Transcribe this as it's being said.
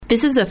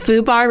This is a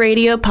FUBAR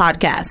Radio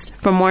podcast.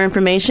 For more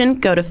information,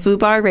 go to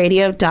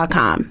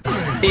FUBARradio.com.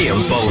 Ian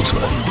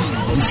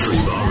Boldsworth on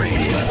FUBAR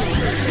Radio.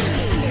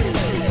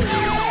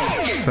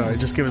 Sorry,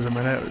 just give us a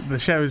minute. The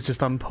show is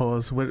just on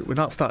pause. We're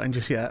not starting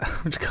just yet.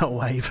 We just can't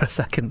wait for a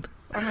second.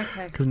 I'm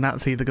okay. Because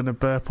Nat's either going to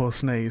burp or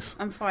sneeze.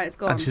 I'm fine, it's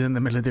gone. And she's in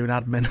the middle of doing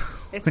admin.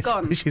 It's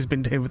gone. She's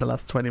been doing for the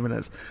last 20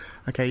 minutes.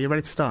 Okay, you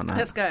ready to start now?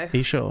 Let's go. Are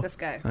you sure? Let's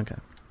go. Okay.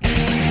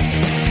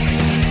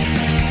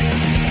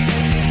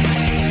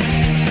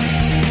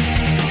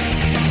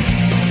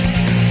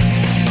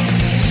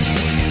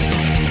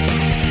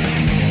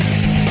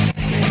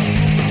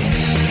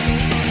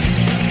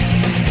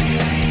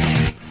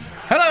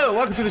 Hello,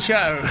 welcome to the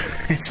show.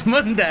 It's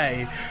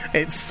Monday.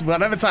 It's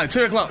whatever time,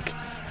 2 o'clock.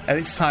 And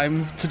it's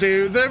time to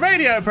do the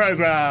radio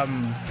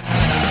programme.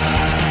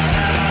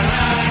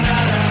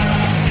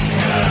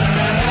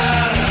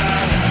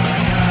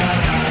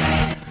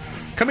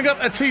 Coming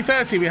up at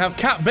 2:30, we have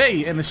Cat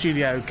B in the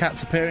studio.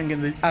 Cat's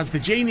appearing as the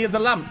genie of the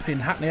lamp in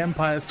Hackney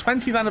Empire's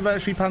 20th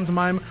anniversary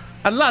pantomime,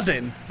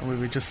 Aladdin. And we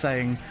were just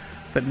saying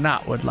that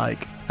Nat would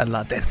like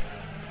Aladdin.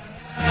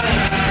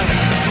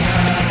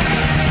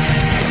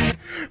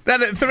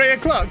 Then at 3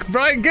 o'clock,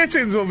 Brian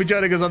Gittins will be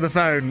joining us on the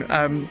phone.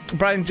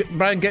 Brian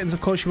Gittins,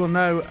 of course, you will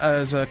know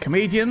as a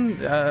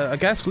comedian, I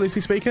guess,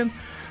 loosely speaking.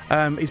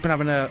 He's been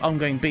having an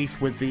ongoing beef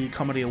with the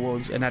Comedy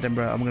Awards in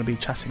Edinburgh. I'm going to be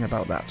chatting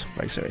about that.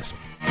 Very serious.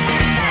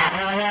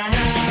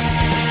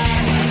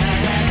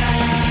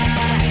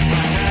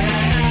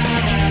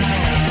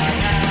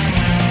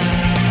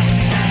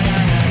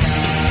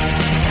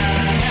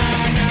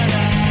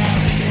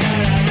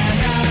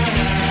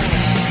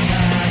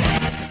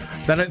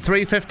 Then at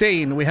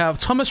 3:15, we have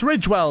Thomas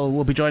Ridgewell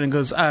will be joining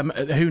us,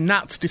 who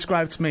Nat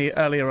described to me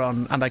earlier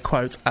on, and I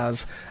quote,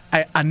 as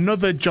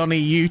another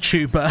Johnny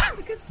YouTuber.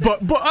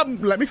 but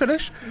let me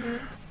finish. Mm-hmm.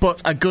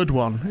 But a good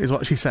one, is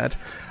what she said.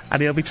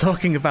 And he'll be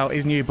talking about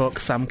his new book,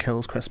 Sam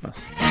Kills Christmas.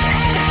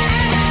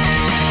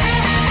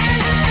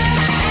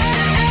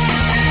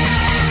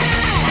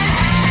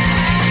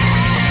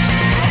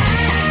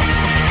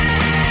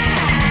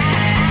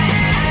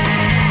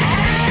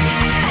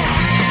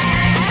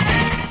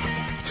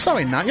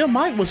 Sorry, Nat, your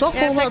mic was off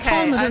all that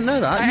time. I didn't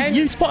know that.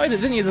 You spotted it,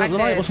 didn't you? The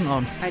light wasn't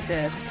on. I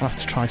did. I'll have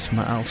to try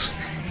something else.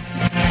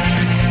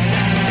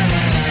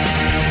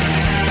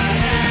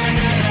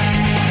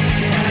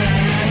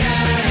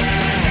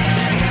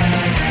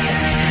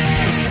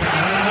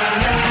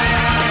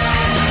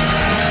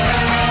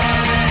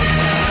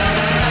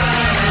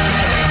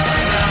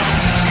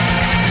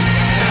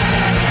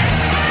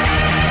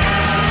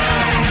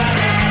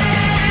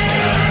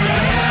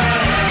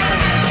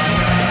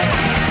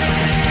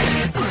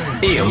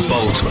 Ian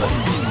Boldsworth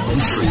on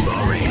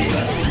FUBAR Radio.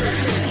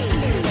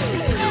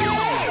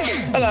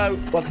 Hello,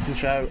 welcome to the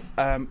show.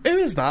 Who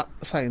is that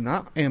saying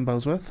that? Ian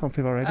Boldsworth on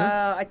FUBAR Radio.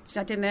 I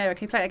didn't hear.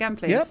 Can you play it again,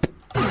 please? Yep.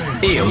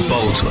 Ian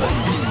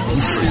Boldsworth on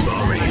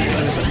FUBAR Radio.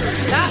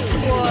 That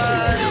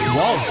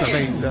was...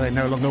 Are they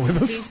no longer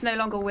with us? He's no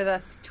longer with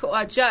us.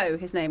 Joe,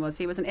 his name was.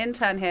 He was an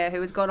intern here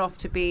who has gone off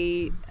to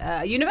be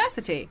a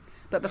university.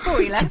 But before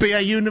he left... To be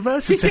a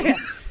university? Yeah.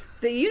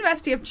 The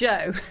University of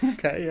Joe.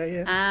 Okay,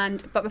 yeah.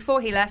 But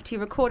before he left, he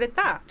recorded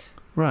that.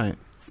 Right.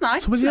 It's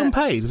nice. So was he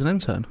unpaid as an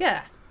intern?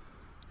 Yeah.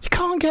 You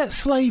can't get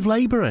slave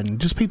labour in.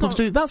 Just people to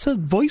do... That's a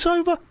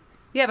voiceover?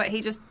 Yeah, but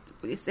he just...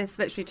 It's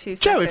literally 2 seconds.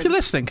 Joe, if you're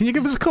listening, can you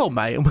give us a call,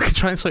 mate, and we can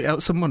try and sort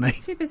out some money?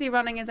 Too busy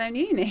running his own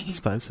uni. I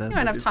suppose so. You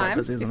don't have time.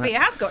 Busy, If he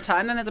has got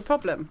time, then there's a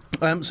problem.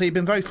 So you've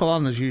been very full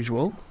on as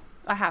usual.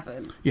 I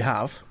haven't. You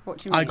have. What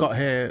do you mean? I got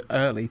here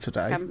early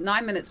today.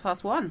 9 minutes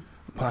past 1.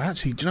 But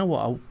actually, do you know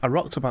what? I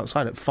rocked up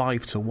outside at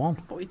 5 to 1.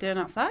 What were you doing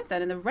outside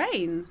then, in the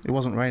rain? It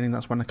wasn't raining,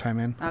 that's when I came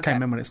in. Okay. I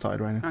came in when it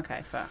started raining.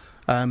 Okay, fair.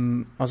 I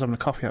was having a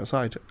coffee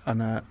outside,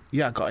 and I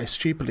got here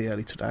stupidly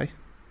early today.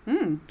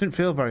 Didn't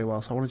feel very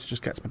well, so I wanted to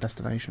just get to my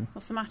destination.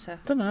 What's the matter?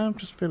 Don't know, I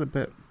just feel a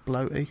bit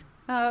bloaty.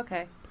 Oh,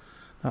 okay.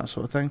 That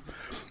sort of thing.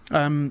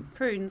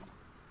 Prunes.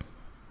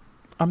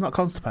 I'm not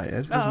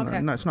constipated. Oh, okay.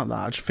 No, it's not that.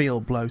 I just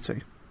feel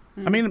bloaty.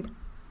 I mean...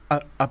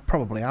 I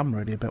probably am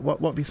really a bit.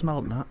 What have you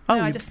smelled, Nat? Oh,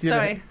 no,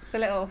 sorry, it's a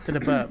little... Did a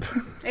burp.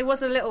 It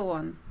was a little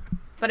one,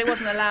 but it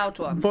wasn't a loud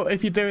one. But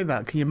if you're doing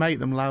that, can you make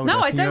them louder?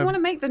 No, I don't want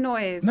to make the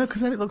noise. No,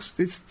 because then it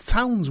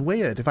sounds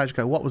weird if I just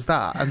go, what was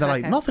that? And they're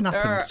like, nothing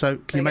happened. So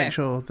can you make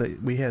sure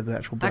that we hear the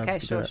actual burp? Okay,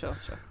 sure.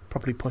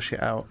 Properly push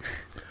it out.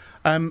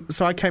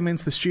 So I came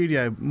into the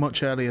studio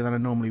much earlier than I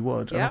normally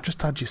would, and I've just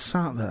had you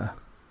sat there.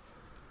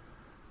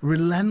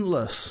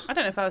 Relentless. I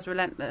don't know if I was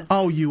relentless.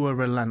 Oh, you were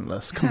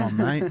relentless. Come on,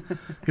 mate.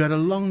 You had a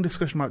long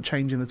discussion about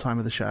changing the time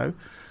of the show.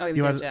 Oh,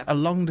 you had a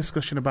long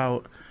discussion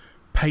about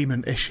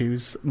payment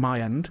issues,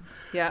 my end.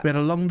 Yeah. We had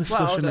a long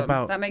discussion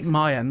about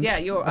my end. Yeah,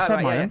 I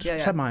said my end. Yeah. I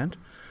said my end.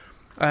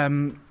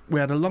 We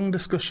had a long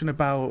discussion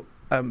about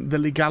the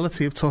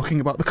legality of talking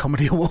about the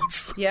Comedy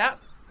Awards. Yeah.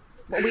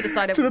 Well, we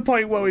decided to the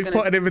point where we've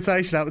put an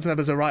invitation out to them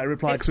as a right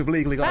reply because we've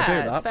legally got to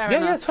do that.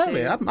 Yeah,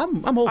 totally.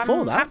 I'm all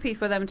for that. I'm happy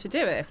for them to do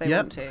it if they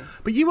want to.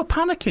 But you were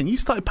panicking. You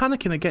started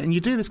panicking again, and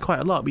you do this quite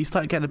a lot. But you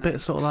started getting a bit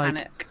sort of like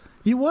panic.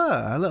 You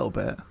were a little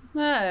bit.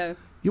 No.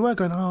 You were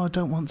going, I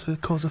don't want to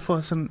cause a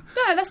fuss. And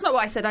No, that's not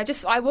what I said.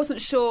 I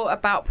wasn't sure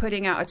about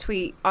putting out a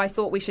tweet. I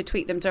thought we should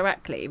tweet them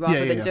directly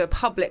rather than do a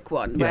public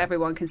one where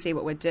everyone can see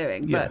what we're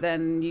doing. Yeah. But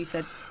then you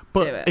said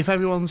do it. If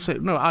everyone's...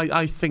 No,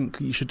 I think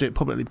you should do it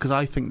publicly because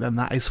I think then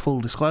that is full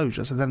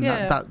disclosure. So then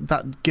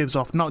that gives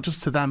off not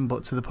just to them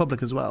but to the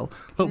public as well.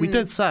 Look, we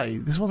did say,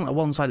 this wasn't a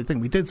one-sided thing,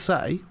 we did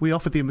say, we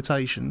offered the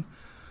invitation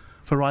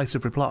for right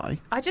of reply.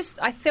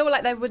 I feel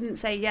like they wouldn't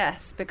say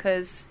yes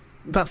because...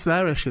 That's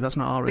their issue. That's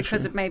not our issue.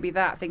 Because of maybe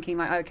that, thinking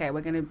like, okay,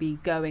 we're going to be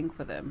going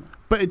for them.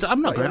 But I'm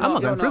not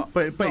going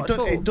for it. But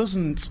it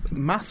doesn't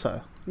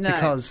matter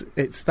because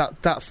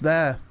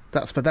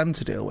that's for them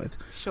to deal with.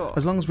 Sure.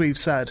 As long as we've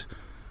said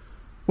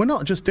we're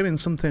not just doing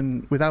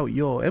something without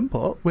your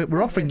input.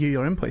 We're offering you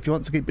your input if you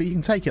want to, but you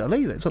can take it or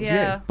leave it. It's up to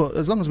you. But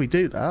as long as we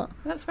do that,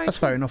 that's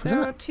fair enough, isn't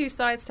it? There are two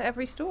sides to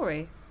every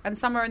story, and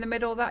somewhere in the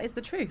middle, that is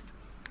the truth.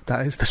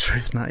 That is the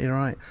truth, Nat. You're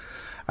right.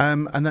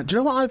 And then, do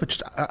you know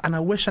what and I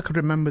wish I could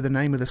remember the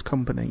name of this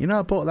company. You know,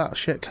 I bought that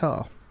shit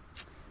car.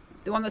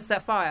 The one that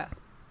set fire.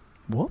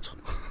 What?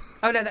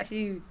 Oh no, that's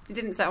you. It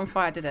didn't set on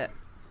fire, did it?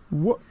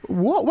 What?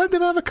 When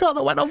did I have a car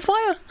that went on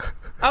fire?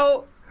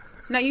 Oh.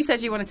 No, you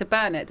said you wanted to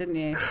burn it, didn't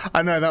you?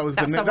 I know, that was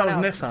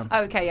Nissan.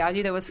 Oh, okay, yeah, I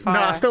knew there was fire. No,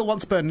 I still want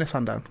to burn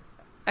Nissan down.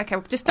 Okay,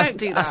 well, just don't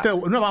do that. I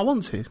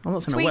want to. I'm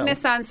not saying Tweet I will.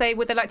 Nissan, say,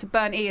 would they like to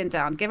burn Ian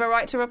down? Give a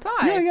right to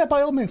reply. Yeah,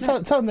 by all means.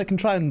 Tell them they can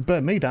try and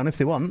burn me down if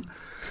they want.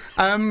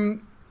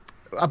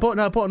 I bought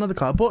another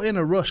car. I bought it in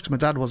a rush because my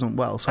dad wasn't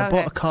well. So I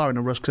bought a car in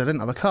a rush because I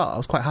didn't have a car. I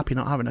was quite happy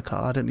not having a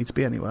car. I didn't need to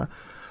be anywhere.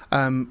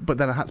 But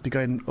then I had to be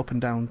going up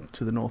and down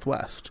to the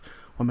northwest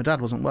when my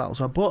dad wasn't well.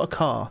 So I bought a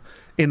car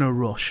in a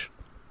rush.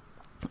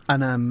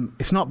 And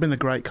it's not been a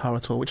great car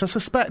at all, which I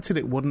suspected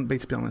it wouldn't be,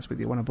 to be honest with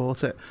you, when I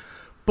bought it.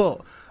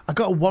 But I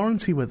got a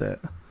warranty with it,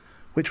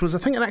 which was, I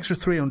think, an extra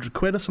 300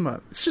 quid or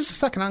something. It's just a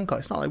second-hand car.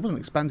 It wasn't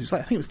expensive. It's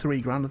like, I think it was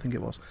 $3,000, I think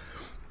it was.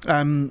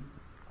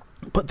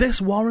 But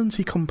this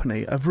warranty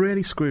company have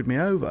really screwed me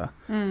over.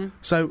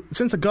 So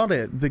since I got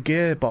it, the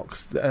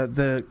gearbox,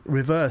 the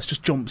reverse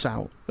just jumps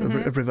out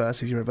of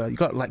reverse if you reverse. You've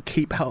got to like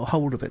keep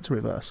hold of it to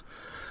reverse.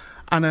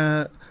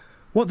 And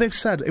what they've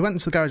said, it went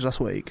into the garage last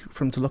week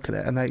for them to look at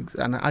it,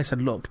 and I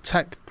said, look,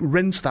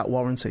 rinse that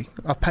warranty.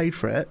 I've paid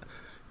for it.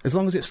 As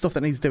long as it's stuff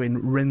that needs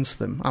doing, rinse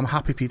them. I'm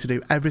happy for you to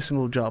do every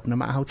single job, no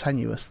matter how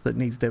tenuous, that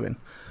needs doing.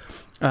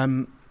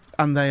 And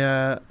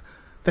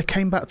they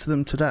came back to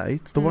them today.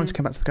 The warranty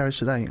came back to the garage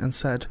today and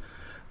said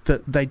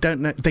that they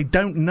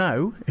don't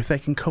know if they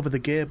can cover the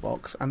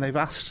gearbox, and they've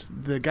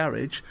asked the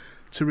garage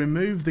to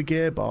remove the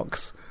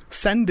gearbox,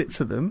 send it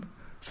to them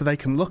so they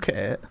can look at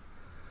it,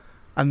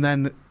 and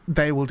then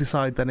they will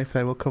decide then if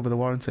they will cover the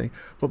warranty.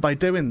 But by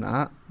doing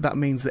that, that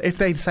means that if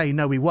they say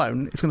no, we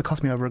won't, it's going to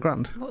cost me over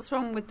 £1,000. What's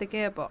wrong with the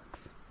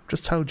gearbox?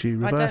 Just told you,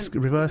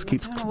 reverse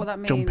keeps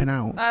jumping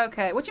out. Oh,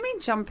 okay, what do you mean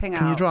jumping out?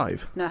 Can you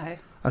drive? No.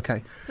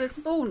 Okay. So this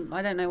is all,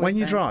 I don't know what when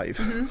you drive,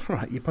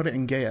 right, you put it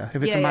in gear.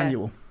 If it's a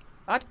manual.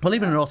 Well,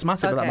 even an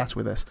automatic, but that matter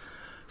with this.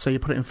 So you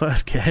put it in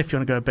first gear if you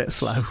want to go a bit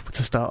slow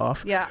to start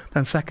off. Yeah.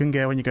 Then second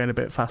gear when you're going a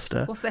bit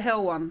faster. What's the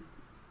hill one?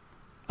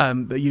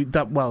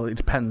 Well, it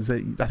depends. I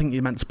think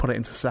you're meant to put it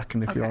into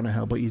second if you're on a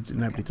hill, but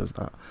nobody does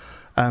that.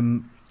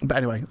 But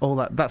anyway, all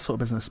that sort of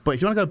business. But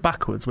if you want to go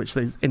backwards, which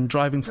in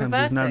driving terms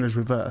is known as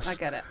reverse. I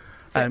get it.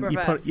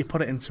 You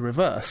put it into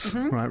reverse,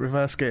 right?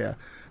 Reverse gear.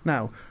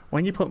 Now,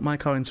 when you put my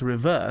car into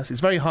reverse,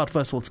 it's very hard,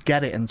 first of all, to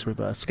get it into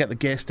reverse. To get the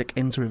gear stick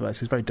into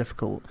reverse is very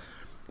difficult.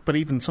 But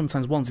even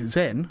sometimes once it's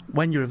in,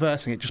 when you're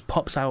reversing, it just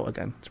pops out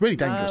again. It's really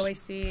dangerous. Oh, I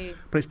see.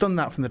 But it's done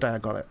that from the day I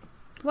got it.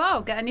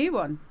 Well, get a new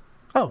one.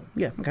 Oh,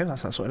 yeah, okay,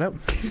 that's that sorted out.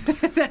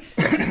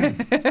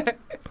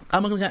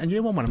 Am I going to get a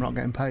new one when I'm not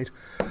getting paid?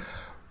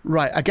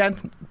 Right,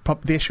 again,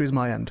 the issue is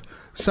my end.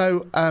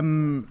 So,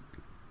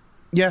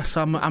 yes,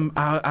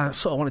 I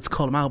sort of wanted to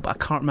call them out, but I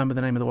can't remember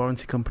the name of the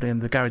warranty company,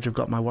 and the garage have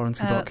got my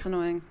warranty book. That's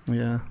annoying.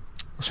 Yeah.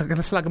 I'm going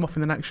to slag them off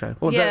in the next show.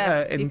 Or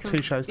in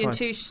 2 shows' time.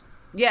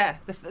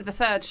 The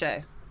third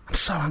show. I'm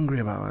so angry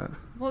about it.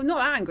 Well,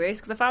 not angry,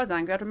 because if I was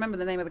angry, I'd remember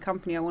the name of the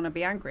company I want to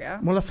be angry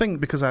at. Well, I think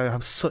because I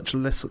have such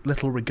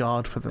little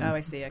regard for them. Oh,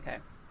 I see, okay.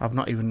 I've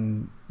not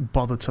even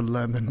bothered to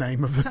learn the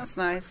name of them. That's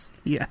nice.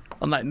 Yeah,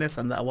 unlike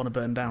Nissan that I want to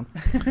burn down.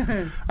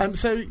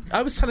 So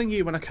I was telling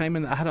you when I came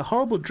in that I had a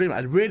horrible dream.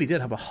 I really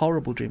did have a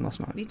horrible dream last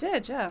night. You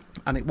did, yeah.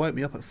 And it woke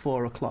me up at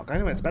 4 o'clock. I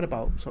only went to bed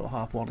about sort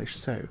of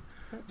 1:30ish too.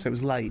 So it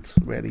was late,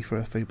 really, for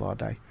a food bar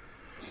day.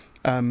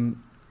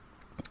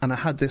 And I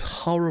had this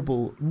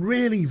horrible,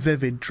 really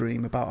vivid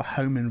dream about a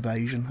home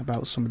invasion,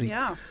 about somebody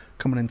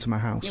coming into my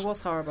house. It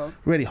was horrible.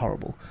 Really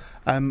horrible.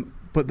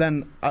 But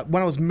then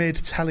when I was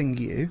mid-telling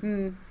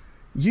you,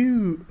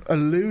 you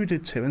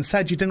alluded to and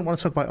said you didn't want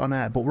to talk about it on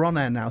air, but we're on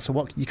air now,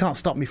 so you can't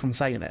stop me from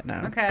saying it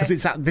now. Okay.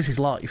 Because this is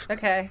live.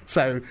 Okay.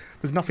 So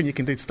there's nothing you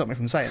can do to stop me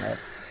from saying it.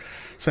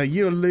 So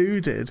you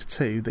alluded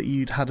to that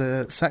you'd had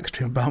a sex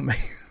dream about me.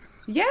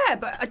 Yeah,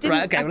 but I didn't.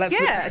 Right, okay, well, I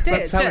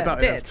did. Tell me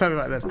about it. Tell me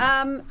about it.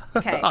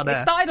 Okay,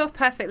 it started off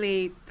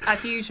perfectly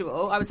as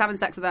usual. I was having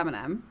sex with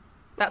Eminem.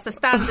 That's the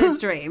standard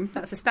dream.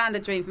 That's a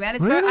standard dream for me. And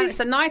it's, really? and it's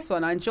a nice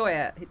one. I enjoy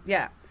it.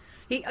 Yeah.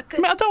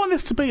 I don't want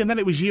this to be, and then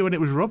it was you and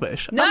it was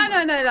rubbish. No.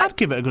 I'd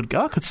give it a good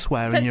go. I could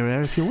swear in your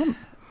ear if you want.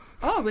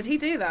 Oh, would he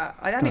do that?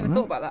 I hadn't even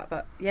thought about that,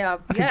 but yeah.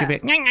 I could give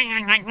it...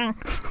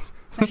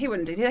 He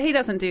wouldn't do that. He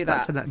doesn't do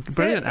that. That's a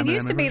brilliant It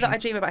used to be that I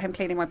dream about him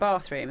cleaning my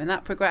bathroom, and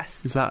that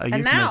progressed. Is that a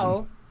euphemism?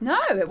 euphemism?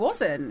 No, it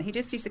wasn't. He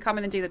just used to come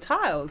in and do the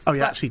tiles. Oh, he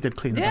actually did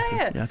clean the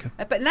bathroom? Yeah. Okay.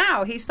 But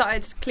now he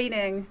started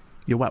cleaning...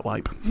 Your wet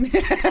wipe.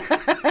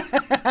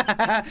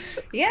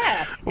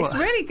 Yeah, it's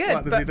really good.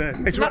 What does he do?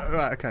 It's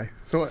right, okay.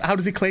 So how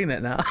does he clean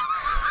it now?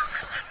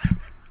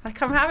 Like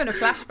I'm having a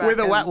flashback. With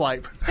a wet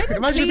wipe.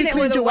 Imagine if he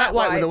cleaned your wet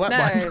wipe with a wet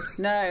wipe.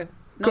 No.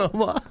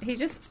 What? He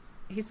just...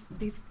 He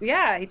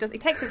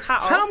takes his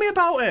hat off. Tell me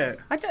about it.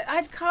 I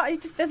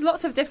can't. There's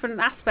lots of different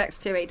aspects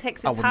to it. He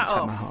takes his hat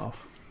off. I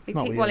wouldn't take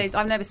my hat off.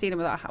 I've never seen him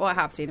without a hat. Well, I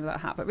have seen him without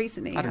a hat, but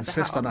recently I'd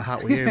insist on a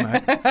hat with you,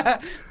 mate.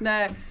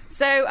 No.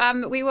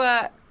 So we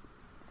were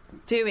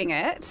doing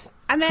it,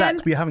 and then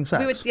Were you having sex?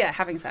 We were,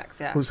 having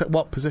sex. Yeah.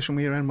 What position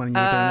were you in when you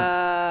were doing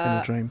it in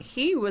the dream?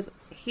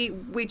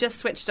 We just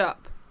switched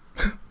up,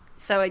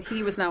 so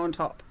he was now on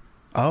top.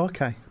 Oh,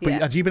 okay. But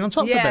had you been on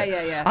top for a bit?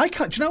 Yeah. I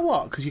can't. Do you know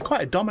what? Because you're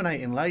quite a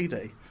dominating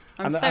lady.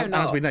 And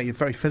as we know, you're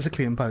very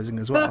physically imposing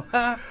as well.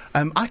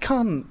 I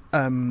can't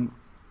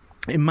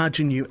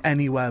imagine you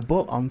anywhere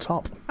but on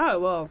top. Oh,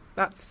 well,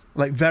 that's...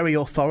 Like, very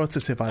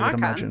authoritative, I would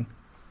imagine.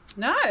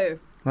 No.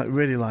 Like,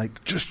 really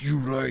like, just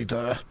you lay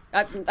there.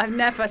 I've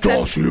never said...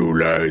 Just you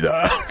lay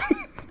there.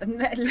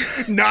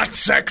 Not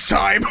sex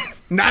time.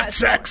 Not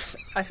sex.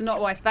 That's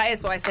not what that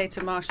is what I say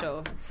to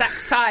Marshall.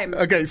 Sex time.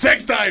 Okay,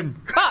 sex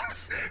time.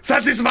 But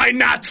satisfy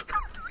nut.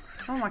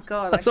 Oh my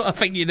God. That's what I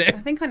think you do. I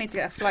think I need to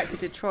get a flight to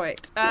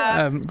Detroit.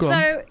 Go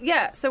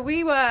on. So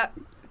we were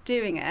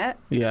doing it.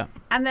 Yeah.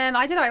 And then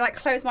I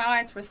closed my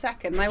eyes for a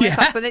second and I woke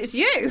up and it was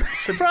you.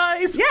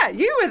 Surprise. Yeah,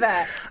 you were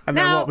there. And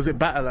then what, was it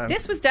better though?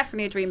 This was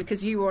definitely a dream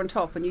because you were on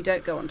top and you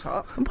don't go on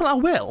top. Well, I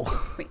will.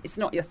 It's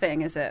not your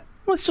thing, is it?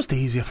 Well, it's just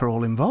easier for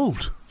all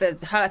involved. For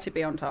her to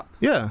be on top.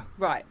 Yeah.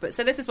 Right, but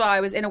so this is why I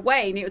was in a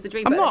way knew it was a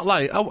dream. I'm not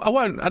like, I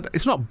won't,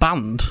 it's not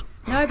banned.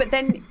 No, but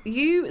then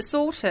you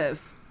sort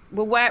of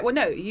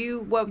were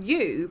you were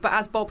you, but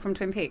as Bob from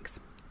Twin Peaks.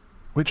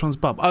 Which one's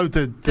Bob? Oh,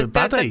 the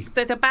baddie.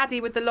 The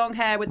baddie with the long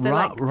hair with the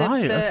leather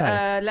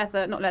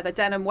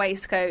denim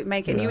waistcoat.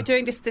 You were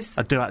doing just this.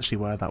 I do actually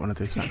wear that when I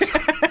do sex.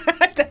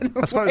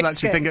 I suppose I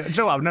actually think. Do you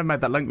know what? I've never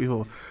made that link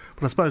before,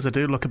 but I suppose I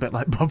do look a bit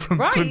like Bob from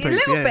Twin Peaks. Right, a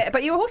little bit.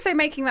 But you were also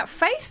making that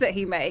face that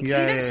he makes. You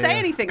didn't say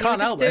anything.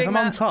 Can't help it. If I'm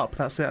on top,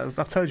 that's it.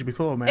 I've told you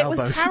before. My elbows.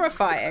 It was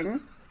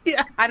terrifying.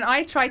 Yeah. And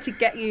I tried to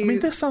get you. I mean,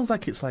 this sounds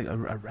like it's like a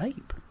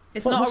rape.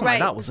 It's not a rape. Like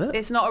that, was it?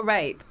 It's not a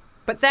rape.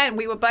 But then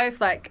we were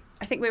both like,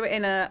 I think we were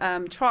in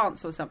a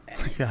trance or something.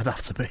 Yeah, I'd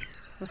have to be.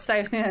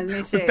 So, yeah,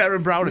 me too. With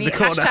Darren Brown in the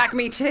corner. Hashtag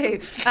me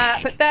too.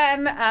 But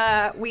then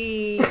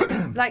we,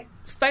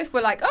 both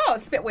were like, oh,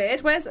 it's a bit weird.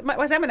 Where's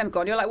Eminem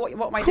gone? You're like, what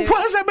am I doing?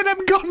 Where's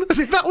Eminem gone? As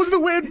if that was the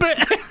weird bit.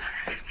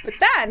 But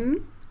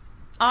then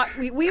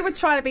we were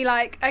trying to be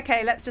like,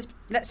 okay, let's just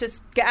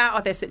get out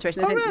of this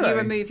situation. Really? You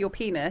remove your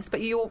penis, but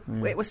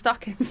it was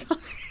stuck inside.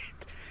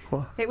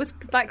 What? It was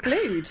like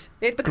glued.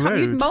 It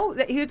become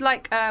welded.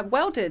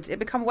 It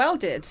become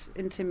welded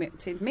into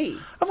me.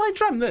 Have I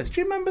dreamt this?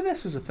 Do you remember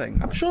this as a thing?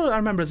 I'm sure I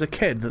remember as a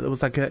kid that there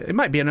was it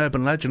might be an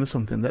urban legend or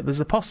something, that there's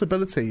a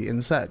possibility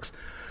in sex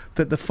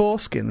that the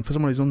foreskin, for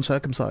someone who's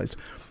uncircumcised,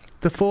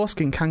 the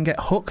foreskin can get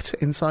hooked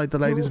inside the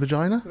lady's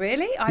vagina.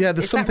 Really? Yeah,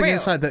 there's something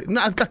inside that.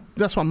 No,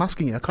 that's what I'm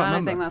asking you. I can't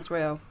remember. I think that's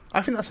real.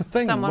 I think that's a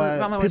thing.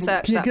 Someone will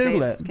search can you that, Google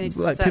please? it? Can you just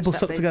like search people that,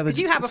 stuck please? together.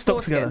 You have a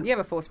foreskin. Together. You have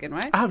a foreskin,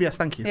 right? I have, yes,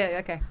 thank you. Yeah,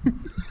 okay.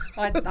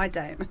 I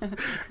don't.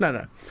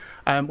 No.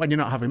 When you're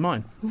not having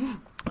mine.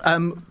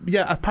 I'm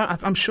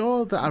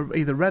sure that I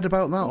either read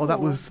about that or that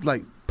was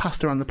like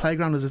passed around the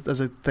playground as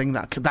a thing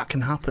that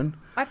can happen.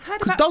 I've heard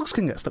because dogs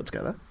can get stuck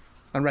together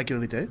and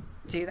regularly do.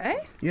 Do they?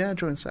 Yeah,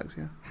 during sex.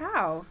 Yeah.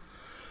 How?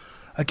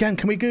 Again,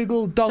 can we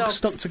Google dogs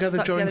stuck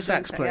together during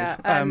sex, please? Yeah.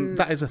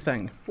 That is a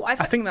thing. Well,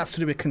 I think that's to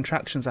do with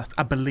contractions,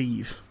 I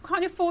believe.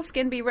 Can't your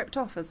foreskin be ripped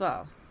off as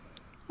well?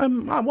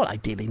 Well,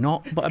 ideally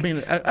not, but I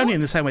mean, only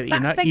in the same way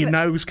that your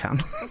nose can.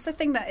 What's the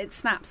thing that it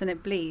snaps and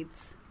it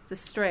bleeds? The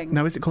string.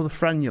 No, is it called the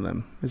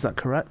frenulum? Is that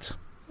correct?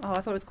 Oh,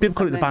 I thought it was called People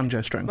call it the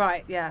banjo string.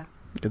 Right, yeah.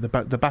 The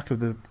back of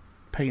the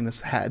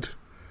penis head,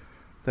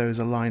 there is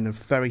a line of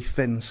very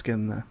thin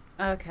skin there.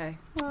 Okay.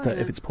 Well, that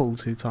if it's pulled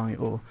too tight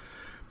or...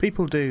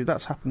 People do,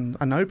 that's happened.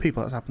 I know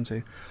people that's happened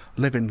to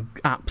live in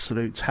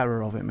absolute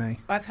terror of it,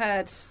 me. I've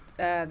heard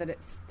that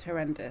it's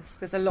horrendous.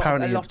 There's a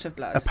lot of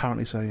blood.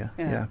 Apparently so, yeah.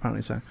 Yeah,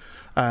 apparently so.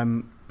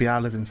 I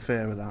live in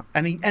fear of that.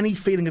 Any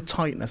feeling of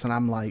tightness and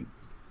I'm like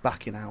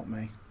backing out,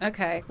 me.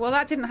 Okay. Well,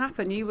 that didn't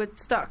happen. We were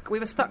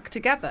stuck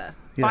together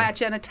by our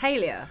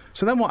genitalia.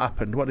 So then what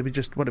happened? What did we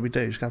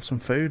do? Just have some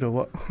food or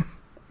what? Do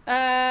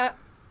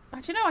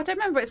you know, I don't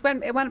remember.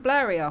 It went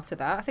blurry after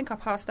that. I think I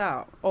passed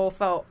out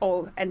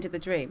or ended the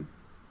dream.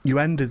 You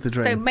ended the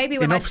dream. So maybe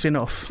when Enough's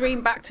enough.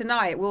 Dream back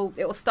tonight, it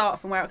will start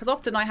from where... Because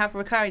often I have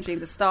recurring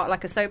dreams that start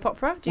like a soap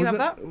opera. Do you have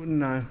that?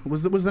 No.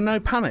 Was there no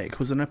panic?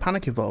 Was there no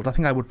panic involved? I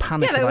think I would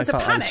panic if I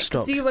felt I was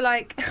stuck. So you were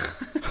like...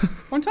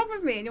 on top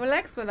of me, and your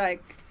legs were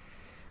like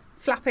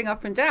flapping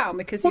up and down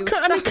because you were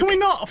stuck. I mean, can we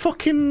not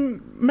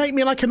fucking make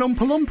me like an Oompa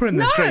Loompa in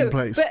this dream,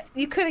 please? But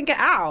you couldn't get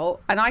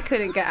out, and I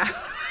couldn't get out.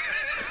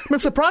 I'm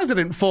surprised I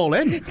didn't fall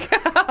in.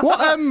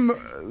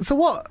 So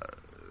what?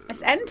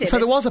 It's ended. So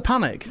there was a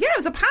panic? Yeah, it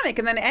was a panic,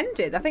 and then it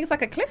ended. I think it's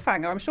like a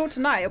cliffhanger. I'm sure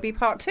tonight it'll be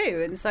part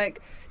 2. And it's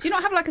like, do you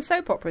not have like a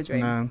soap opera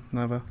dream? No,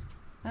 never.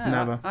 Oh,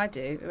 never. I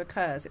do. It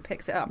recurs. It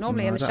picks it up.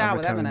 Normally in the shower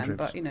with Eminem,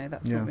 but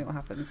that's normally what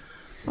happens.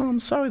 Oh, I'm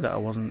sorry that I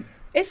wasn't.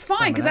 It's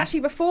fine, because actually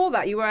before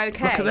that you were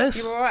okay. Look at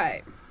this. You were all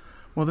right.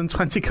 More than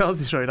 20 cars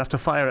destroyed after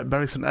fire at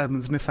Bury St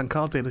Edmunds Nissan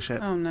car dealership.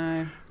 Oh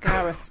no,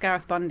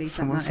 Gareth Bundy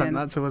Someone sent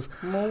that to us.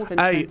 More than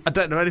Hey, 20. I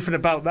don't know anything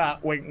about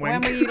that. Wink, wink.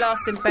 When were you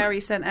last in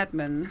Bury St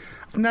Edmunds?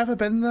 I've never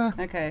been there.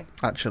 Okay.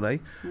 Actually,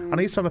 and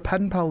I used to have a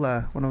pen pal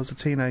there when I was a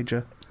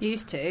teenager. You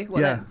used to?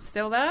 Well, Yeah.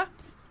 Still there?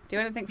 Do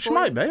anything for She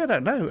might be. I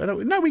don't know.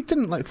 No, we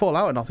didn't like fall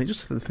out or nothing.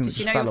 Just the thing that Did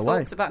you just know fell your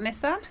away. thoughts about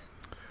Nissan?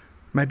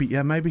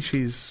 Maybe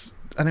she's.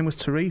 Her name was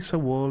Teresa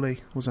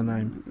Worley. Was her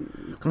name?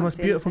 One of the most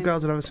beautiful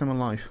girls I've ever seen in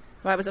my life.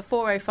 Right, it was at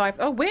 4:05.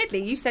 Oh,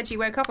 weirdly, you said you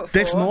woke up at 4.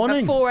 This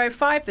morning? At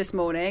 4:05 this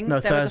morning. No,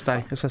 there was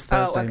Thursday. It says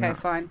Thursday. Oh, okay, now.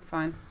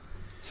 fine.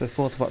 So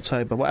 4th of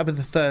October, whatever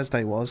the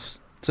Thursday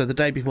was. So the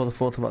day before the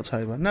 4th of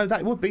October. No,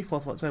 that would be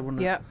 4th of October,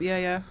 wouldn't it?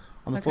 Yeah.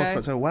 On the 4th of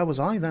October. Where was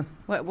I then?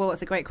 Well,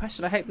 that's a great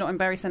question. I hope not in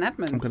Bury St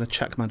Edmunds. I'm going to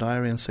check my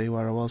diary and see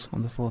where I was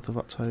on the 4th of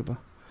October.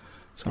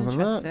 So have a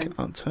look.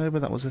 October,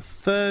 that was a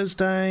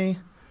Thursday.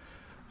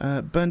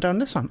 Burned down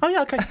Nissan. Oh,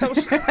 yeah, okay. That was,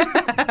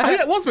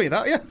 it was me,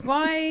 that, yeah.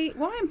 Why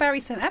in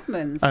Bury St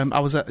Edmunds? I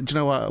was at, do you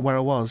know where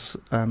I was?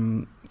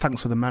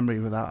 Thanks for the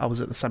memory with that. I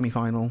was at the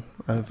semi-final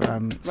of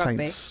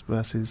Saints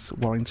versus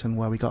Warrington,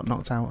 where we got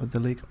knocked out of the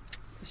league.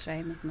 It's a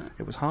shame, isn't it?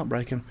 It was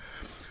heartbreaking.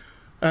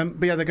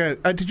 But yeah, there you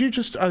go. Did you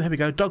just... Oh, here we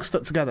go. Dogs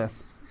Stuck Together.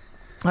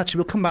 Actually,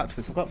 we'll come back to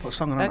this. I've got to put a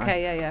song on, haven't I?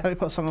 Okay, yeah. Let me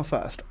put a song on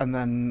first, and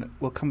then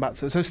we'll come back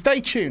to it. So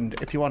stay tuned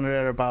if you want to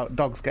hear about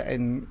dogs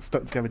getting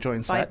stuck together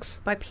during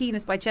sex. By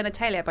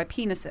genitalia, by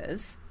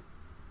penises.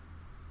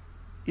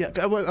 Yeah,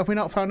 have we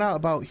not found out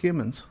about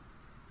humans?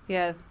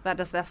 Yeah,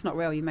 that's not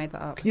real. You made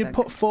that up. Can you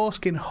put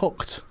foreskin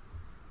hooked?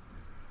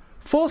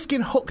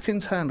 Foreskin hooked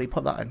internally,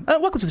 put that in.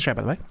 Welcome to the show,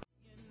 by the way.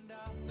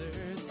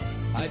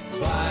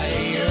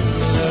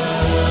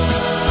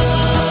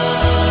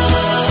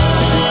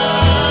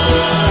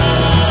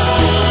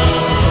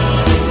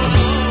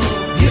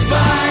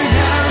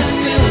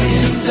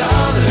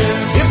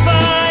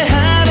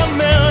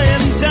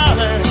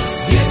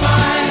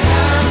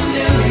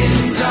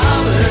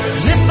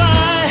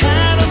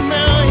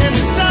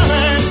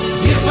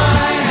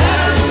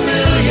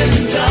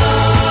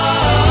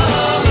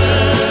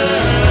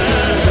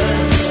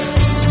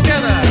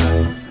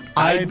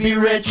 I'd be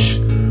rich.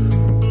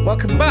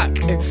 Welcome back.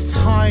 It's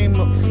time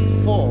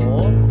for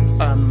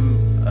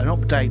an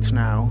update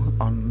now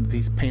on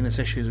these penis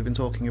issues we've been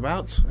talking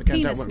about.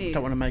 Again, don't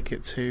want to make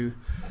it too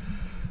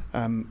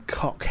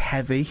cock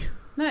heavy.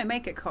 No,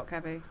 make it cock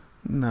heavy.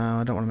 No,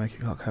 I don't want to make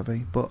it cock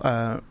heavy.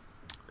 But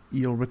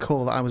you'll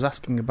recall that I was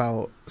asking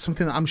about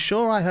something that I'm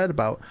sure I heard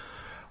about,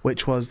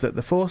 which was that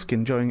the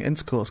foreskin during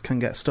intercourse can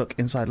get stuck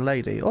inside a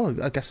lady, or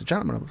I guess a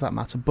gentleman for that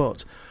matter,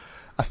 but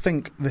I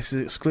think this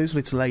is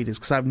exclusively to ladies,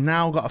 because I've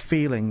now got a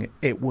feeling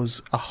it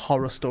was a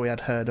horror story I'd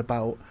heard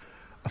about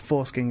a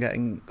foreskin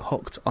getting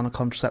hooked on a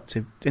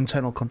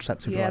internal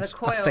contraceptive device.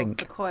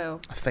 The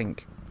coil. I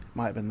think.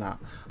 Might have been that.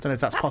 I don't know if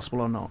that's possible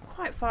or not.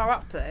 Quite far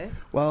up, though.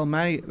 Well,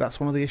 mate, that's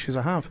one of the issues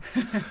I have.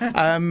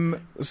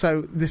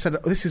 So they said,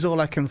 this is all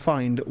I can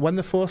find. When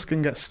the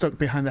foreskin gets stuck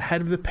behind the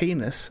head of the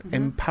penis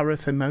in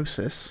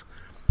paraphimosis,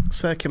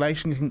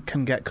 circulation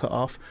can get cut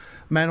off.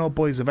 Men or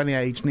boys of any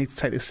age need to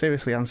take this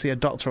seriously and see a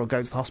doctor or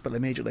go to the hospital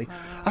immediately.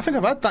 I think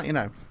I've had that,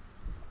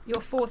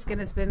 Your foreskin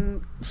has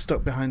been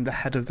stuck behind the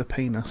head of the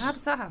penis. How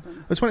does that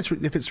happen? It's when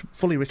if it's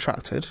fully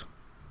retracted.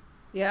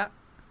 Yeah.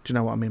 Do you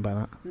know what I mean by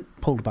that?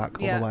 Pulled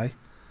back all the way.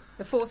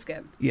 The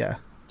foreskin? Yeah.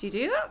 Do you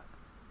do that?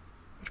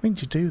 What do you mean,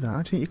 do you do that?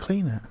 How do you think you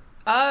clean it?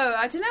 Oh,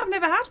 I don't know. I've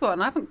never had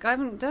one. I haven't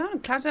done. I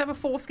don't have a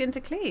foreskin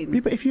to clean.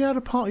 Yeah, but if you had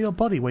a part of your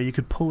body where you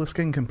could pull the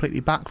skin completely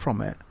back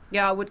from it...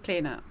 Yeah, I would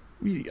clean it.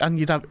 And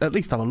you'd at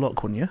least have a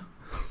look, wouldn't you?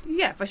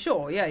 Yeah, for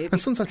sure. Yeah,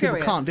 and sometimes people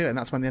can't do it, and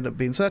that's when they end up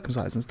being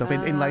circumcised and stuff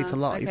in later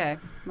life. Okay.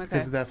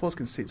 Because their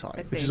foreskin's too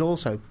tight, which is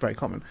also very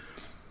common.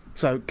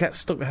 So get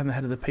stuck behind the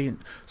head of the penis.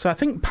 So I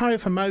think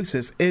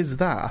paraphimosis is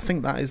that. I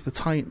think that is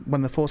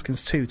when the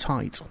foreskin's too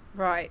tight.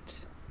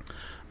 Right.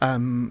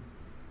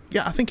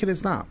 Yeah, I think it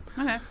is that.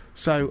 Okay.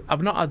 So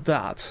I've not had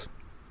that,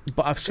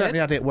 but I've certainly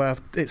had it where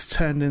it's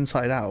turned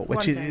inside out,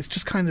 which is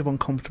just kind of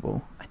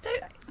uncomfortable.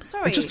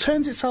 Sorry. It just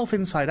turns itself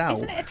inside out.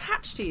 Isn't it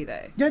attached to you,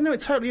 though? Yeah, no,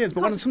 it totally is.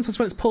 But sometimes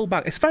when it's pulled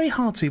back, it's very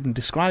hard to even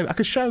describe. I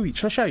could show you.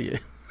 Shall I show you?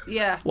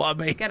 Yeah. What I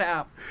mean? Get it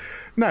out.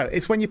 No,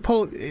 it's when you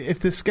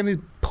if the skin is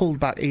pulled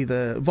back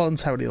either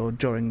voluntarily or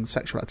during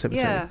sexual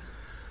activity. Yeah.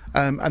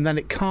 And then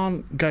it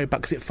can't go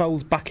back because it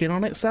folds back in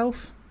on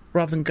itself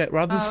rather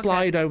than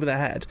slide over the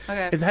head.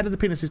 Okay. If the head of the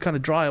penis is kind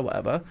of dry or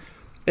whatever,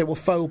 it will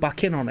fold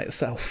back in on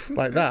itself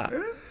like that.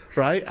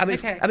 right? And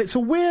it's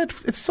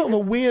sort of a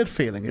weird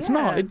feeling. It's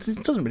not. It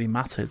doesn't really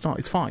matter. It's not.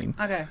 It's fine.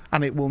 Okay.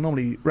 And it will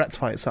normally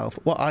rectify itself.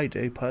 What I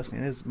do personally,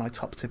 and this is my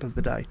top tip of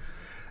the day,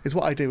 is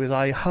what I do is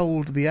I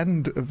hold the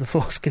end of the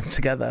foreskin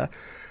together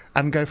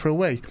and go for a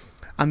wee.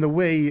 And the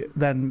wee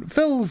then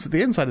fills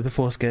the inside of the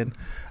foreskin,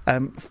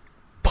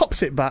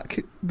 pops it back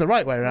the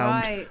right way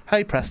around. Right.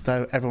 Hey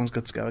presto, everyone's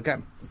good to go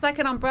again. It's like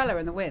an umbrella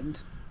in the wind.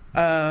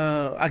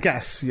 I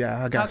guess,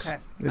 yeah, I guess.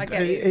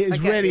 Okay. It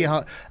is really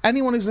hard.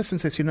 Anyone who's listening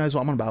to this who knows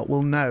what I'm on about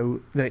will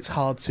know that it's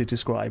hard to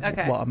describe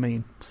what I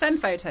mean.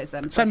 Send photos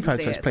then. Send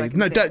photos, please.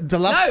 No, don't do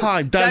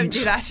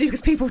that, actually,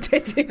 because people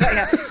did do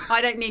that.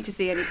 I don't need to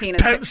see any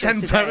penis. Don't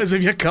send photos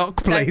of your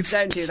cock, please.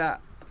 Don't do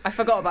that. I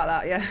forgot about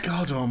that, yeah.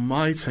 God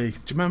almighty. Do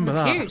you remember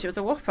that? It was huge. It was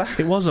a whopper.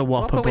 It was a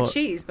whopper, with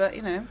cheese, but,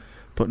 you know.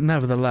 But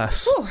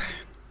nevertheless,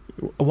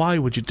 why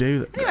would you do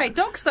that? Anyway,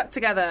 dogs stuck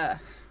together.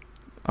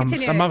 I'm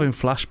having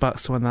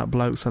flashbacks to when that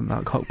bloke sent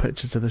that cock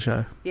picture to the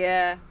show.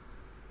 Yeah.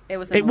 It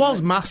was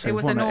massive, It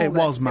was enormous. It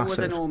was massive.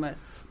 It was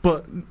enormous.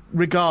 But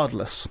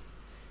regardless...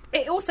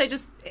 It also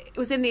it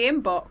was in the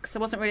inbox. I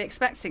wasn't really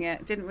expecting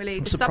it. Didn't really...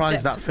 I'm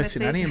surprised that fit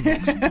in any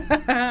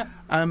inbox.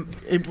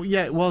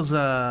 It was...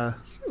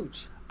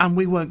 huge. And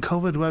we weren't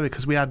covered, were we?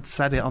 Because we had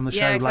said it on the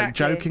show, exactly. like,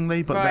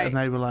 jokingly, but then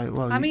they were like,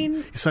 well,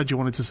 you said you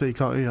wanted to see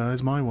cock,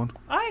 here's my one.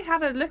 I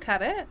had a look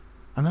at it.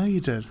 I know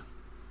you did.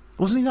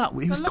 Wasn't he that?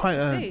 He was quite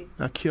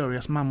a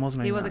curious man,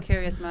 wasn't he? He was a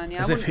curious man,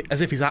 yeah.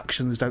 As if his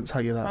actions don't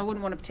tell you that. I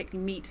wouldn't want to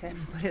particularly meet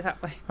him, put it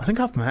that way. I think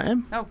I've met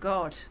him. Oh,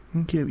 God. I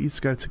think he used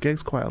to go to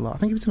gigs quite a lot. I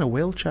think he was in a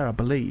wheelchair, I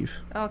believe.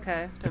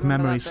 Okay. If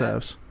memory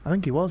serves. I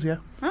think he was, yeah.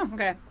 Oh,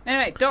 okay.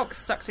 Anyway, dogs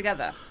stuck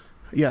together.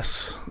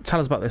 Yes. Tell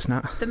us about this,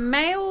 Nat. The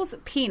male's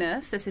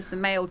penis, this is the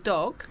male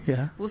dog,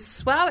 will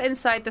swell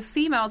inside the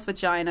female's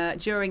vagina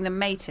during the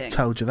mating.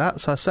 Told you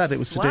that. So I said it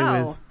was to do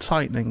with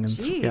tightening and...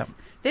 Jeez. Yeah.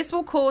 This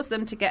will cause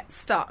them to get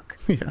stuck,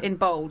 in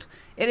bold.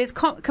 It is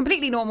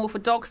completely normal for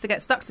dogs to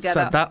get stuck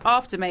together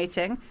after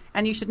mating,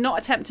 and you should not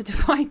attempt to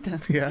divide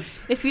them. Yeah.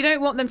 If you don't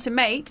want them to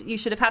mate, you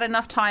should have had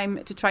enough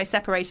time to try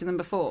separating them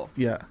before.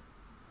 Yeah.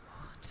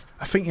 What?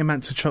 I think you're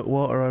meant to chuck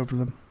water over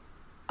them.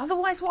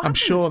 Otherwise, what I'm happens?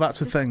 sure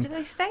that's a thing. Do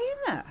they stay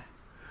in there?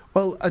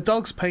 Well, a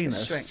dog's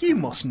penis, you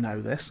must know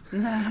this.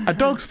 A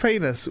dog's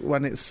penis,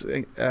 when it's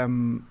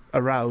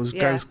aroused,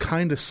 goes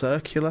kind of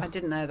circular. I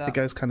didn't know that. It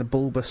goes kind of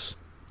bulbous.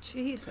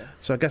 Jesus.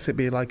 So I guess it'd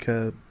be like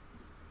a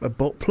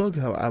butt plug,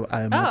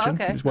 I imagine.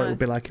 Oh, okay. Is what it would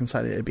be like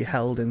inside it. It'd be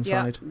held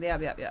inside. Yeah.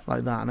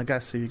 Like that. And I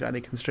guess if you've got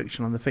any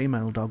constriction on the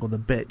female dog or the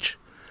bitch,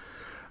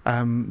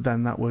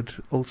 then that would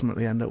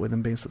ultimately end up with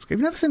them being stuck together.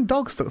 You've never seen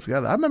dogs stuck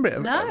together? I remember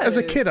it as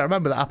a kid. I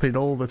remember that happening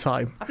all the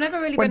time. I've never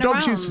really when been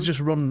dogs around. used to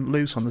just run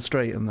loose on the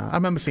street and that. I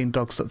remember seeing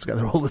dogs stuck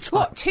together all the time.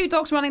 What? Two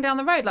dogs running down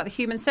the road like the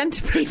human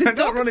centipede? They're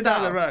not running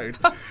down the road.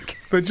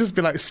 They'd just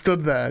be like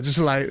stood there, just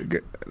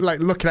like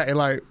looking at you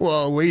like,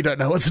 well, we don't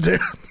know what to do.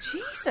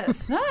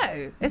 Jesus,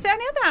 no. Is there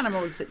any other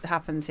animals that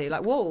happen to,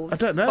 like wolves? I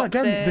don't know.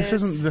 Foxes? Again, this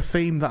isn't the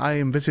theme that I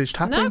envisaged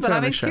happening. No, but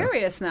I'm the show.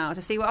 Curious now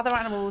to see what other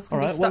animals can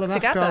all right, be stuck well,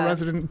 together. Ask our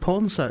resident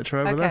porn searcher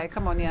over there. Okay,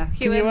 come on, yeah.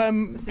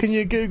 Hewan, can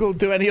you Google,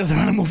 do any other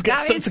animals get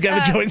stuck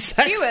together during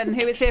sex? Hewan,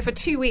 who is here for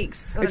 2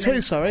 weeks. It's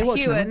who, sorry?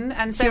 What's your name? Hewan,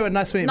 and so Hewan,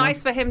 nice to meet you.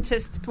 Nice for him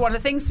to, one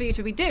of the things for you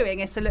to be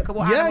doing is to look at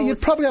what animals... Yeah, you'd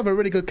probably have a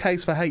really good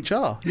case for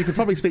HR. You could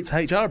probably speak to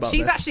HR about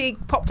She's this. actually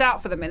popped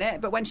out for the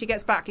minute, but when she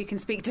gets back, you can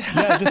speak to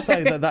her. Yeah, just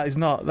say that is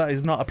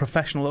not a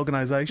professional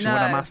organisation. No,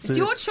 when I'm asked it's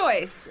your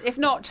choice. If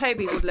not,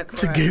 Toby would look for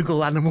to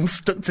Google animals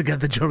stuck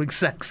together during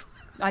sex.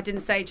 I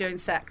didn't say during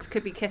sex.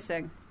 Could be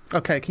kissing.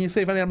 Okay, can you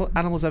see if any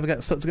animals ever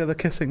get stuck together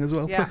kissing as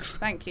well, yeah, please?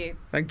 Thank you.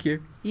 Thank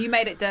you. You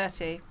made it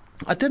dirty.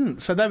 I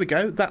didn't. So there we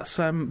go. That's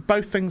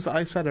both things that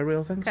I said are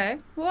real things. Okay.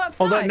 Well,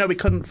 that's Although, nice. no, we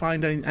couldn't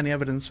find any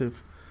evidence of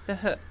the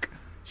hook.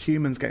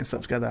 Humans getting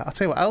stuck together. I'll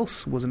tell you what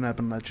else was an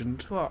urban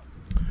legend. What?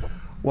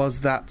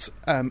 Was that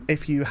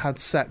if you had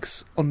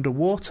sex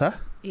underwater,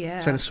 so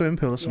in a swimming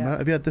pool or somewhere,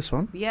 have you heard this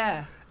one?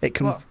 Yeah. It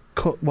can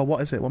cut... Well,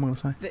 what is it? What am I going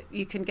to say? That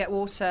you can get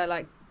water,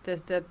 like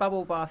the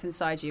bubble bath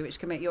inside you, which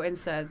can make your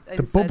insides...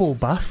 The bubble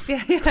bath?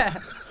 Yeah.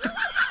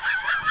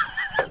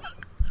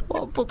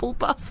 What bubble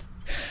bath?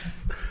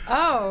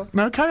 Oh.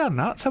 No, carry on,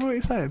 Nat. Tell me what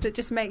you're saying. That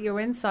just make your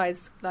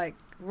insides, like,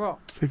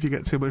 rock. So if you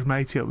get too much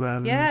matey up there,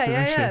 then yeah, it's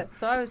an issue. Yeah.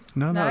 So I was...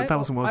 No, that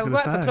wasn't what I was going to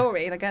say. It would work for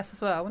chlorine, I guess,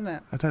 as well, wouldn't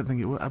it? I don't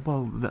think it would.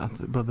 Well,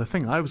 the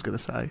thing I was going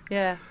to say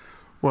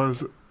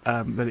was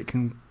that it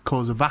can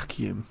cause a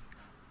vacuum.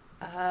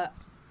 Oh,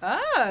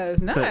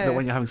 no. That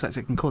when you're having sex,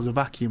 it can cause a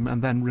vacuum,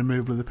 and then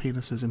removal of the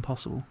penis is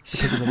impossible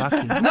because of the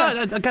vacuum.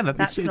 No, again,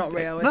 that's not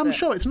real, is it? No, I'm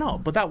sure it's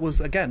not, but that was,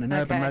 again, an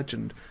urban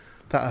legend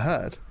that I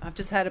heard. I've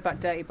just heard about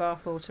dirty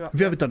bathwater. Have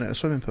you ever done it in a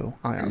swimming pool?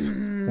 I have,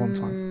 one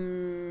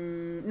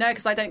time. No,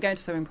 because I don't go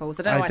into swimming pools.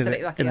 I don't know why I said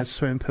it like in a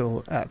swimming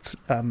pool at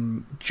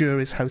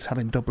Jury's Hotel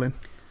in Dublin.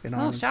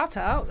 Shout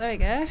out. There you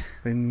go.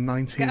 In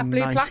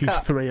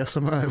 1993 or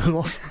something it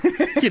was.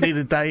 You need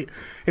a date.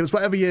 It was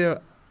whatever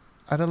year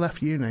I'd have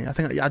left uni. I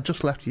think I'd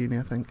just left uni,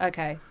 I think.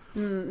 Okay.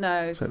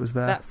 No. So it was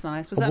there. That's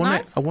nice. Was that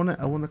nice? I won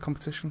a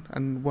competition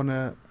and won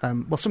a...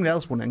 well, somebody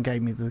else won it and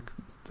gave me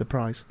the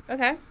prize.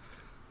 Okay.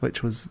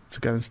 which was to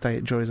go and stay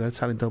at Joy's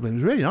Hotel in Dublin. It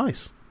was really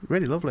nice,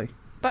 really lovely.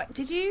 But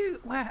did you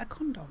wear a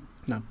condom?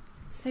 No.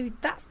 So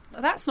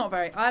that's not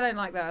very... I don't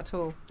like that at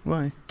all.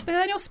 Why? But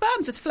then your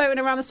sperm's just floating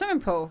around the swimming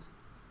pool.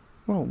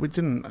 Well, we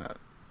didn't...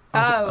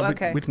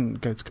 okay. We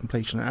didn't go to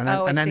completion.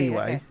 And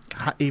anyway,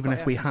 even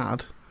if we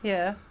had,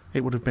 it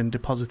would have been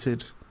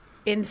deposited...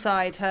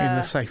 inside her... in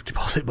the safe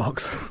deposit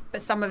box.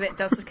 But some of it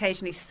does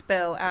occasionally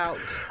spill out.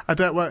 I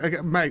don't...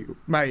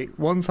 Mate,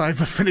 once I've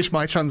finished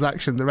my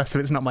transaction, the rest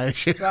of it's not my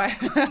issue. Right.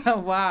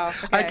 Wow.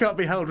 Okay. I can't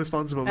be held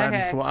responsible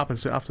then for what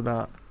happens to it after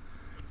that.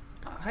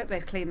 I hope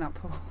they've cleaned that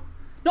pool.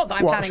 Not that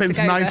I'm planning since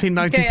to go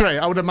 1993?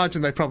 I would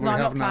imagine they probably have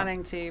now. I'm not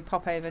planning to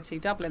pop over to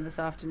Dublin this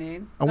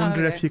afternoon. I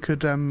wonder if you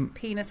could...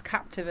 penis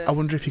captivus. I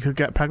wonder if you could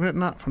get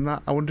pregnant from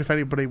that. I wonder if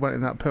anybody went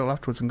in that pool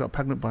afterwards and got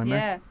pregnant by me.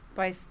 Yeah,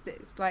 by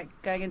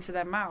going into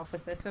their mouth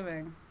as they're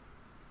swimming.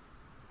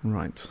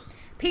 Right.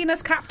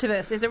 Penis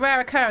captivus is a rare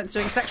occurrence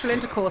during sexual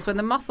intercourse when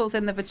the muscles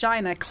in the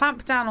vagina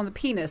clamp down on the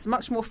penis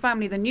much more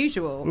firmly than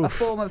usual, a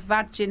form of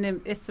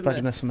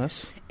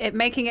vaginismus.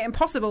 Making it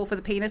impossible for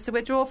the penis to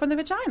withdraw from the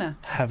vagina.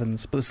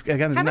 Heavens. But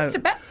again, Heavens to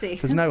Betsy.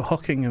 There's no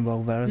hooking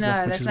involved there, is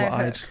there? Which is what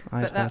I'd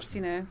but that's,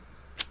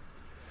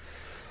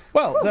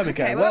 Well, there we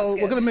go. Okay, well,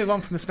 we're going to move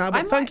on from this now,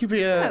 but thank you for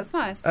your... that's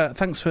nice.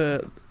 Thanks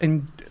for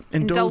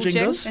indulging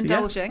us.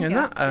 Indulging, in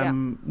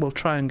that. We'll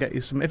try and get you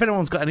some... If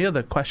anyone's got any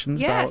other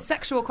questions about...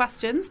 sexual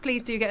questions,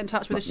 please do get in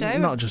touch with the show.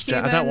 Not just...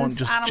 Humans, I don't want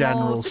just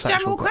animals,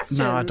 general questions.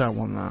 No, I don't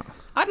want that.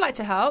 I'd like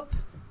to help.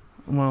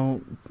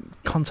 Well,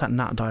 contact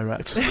Nat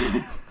direct.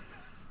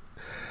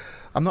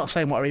 I'm not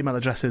saying what our email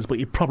address is, but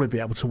you'd probably be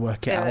able to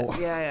work it out.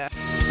 Yeah.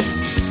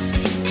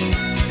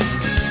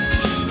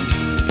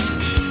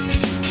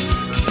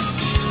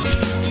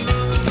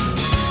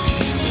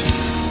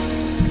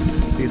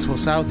 Beautiful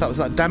South. That was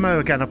that demo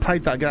again. I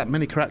played that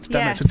Mini Correct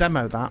demo. Yes. It's a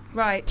demo, that.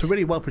 Right. It's a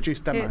really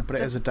well-produced demo, but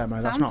it is a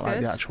demo. That's not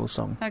like the actual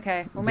song.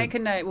 Okay, we'll make a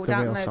note. We'll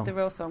download the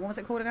real song. What was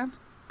it called again?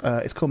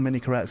 It's called Mini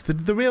Correct.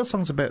 The real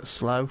song's a bit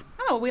slow.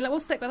 Oh, we'll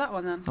stick with that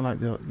one then. I like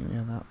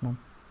that one.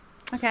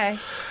 Okay.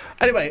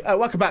 Anyway,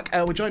 welcome back.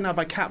 We're joined now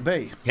by Cat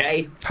B.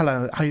 Hey.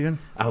 Hello, how are you doing?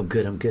 Oh,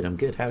 good, I'm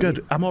good. How are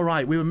you? I'm all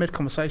right. We were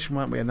mid-conversation,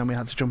 weren't we? And then we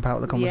had to jump out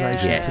of the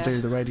conversation to do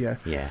the radio.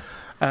 Yeah.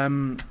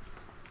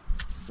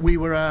 We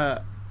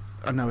were...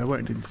 no, we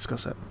won't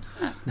discuss it.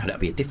 No, that'd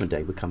be a different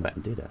day. We'll come back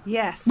and do that.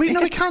 Yes. We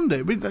can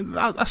do.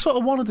 I sort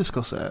of want to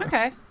discuss it.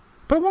 Okay.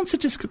 But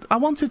I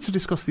wanted to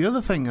discuss the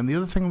other thing, and the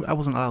other thing I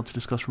wasn't allowed to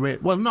discuss.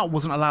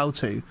 Wasn't allowed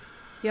to.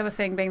 The other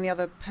thing being the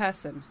other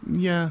person.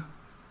 Yeah.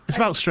 It's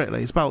about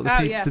Strictly. It's about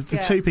the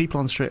two people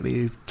on Strictly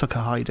who took a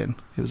hiding.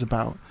 It was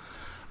about,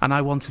 and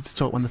I wanted to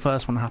talk when the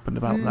first one happened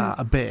about that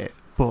a bit,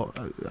 but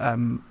I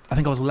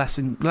think I was less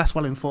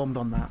well informed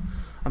on that,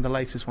 and the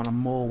latest one I'm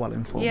more well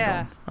informed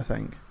on. I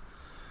think.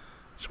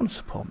 I just want to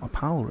support my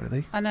pal,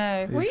 really. I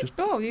know.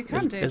 You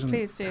can do.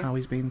 Please do. How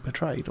he's been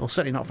portrayed, or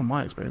certainly not from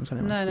my experience,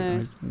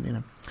 anyway.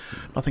 No.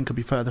 Nothing could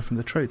be further from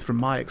the truth from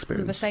my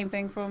experience. The same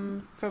thing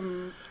from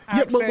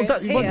our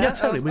experience here.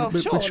 Totally.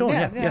 With Sean,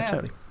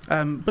 totally.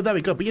 But there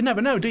we go. But you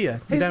never know, do you?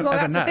 You don't ever know.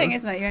 That's the thing,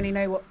 isn't it? You only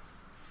know what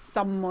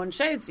someone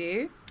shows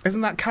you.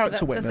 Isn't that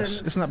character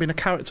witness? Isn't that being a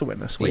character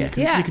witness? Where you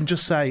can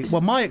just say, well,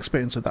 my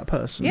experience of that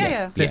person.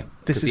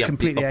 This is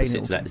completely opposite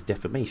anal. to that is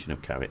defamation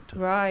of character.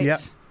 Right.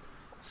 Yep.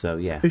 So,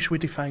 yeah. Who should we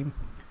defame?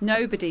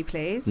 Nobody,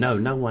 please. No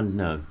one,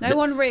 no. No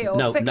one real,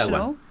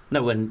 fictional?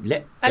 No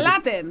one.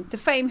 Aladdin,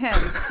 defame him.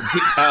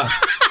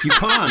 You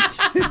can't.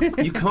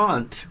 You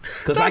can't.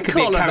 Because I could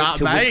be a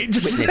character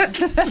witness.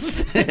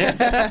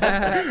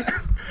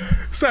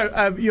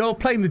 So, you're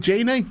playing the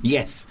genie?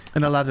 Yes.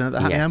 In Aladdin at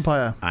the Hackney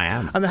Empire? I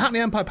am. And the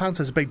Hackney Empire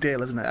Panto is a big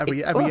deal, isn't it? Every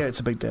year it's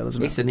a big deal,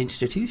 isn't it? It's an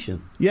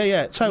institution.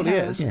 Yeah, it totally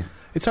is. Yeah.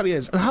 It totally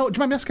is. And do you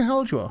mind me asking how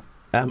old you are?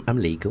 I'm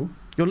legal.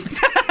 You're...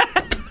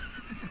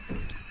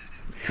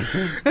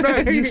 No,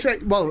 you say.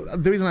 Well,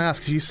 the reason I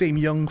ask is you seem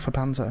young for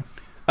Panto.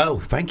 Oh,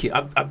 thank you.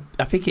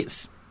 I think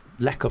it's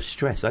lack of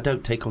stress. I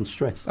don't take on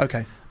stress.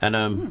 Okay.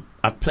 And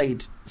I've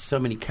played so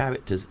many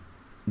characters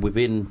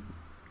within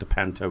the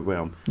Panto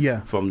realm.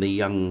 Yeah. From the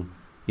young,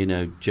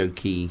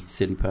 jokey,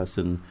 silly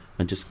person,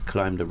 and just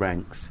climb the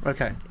ranks.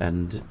 Okay.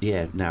 And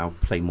now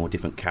play more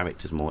different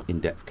characters, more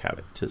in-depth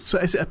characters. So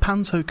is it a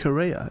Panto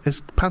career?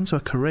 Is Panto a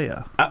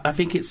career? I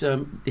think it's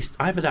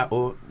either that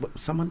or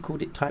someone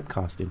called it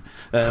typecasting.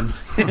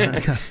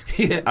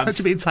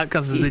 Actually being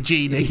typecast as a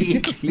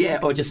genie.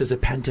 Or just as a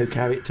Panto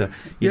character.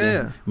 You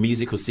know,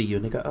 music will see you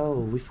and they go, oh,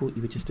 we thought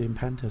you were just doing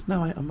Pantos.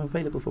 No, I'm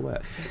available for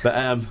work.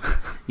 But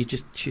you're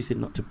just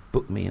choosing not to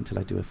book me until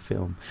I do a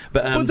film.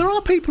 But there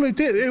are people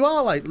who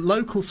are like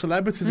local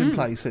celebrities in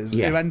places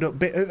who end up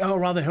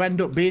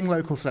being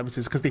local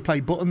celebrities because they play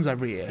buttons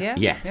every year.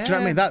 Yes. Do you know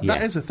what I mean?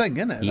 That is a thing,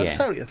 isn't it? That's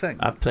totally a thing.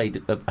 I've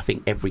played, I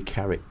think, every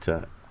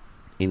character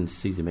in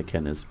Susie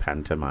McKenna's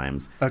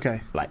pantomimes.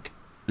 Okay. Like,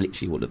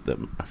 literally all of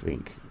them, I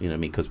think. You know what I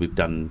mean? Because we've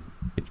done...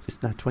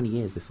 It's now 20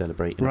 years to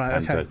celebrate.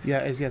 Right, okay. Yeah,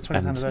 it is, 20th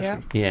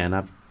anniversary. Yeah, and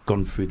I've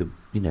gone through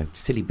the,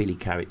 Silly Billy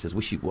characters,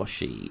 Wishy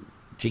Washy,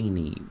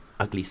 Genie,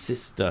 Ugly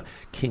Sister,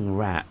 King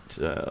Rat,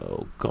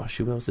 oh gosh,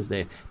 who else is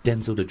there?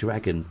 Denzel the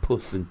Dragon,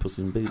 Puss in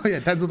Boots. Oh yeah,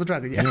 Denzel the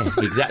Dragon, yeah. Yeah,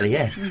 exactly,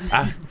 yeah.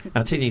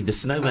 I'll tell you, the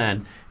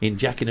Snowman in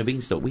Jack and the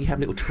Beanstalk, we have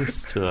little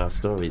twists to our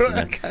stories,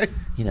 Okay.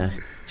 You know,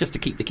 just to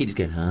keep the kids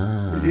going,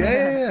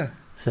 Yeah.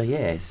 So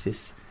yeah,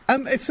 it's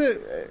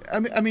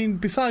I mean,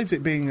 besides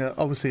it being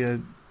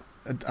obviously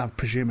I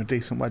presume a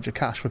decent wedge of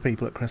cash for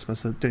people at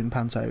Christmas that are doing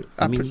panto.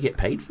 I mean, you get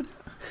paid for that?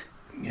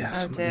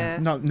 Yes. Oh dear.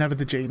 Never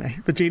the genie.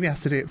 The genie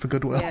has to do it for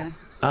goodwill. Yeah.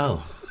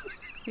 Oh.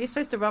 You're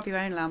supposed to rob your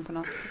own lamp and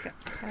not get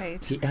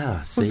paid.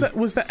 Yeah, see?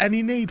 Was there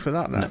any need for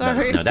that? No,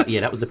 Sorry.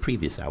 that was the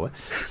previous hour.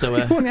 So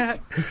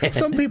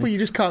some people you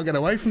just can't get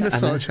away from this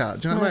sort of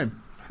chat. Do you know what I mean?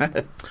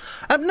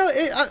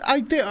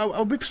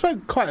 We've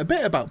spoken quite a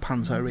bit about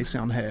panto recently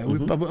on here,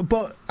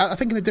 but I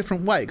think in a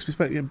different way, because we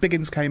spoke.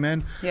 Biggins came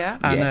in,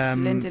 and yes.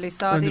 Linda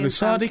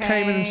Lusardi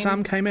came in, and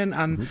Sam came in,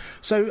 and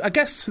so I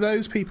guess to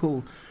those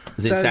people,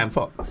 is it Sam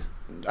Fox?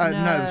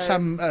 No,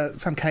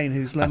 Sam Kane,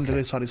 who's Linda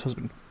Lusardi's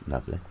husband.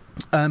 Lovely.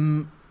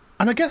 And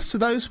I guess to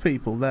those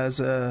people, there's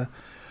a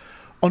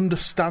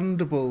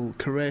understandable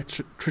career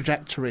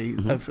trajectory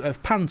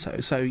of panto.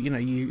 So,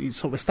 you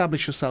sort of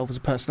establish yourself as a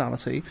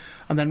personality,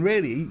 and then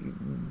really,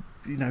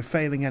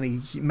 failing any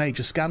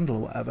major scandal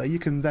or whatever, you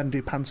can then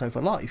do panto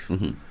for life.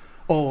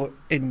 Or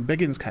in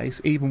Biggins' case,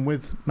 even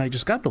with major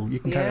scandal, you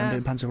can carry on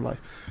doing panto for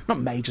life. Not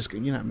major,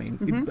 you know what I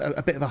mean?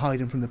 A bit of a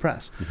hiding from the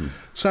press.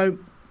 So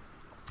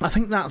I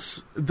think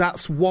that's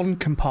one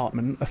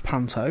compartment of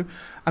panto,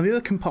 and the other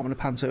compartment of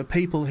panto are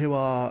people who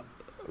are,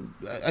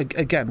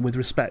 again, with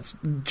respect,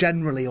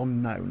 generally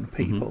unknown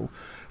people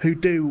who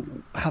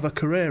do have a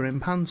career in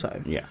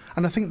panto. Yeah.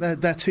 And I think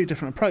they're two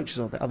different approaches,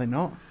 are they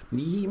not?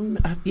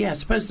 Yeah, I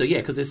suppose so, yeah,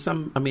 because there's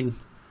some, I mean,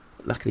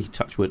 luckily,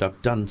 touch wood,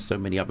 I've done so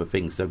many other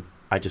things, so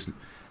I just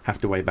have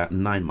to wait about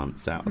 9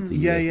 months out of the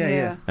year.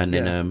 Yeah. And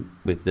then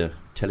with the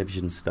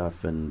television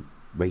stuff and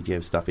radio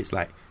stuff, it's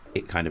like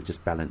it kind of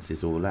just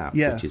balances all out,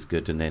 which is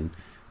good. And then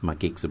my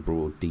gigs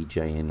abroad,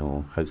 DJing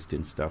or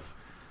hosting stuff,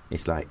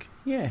 it's like,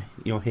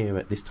 you're here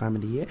at this time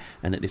of the year,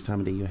 and at this time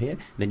of the year you're here.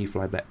 Then you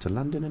fly back to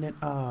London, and then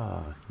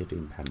you're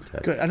doing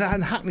panto. Good.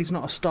 And Hackney's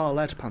not a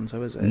star-led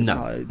panto, is it?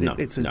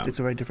 It's it's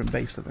a very different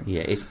beast, I think.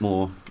 Yeah, it's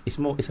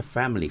a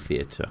family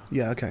theatre.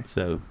 Yeah, okay.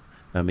 So,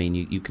 I mean,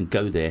 you can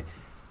go there,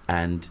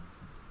 and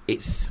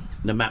it's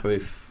no matter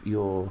if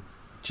you're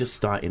just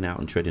starting out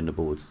and treading the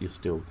boards, you're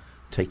still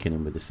taken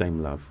in with the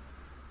same love.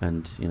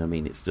 And I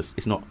mean,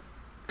 it's not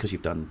because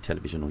you've done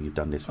television or you've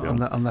done this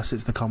film, unless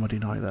it's the comedy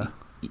night there.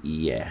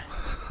 Yeah.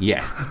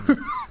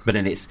 But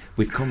then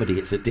with comedy,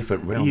 it's a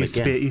different realm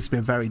again. It used to be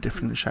a very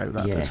different show.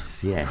 That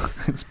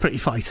yes. It's pretty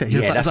fighty.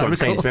 Yeah, that's what I'm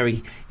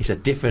saying. It's a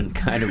different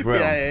kind of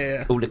realm.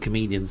 Yeah. All the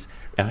comedians,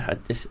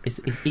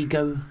 is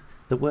ego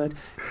the word?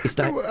 It's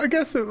like, I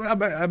guess.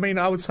 I mean,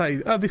 I would say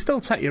they still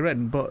take you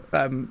in, but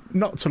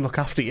not to look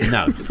after you.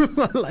 No,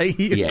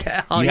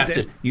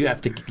 you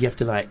have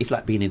to like. It's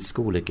like being in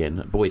school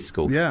again, boys'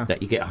 school. Yeah,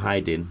 that you get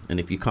hiding, and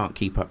if you can't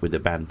keep up with the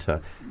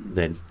banter,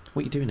 then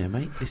what are you doing there,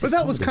 mate? But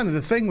that was kind of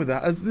the thing with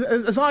that,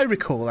 as I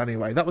recall,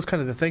 anyway. That was kind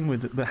of the thing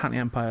with the Hackney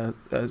Empire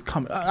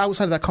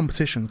outside of that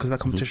competition, because that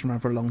competition ran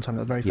for a long time.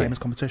 That very famous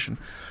competition,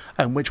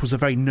 which was a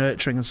very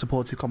nurturing and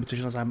supportive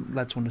competition, as I'm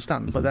led to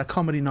understand. But their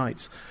comedy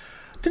nights.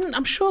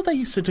 I'm sure they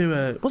used to do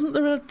wasn't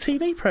there a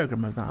TV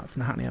programme of that from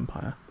the Hackney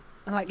Empire?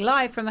 Like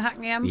live from the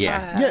Hackney Empire?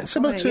 Yeah,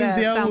 similar to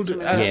the old...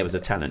 it was a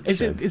talent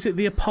show. Is it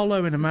the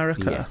Apollo in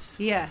America?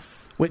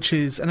 Yes. Which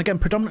is, and again,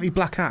 predominantly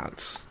black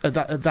acts at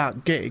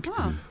that gig.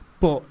 Oh.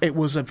 But it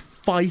was a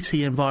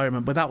fighty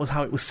environment, but that was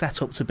how it was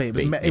set up to be. It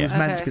was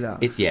meant to be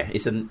that.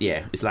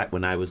 It's like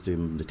when I was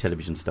doing the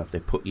television stuff,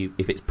 they put you,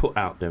 if it's put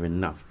out there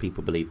enough,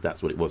 people believe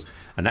that's what it was.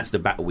 And that's the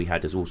battle we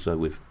had as also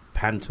with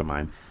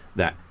pantomime,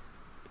 that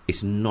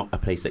it's not a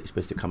place that you're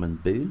supposed to come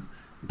and boo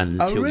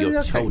until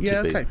you're told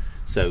to boo. Okay.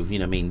 So,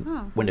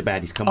 when the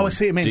baddies come on, I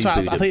see what you mean. So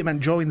I thought you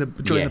meant during the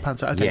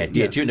panto. Okay.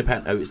 Yeah, during the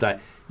panto, it's like,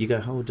 you go,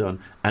 hold on.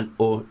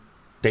 Or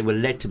they were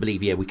led to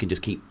believe, we can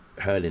just keep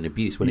hurling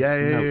abuse. When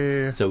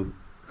it's So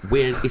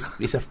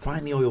it's a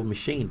finely oiled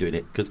machine doing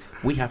it, because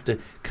we have to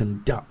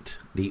conduct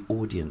the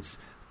audience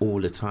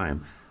all the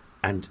time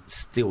and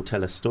still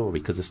tell a story,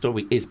 because the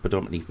story is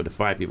predominantly for the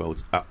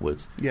 5-year-olds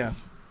upwards. Yeah.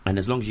 And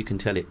as long as you can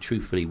tell it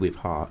truthfully with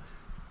heart,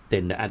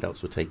 then the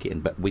adults will take it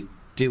in. But we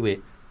do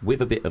it with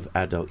a bit of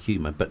adult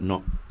humour, but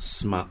not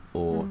smut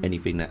or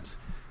anything that's,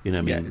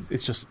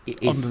 it's just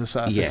under the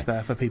surface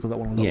there for people that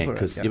want to look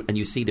for it. And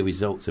you see the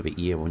results of it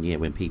year on year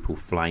when people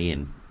fly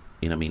in,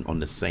 on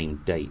the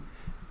same date.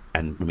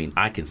 And,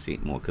 I can see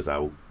it more because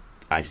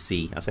I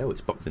say,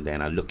 it's Boxing Day,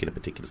 and I look in a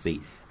particular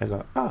seat and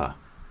go,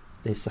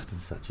 there's such and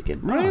such again.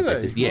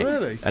 Really?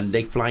 Really? And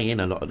they fly in,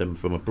 a lot of them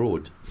from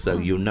abroad. So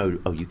you'll know,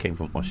 you came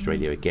from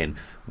Australia again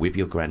with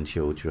your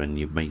grandchildren.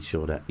 You've made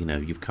sure that,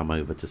 you've come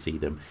over to see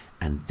them.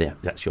 And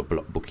that's your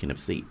block booking of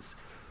seats.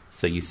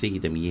 So you see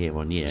them year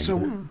on year. So,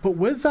 but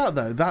with that,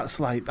 though, that's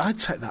like, I'd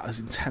take that as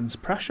intense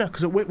pressure.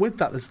 Because with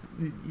that, there's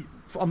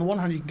on the one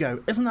hand, you can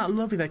go, isn't that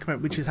lovely they come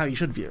over, which is how you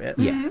should view it.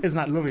 Yeah. Isn't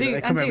that lovely that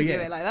they come over do here?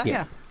 it like that,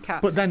 yeah.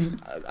 Cats. But then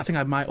I think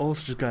I might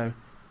also just go,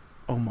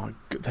 oh my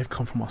God, they've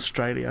come from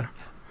Australia.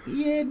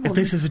 Yeah, if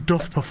this is a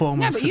Duff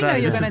performance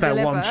today, this is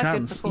their one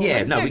chance.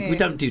 Yeah, no, we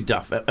don't do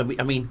Duff. I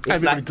mean, it's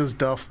everybody does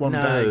Duff one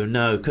day.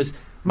 No, because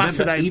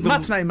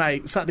matinee,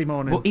 mate, Saturday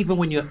morning. Well, even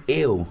when you're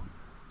ill,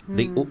 as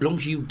long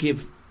as you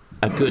give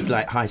a good,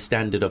 like, high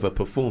standard of a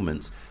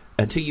performance,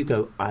 until you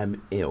go,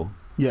 I'm ill.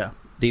 Yeah,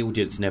 the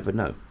audience never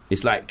know.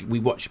 It's like we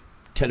watch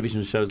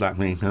television shows like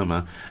Me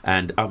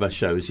and other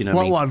shows, you know.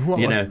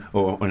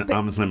 Or when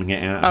I'm slimming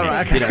it out.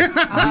 Right, okay. You know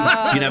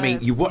what I mean?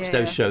 You watch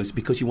those shows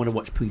because you want to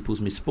watch people's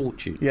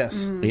misfortune.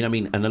 Yes. You know what I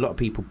mean? And a lot of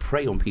people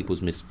prey on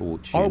people's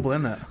misfortune. Horrible,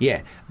 isn't it?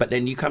 Yeah. But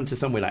then you come to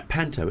somewhere like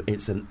Panto,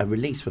 it's a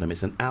release for them.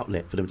 It's an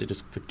outlet for them to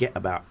just forget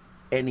about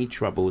any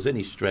troubles,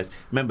 any stress.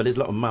 Remember, there's a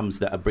lot of mums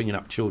that are bringing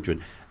up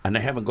children and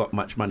they haven't got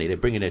much money. They're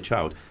bringing their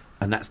child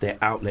and that's their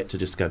outlet to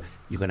just go,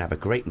 you're going to have a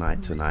great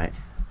night tonight.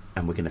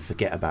 And we're going to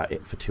forget about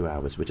it for 2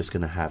 hours. We're just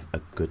going to have a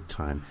good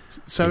time.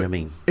 So, you know what I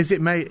mean? Is it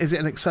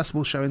an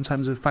accessible show in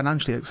terms of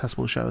financially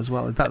accessible show as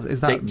well? That's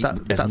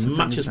as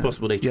much as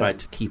possible. They tried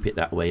to keep it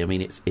that way. I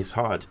mean, it's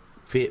hard.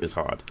 Theatre's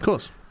hard, of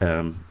course.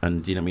 And you know,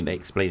 what I mean, they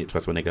explain it to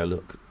us when they go,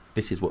 look,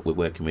 this is what we're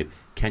working with.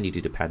 Can you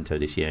do the Panto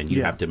this year? And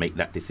you have to make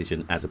that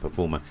decision as a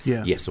performer,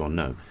 yes or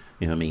no.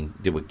 You know what I mean?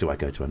 Do I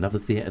go to another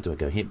theatre? Do I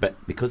go here?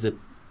 But because of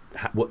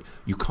what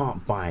you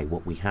can't buy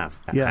what we have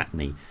at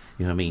Hackney.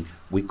 You know what I mean?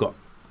 We've got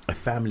a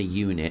family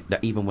unit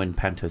that even when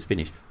Panto's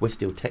finished, we're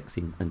still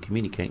texting and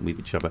communicating with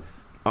each other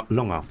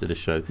long after the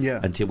show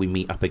until we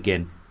meet up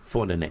again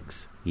for the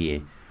next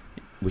year,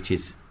 which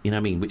is, you know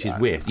what I mean, which is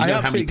weird. You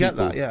know how many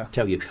people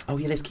tell you, oh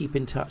yeah, let's keep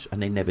in touch,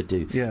 and they never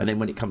do. And then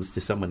when it comes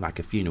to someone like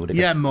a funeral, they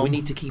go, we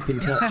need to keep in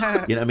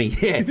touch. You know what I mean?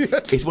 Yeah.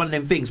 It's one of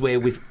them things where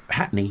with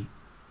Hackney,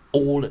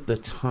 all the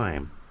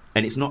time,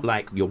 and it's not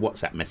like your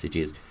WhatsApp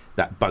messages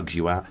that bugs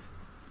you out.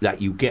 Like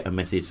you get a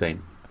message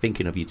saying,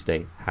 thinking of you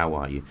today, how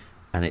are you?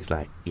 And it's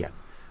like, yeah,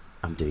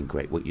 I'm doing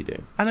great. What you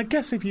doing? And I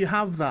guess if you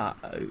have that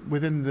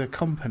within the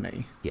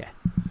company,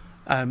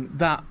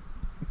 that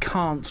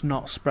can't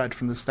not spread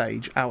from the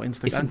stage out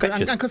into the... It's and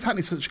because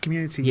Hackney's such a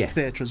community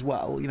theatre as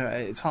well, you know, at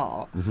its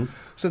heart.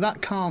 So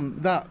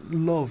that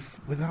love,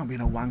 without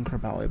being a wanker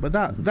about it, but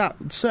that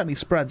certainly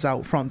spreads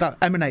out from, that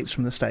emanates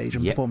from the stage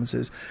and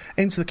performances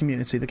into the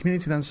community. The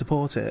community then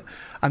support it,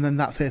 and then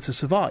that theatre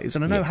survives.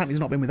 And I know Hackney's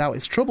not been without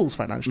its troubles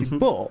financially,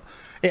 but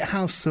it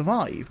has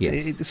survived.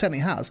 It certainly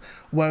has.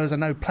 Whereas I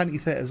know plenty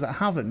of theatres that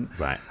haven't.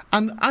 Right.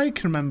 And I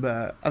can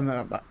remember, and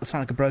I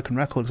sound like a broken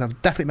record because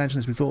I've definitely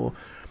mentioned this before,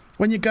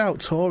 when you go out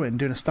touring,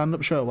 doing a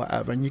stand-up show or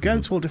whatever, and you go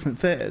to all different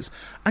theatres,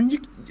 and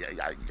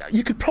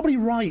you could probably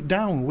write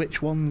down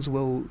which ones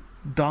will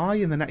die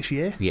in the next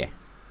year. Yeah.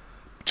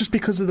 Just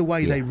because of the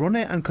way they run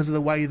it, and because of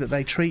the way that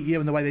they treat you,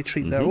 and the way they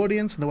treat their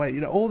audience, and the way,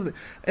 you know, all of it.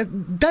 It's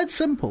dead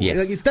simple. Yes.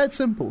 Like, it's dead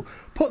simple.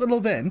 Put the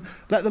love in,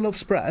 let the love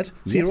spread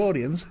to your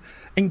audience,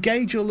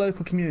 engage your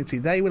local community.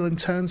 They will in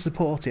turn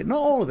support it. Not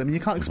all of them,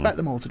 you can't expect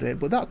them all to do it,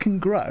 but that can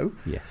grow,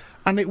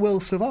 and it will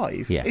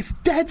survive. Yeah. It's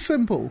dead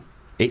simple.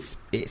 It's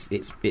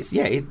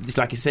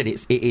like I said,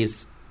 it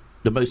is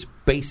the most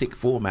basic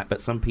format,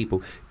 but some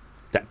people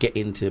that get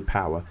into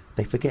power,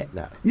 they forget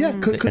that. Yeah,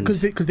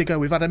 because they go,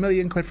 we've had £1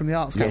 million from the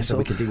Arts Council. So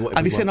we can do whatever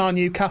Have you we seen want. our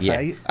new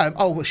cafe?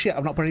 Oh, well, shit,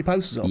 I've not put any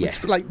posters up.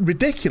 It's like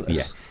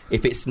ridiculous. Yeah.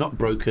 If it's not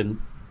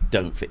broken,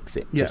 don't fix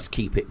it. Just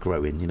keep it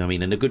growing, you know what I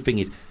mean? And the good thing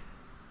is,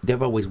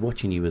 they're always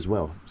watching you as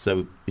well. So,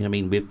 you know what I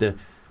mean, with the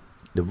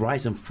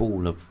rise and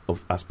fall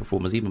of us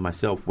performers, even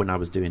myself, when I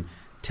was doing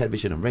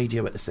television and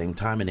radio at the same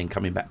time and then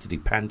coming back to do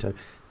Panto,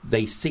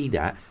 they see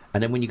that,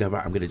 and then when you go,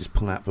 right, I'm going to just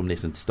pull out from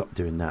this and stop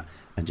doing that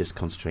and just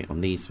concentrate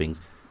on these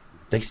things,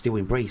 they still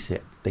embrace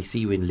it. They see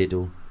you in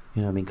Lidl,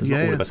 you know what I mean, because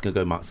not all of us can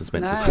go Marks and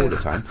Spencer's all the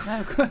time.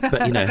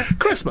 But you know,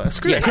 Christmas,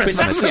 because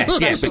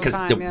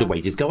the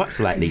wages go up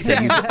slightly, so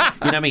you know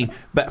what I mean.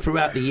 But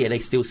throughout the year they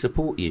still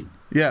support you,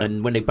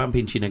 and when they bump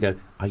into you and they go,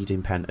 are you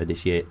doing Panto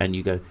this year? And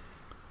you go,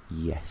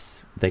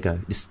 yes. They go,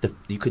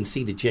 you can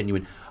see the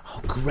genuine,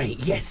 oh great,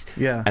 yes.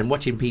 And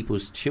watching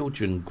people's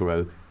children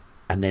grow,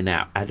 and they're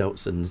now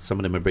adults and some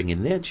of them are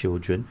bringing their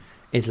children,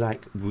 is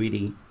like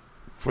really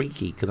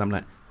freaky, because I'm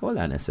like, hold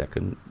on a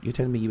second, you're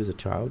telling me you was a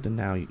child and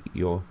now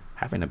you're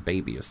having a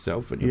baby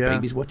yourself and your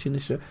baby's watching the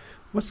show?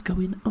 What's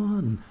going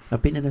on?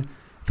 I've been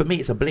for me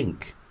it's a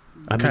blink.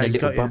 I'm in a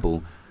little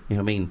bubble, you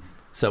know what I mean?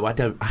 So I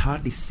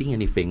hardly see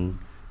anything, you know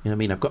what I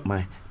mean? I've got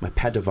my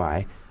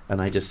Padavai,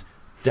 and I just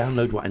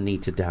download what I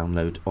need to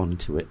download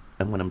onto it,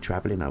 and when I'm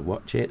travelling I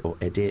watch it or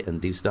edit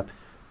and do stuff,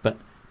 but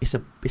it's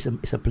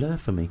a blur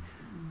for me.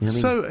 You know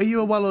what I mean? So, are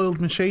you a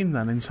well-oiled machine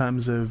then in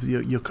terms of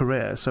your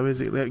career? So, is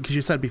it because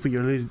you said before,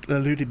 you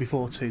alluded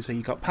before too? So,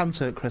 you got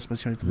Panto at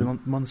Christmas, you know, the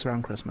months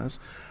around Christmas,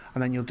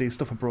 and then you'll do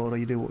stuff abroad, or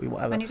you do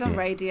whatever. And you've done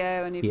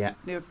radio, and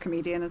you're a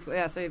comedian as well.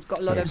 Yeah, so you've got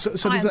a lot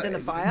of irons in the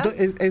fire.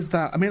 Is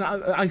that? I mean,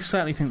 I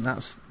certainly think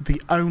that's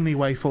the only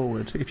way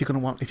forward if you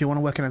want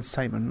to work in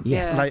entertainment.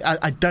 Yeah. Like,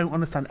 I don't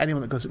understand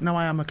anyone that goes, "No,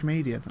 I am a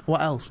comedian." What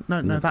else?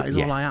 No, that is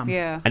all I am.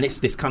 Yeah. And it's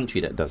this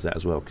country that does that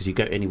as well, because you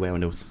go anywhere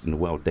else in the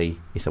world,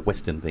 it's a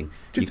Western thing.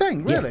 Do you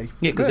think, really?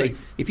 Yeah, because really?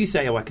 if you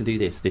say, I can do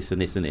this, this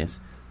and this and this,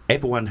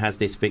 everyone has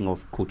this thing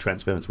called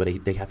transference where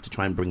they have to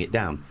try and bring it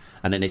down.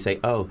 And then they say,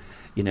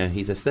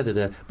 he's a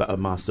senator but a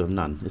master of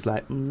none. It's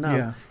like,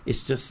 no,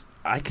 it's just,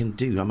 I can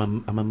do. I'm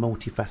a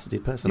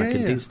multifaceted person. I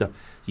can do stuff.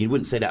 You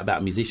wouldn't say that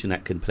about a musician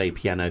that can play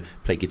piano,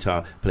 play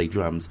guitar, play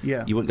drums.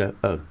 Yeah. You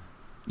wouldn't go,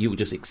 you would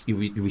just,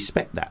 you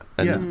respect that.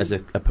 And as a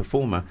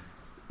performer,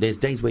 there's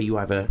days where you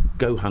either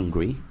go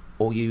hungry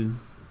or you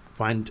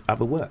find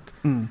other work.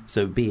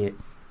 So be it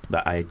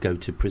that I go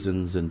to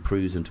prisons and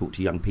proos and talk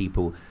to young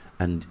people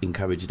and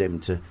encourage them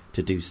to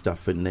do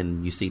stuff, and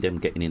then you see them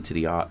getting into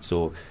the arts,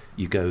 or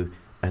you go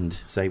and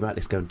say, right,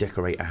 let's go and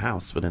decorate a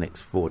house for the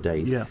next 4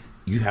 days. Yeah.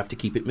 You have to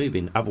keep it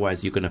moving,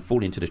 otherwise you're going to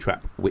fall into the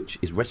trap, which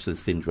is wrestler's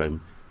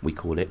syndrome, we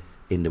call it,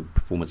 in the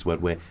performance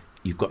world, where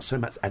you've got so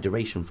much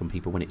adoration from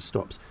people. When it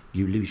stops,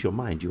 you lose your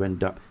mind. You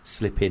end up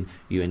slipping,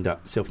 you end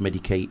up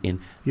self-medicating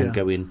and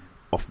going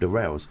off the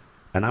rails.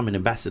 And I'm an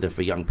ambassador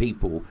for young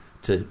people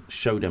to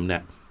show them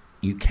that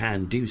you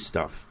can do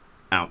stuff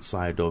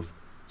outside of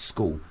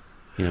school.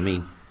 You know what I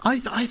mean?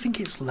 I think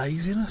it's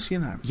laziness, you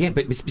know. Yeah,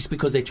 but it's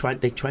because they try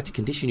to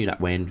condition you that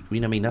way, and you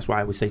know what I mean. That's why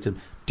I always say to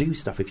them, do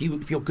stuff. If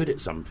you're good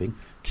at something,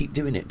 keep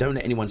doing it. Don't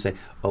let anyone say,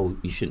 "Oh,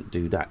 you shouldn't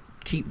do that."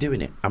 Keep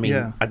doing it. I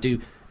mean, I do.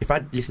 If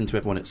I'd listened to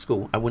everyone at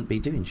school, I wouldn't be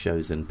doing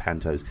shows and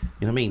pantos.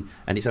 You know what I mean?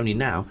 And it's only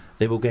now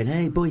they're all going,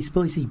 "Hey,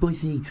 Boise,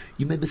 you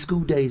remember school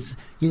days?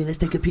 Yeah, let's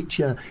take a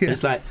picture." Yeah. And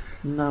it's like,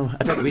 no,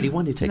 I don't really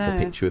want to take a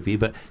picture of you,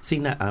 but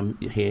seeing that I'm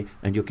here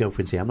and your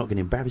girlfriend's here, I'm not going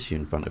to embarrass you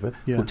in front of her.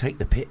 Yeah. We'll take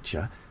the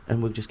picture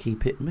and we'll just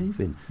keep it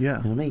moving. Yeah.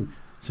 You know what I mean?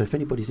 So if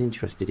anybody's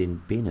interested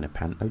in being in a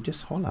panto,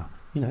 just holler.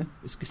 You know,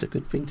 it's a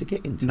good thing to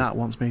get into. Nat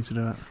wants me to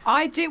do it.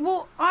 I do.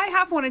 Well, I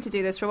have wanted to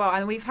do this for a while,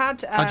 and we've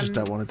had. I just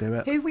don't want to do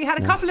it. We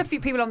had a couple of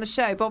people on the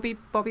show. Bobby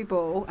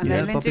Ball, and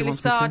then Lindy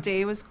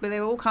Lusardi was. They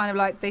were all kind of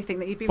like, they think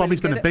that you'd be.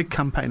 Bobby's really been a big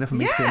campaigner for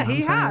me. Yeah,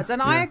 he has,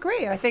 and I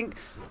agree. I think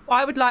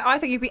I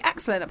think you'd be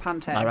excellent at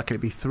panto. I reckon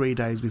it'd be 3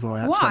 days before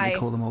I accidentally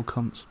call them all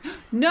cunts.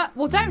 No,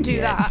 well, don't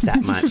do that.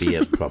 That might be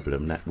a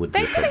problem. That would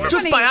be a problem.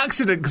 Just by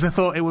accident, because I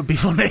thought it would be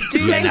funny.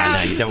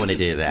 No, you don't want to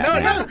do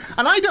that. No,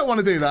 and I don't want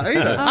to do that either.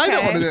 Okay. I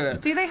don't want to do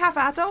it. Do they have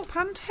adult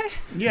pantos?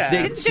 Yeah.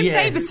 Didn't Jim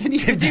Davison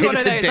used to do one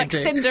of those, like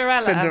Cinderella?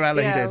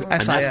 Cinderella, he did.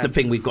 And that's the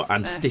thing we've got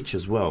on Stitch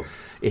as well.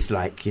 It's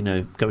like,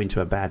 going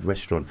to a bad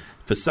restaurant.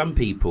 For some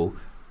people,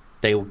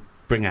 they'll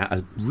bring out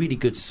a really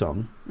good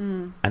song,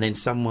 and then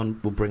someone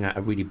will bring out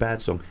a really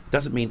bad song. It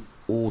doesn't mean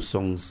all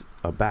songs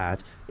are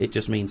bad. It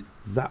just means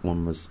that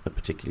one was a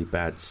particularly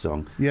bad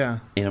song. Yeah.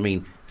 You know what I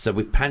mean? So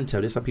with panto,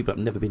 there's some people that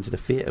have never been to the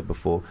theatre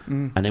before,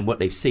 and then what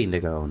they've seen, they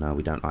go, "Oh no,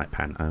 we don't like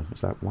panto."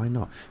 It's like, why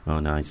not? "Oh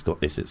no, it's got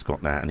this, it's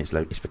got that, and it's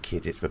for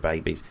kids, it's for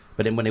babies."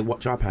 But then when they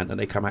watch our panto,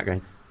 they come out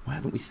going, "Why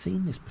haven't we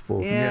seen this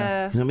before?"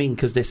 Yeah. You know what I mean?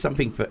 Because there's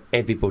something for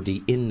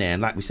everybody in there,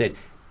 and like we said,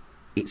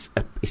 it's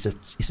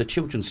a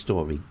children's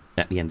story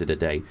at the end of the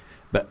day.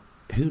 But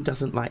who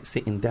doesn't like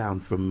sitting down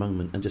for a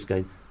moment and just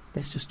going,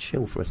 let's just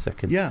chill for a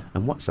second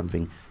and watch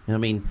something? You know what I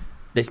mean?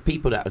 There's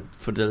people that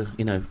for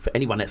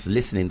anyone that's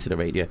listening to the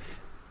radio,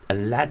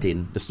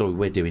 Aladdin, the story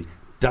we're doing,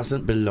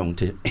 doesn't belong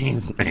to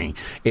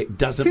it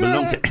doesn't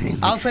belong to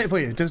I'll say it for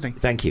you, Disney.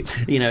 Thank you.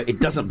 It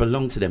doesn't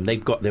belong to them.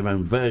 They've got their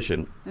own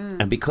version,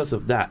 and because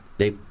of that,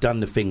 they've done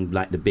the thing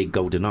like the big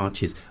golden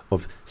arches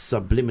of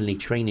subliminally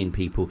training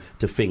people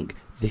to think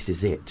this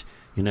is it.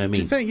 You know what I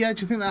mean? Do you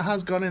think that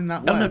has gone in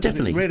that way? Oh no,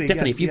 definitely,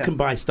 definitely. If you can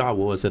buy Star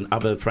Wars and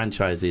other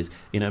franchises,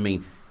 you know what I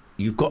mean,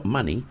 you've got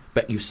money,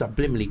 but you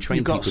subliminally train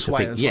people to think. You've got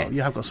sway as well.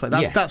 You have got sway.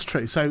 That's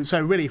true.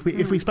 So really,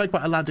 if we spoke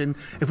about Aladdin,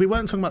 if we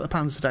weren't talking about the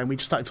pans today and we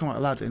just started talking about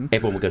Aladdin,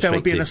 everyone would go there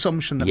would be an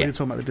assumption that we were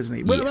talking about the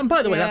Disney. Well, and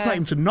by the way, that's not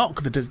even to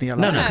knock the Disney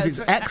Aladdin, because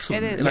it's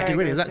excellent. It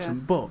really is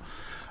excellent. But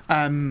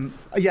I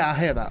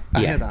hear that.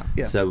 I hear that.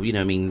 Yeah. So you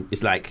know, I mean,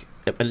 it's like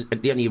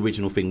the only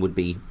original thing would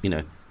be,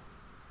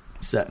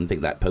 certain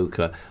things like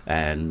poker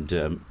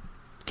and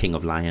King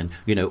of Lion,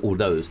 all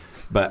those.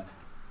 But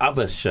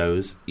other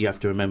shows, you have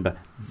to remember,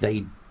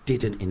 they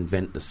didn't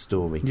invent the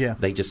story. Yeah.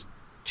 They just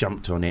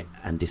jumped on it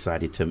and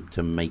decided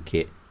to make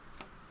it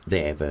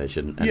their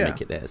version and make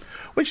it theirs.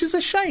 Which is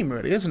a shame,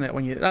 really, isn't it?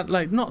 When you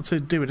not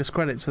to do a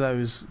discredit to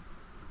those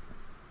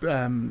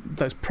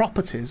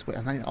properties,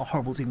 I know it's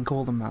horrible to even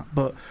call them that,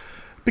 but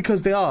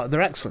because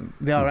they're excellent.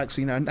 They are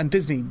excellent, and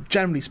Disney,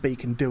 generally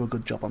speaking, do a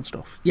good job on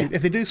stuff. Yeah.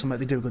 If they do something,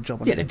 they do a good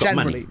job on it. They've got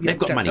money. They've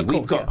got money.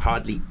 We've got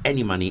hardly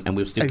any money, and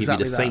we'll still give you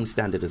the same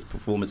standard as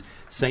performance,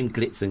 same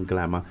glitz and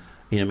glamour.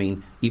 You know what I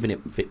mean? Even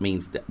if it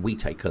means that we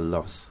take a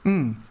loss,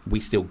 we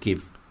still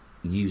give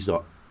you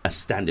a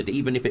standard,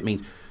 even if it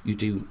means you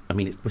do. I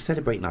mean, we're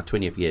celebrating our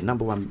 20th year,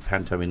 number one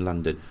panto in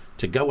London.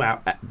 To go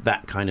out at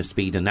that kind of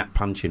speed and that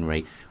punching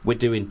rate, we're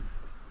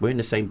in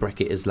the same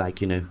bracket as,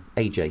 like, you know,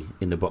 AJ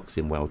in the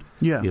boxing world.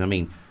 Yeah, you know what I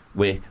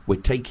mean.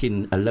 We're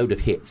taking a load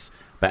of hits,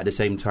 but at the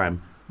same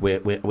time, we're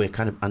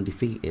kind of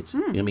undefeated. You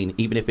know what I mean.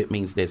 Even if it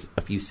means there's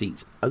a few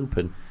seats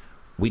open,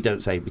 we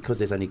don't say because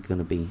there's only going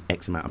to be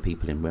X amount of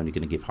people in, we're only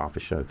going to give half a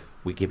show.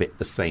 We give it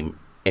the same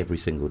every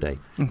single day.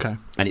 Okay.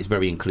 And it's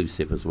very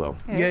inclusive as well.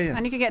 Yeah.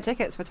 And you can get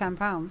tickets for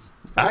 £10.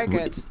 Very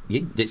good.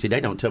 See,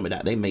 they don't tell me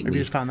that. They make Have me...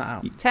 you just found that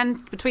out?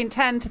 Between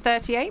 £10 to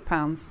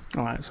 £38.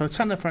 All right, so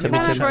 £10 for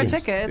 £10 for a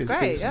ticket is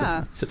great,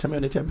 yeah. So tell me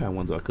when the £10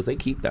 ones are, because they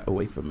keep that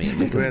away from me and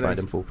make us buy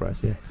them full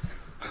price, yeah.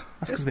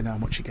 That's because they know how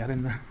much you get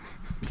in there.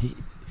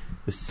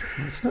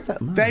 It's not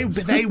that much.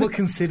 They will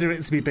consider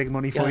it to be big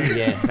money for you.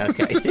 Yeah,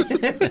 okay.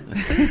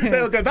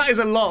 They'll go, that is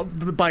a lot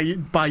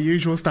by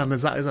usual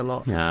standards. That is a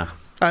lot. Yeah.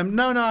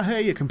 No, I hear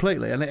you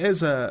completely, and it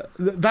is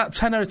that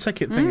tenner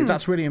ticket thing.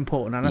 That's really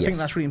important, and I think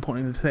that's really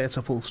important in the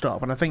theatre. Full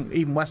stop. And I think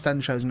even West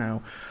End shows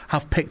now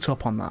have picked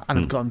up on that and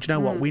have gone. Do you know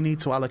what? We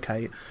need to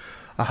allocate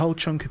a whole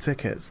chunk of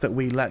tickets that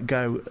we let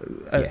go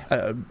at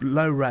a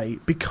low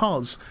rate,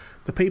 because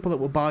the people that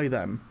will buy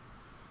them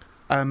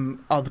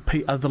are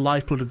the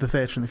lifeblood of the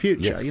theatre in the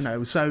future. Yes. You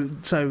know, so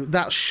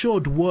that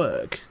should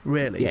work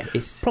really. Yeah,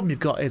 problem you've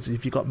got is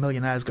if you've got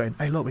millionaires going,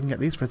 hey, look, we can get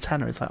these for a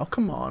tenner. It's like, oh,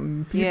 come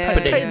on,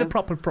 pay the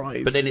proper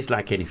price. But then it's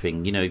like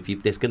anything, you know.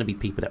 There's going to be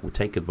people that will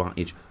take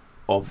advantage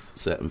of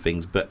certain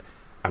things. But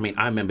I mean,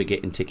 I remember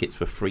getting tickets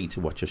for free to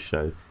watch a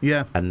show.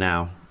 Yeah, and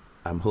now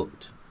I'm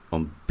hooked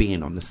on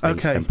being on the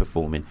stage and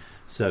performing.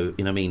 So,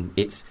 you know what I mean?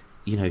 It's,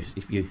 you know,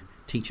 if you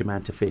teach a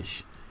man to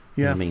fish,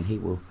 you know what I mean, he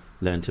will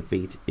learn to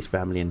feed his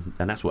family, and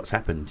that's what's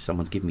happened.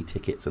 Someone's given me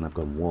tickets and I've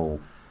gone, whoa,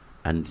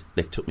 and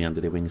they've took me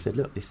under their wing and said,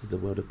 look, this is the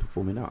world of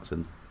performing arts,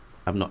 and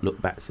I've not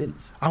looked back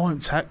since. I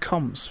won't take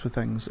comps for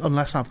things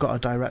unless I've got a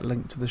direct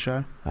link to the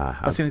show.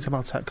 That's the only time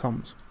I'll take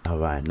comps. Oh,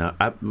 right. No,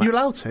 you're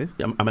allowed to?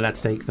 I'm allowed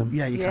to take them?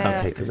 Yeah, you can.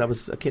 Okay, because I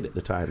was a kid at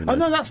the time. Oh,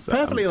 no, that's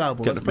perfectly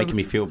allowable. That's making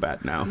me feel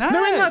bad now. No,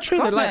 isn't that true?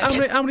 Like,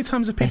 how many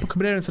times have people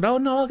come in here and said, oh,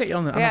 no, I'll get you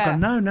on that? And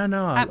I've gone,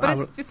 no.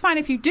 But it's fine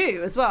if you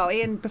do as well.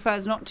 Ian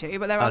prefers not to,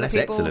 but there are other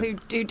people who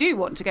do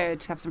want to go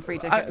to have some free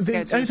tickets. The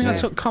only thing I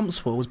took comps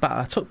for was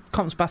I took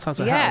comps bat out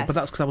of hell, but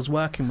that's because I was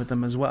working with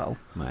them as well.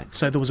 Right.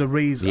 So there was a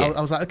reason. Yeah.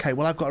 I was like, okay,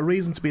 well, I've got a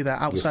reason to be there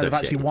outside of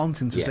actually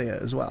wanting to see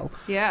it as well.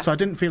 Yeah. So I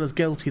didn't feel as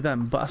guilty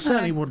then, but I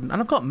certainly wouldn't.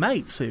 And I've got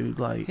mates who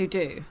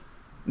do.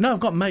 No, I've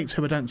got mates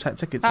who I don't take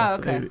tickets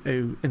off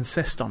who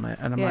insist on it,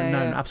 and I'm like, no,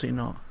 absolutely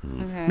not.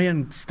 Okay. Me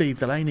and Steve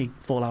Delaney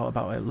fall out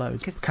about it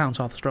loads. Count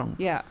Arthur Strong.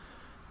 Yeah.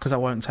 Because I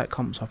won't take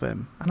comps off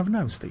him, and I've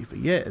known Steve for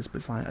years, but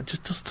it's like it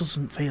just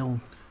doesn't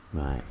feel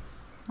right.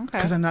 Okay.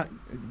 Because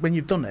when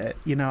you've done it,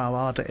 you know how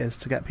hard it is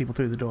to get people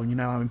through the door, and you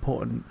know how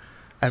important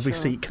every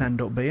seat can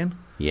end up being.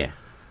 Yeah.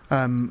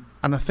 And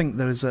I think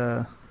there is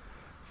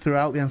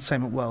throughout the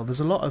entertainment world, there's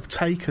a lot of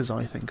takers,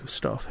 I think, of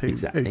stuff who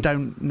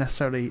don't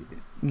necessarily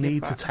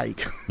need to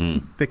take.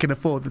 They can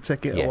afford the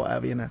ticket or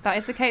whatever, you know. That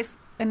is the case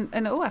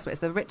in all aspects.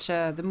 The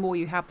richer, the more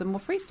you have, the more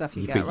free stuff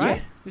you get,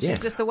 right? Which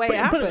is just the way it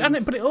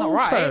happens. But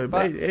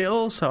it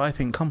also, I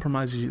think,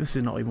 compromises you. This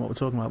is not even what we're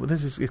talking about, but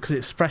this is because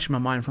it's fresh in my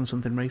mind from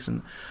something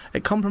recent.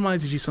 It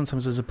compromises you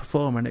sometimes as a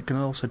performer, and it can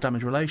also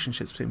damage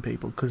relationships between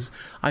people, because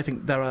I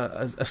think there are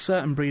a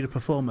certain breed of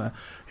performer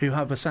who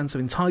have a sense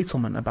of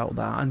entitlement about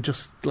that and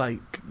just,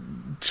 like,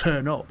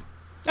 turn up.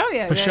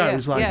 For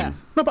shows, no,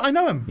 but I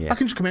know him. I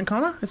can just come in,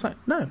 can't I? It's like,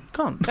 no, you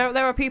can't.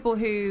 There are people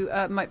who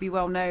might be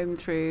well known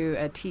through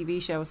a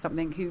TV show or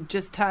something who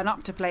just turn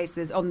up to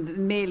places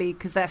on merely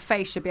because their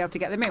face should be able to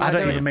get them in. I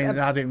don't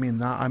mean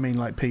that. I mean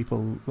like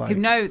people like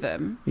who know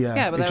them.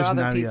 Yeah, but there are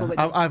other people that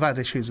I've had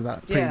issues with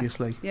that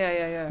previously.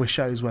 Yeah. With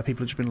shows where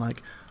people have just been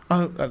like,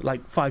 oh, at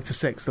like 5 to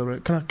 6, they'll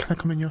can I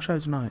come in your show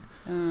tonight?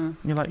 And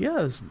you're like, yeah,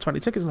 there's 20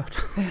 tickets left.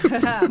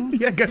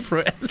 Yeah, go for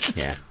it.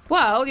 Yeah.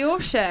 Well,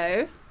 your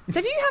show. So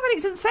if you have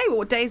anything to say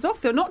what days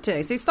off you're not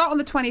doing, so you start on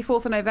the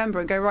 24th of November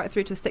and go right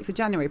through to the 6th of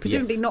January,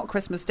 presumably not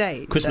Christmas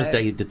Day. Christmas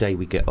Day, the day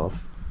we get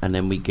off, and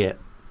then we get,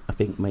 I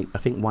think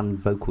one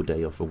vocal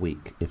day off a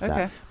week, if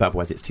that. But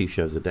otherwise it's 2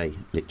 shows a day,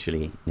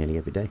 literally nearly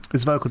every day.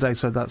 It's vocal day,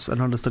 so that's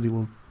an understudy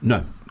will...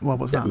 No. Well,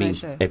 what's that? That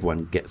means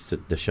everyone gets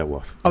the show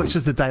off. Oh, it's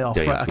just the day off,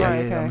 right?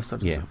 Okay.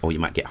 Yeah, or you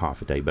might get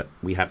half a day, but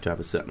we have to have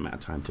a certain amount of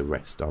time to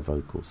rest our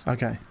vocals.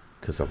 Okay.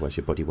 Because otherwise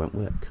your body won't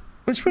work.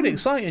 But it's really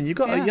exciting. You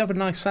have a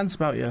nice sense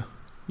about you.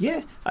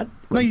 Yeah.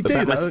 You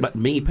do, though. But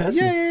me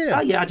personally? Yeah.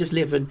 Oh, yeah, I just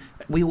live and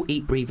we all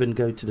eat, breathe and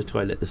go to the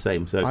toilet the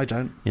same. So I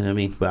don't. You know what I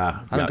mean? Well,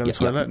 I don't go to the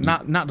toilet.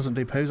 Nat doesn't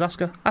do poos. Ask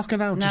her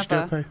now. Does she do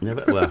a poo?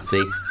 Never. Well,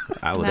 see.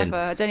 Never. Then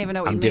I don't even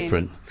know what I'm you mean.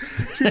 different.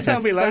 She's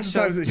told me loads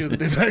of times that she doesn't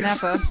do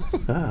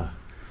poos. Never.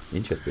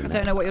 Interesting. I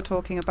don't know what you're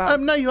talking about.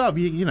 No, you have.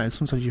 You know,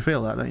 sometimes you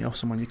feel that, don't you? Off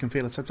someone, you can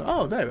feel a sense of,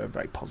 oh, they're a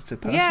very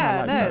positive person.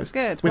 Yeah, it's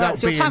good. Well,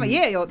 it's your time of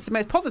year. It's the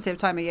most positive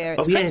time of year.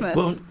 It's Christmas.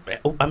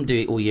 Well, I'm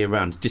doing it all year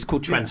round. Just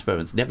called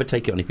transference. Never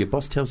take it on. If your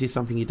boss tells you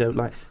something you don't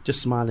like, just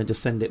smile and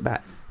just send it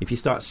back. If you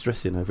start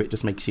stressing over it, it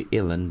just makes you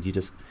ill and you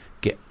just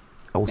get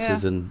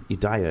ulcers and you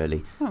die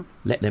early.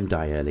 Let them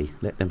die early.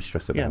 Let them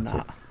stress about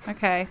it.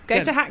 Okay.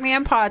 Go to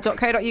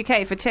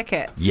hackneyempire.co.uk for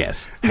tickets.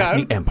 Yes.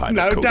 hackneyempire.co.uk.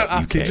 No, don't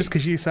have to just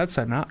because you said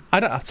so, Nat. I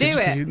don't have to. Do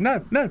it.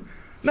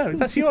 No,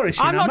 that's your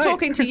issue. I'm now, not mate.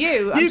 talking to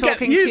you. I'm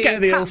talking to you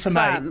get the Cats ulcer,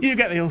 fans. mate. You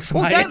get the ulcer,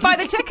 well, mate. don't buy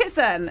the tickets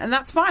then, and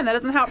that's fine. That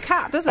doesn't help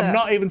Cat, does it? I'm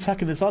not even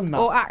taking this on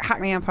now. Or at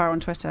Hackney Empire on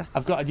Twitter.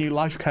 I've got a new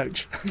life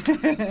coach.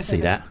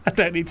 See that? I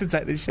don't need to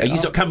take this shit Are you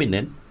off. not coming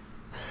then?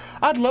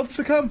 I'd love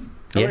to come.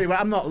 Yeah. Really,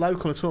 I'm not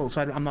local at all,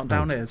 so I'm not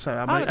down here. So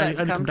I'm only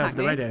come down for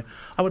the radio.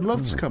 I would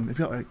love to come if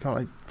you've got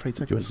like free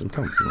tickets. You want some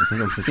comps?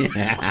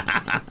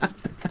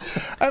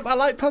 I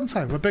like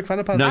Panto. I'm a big fan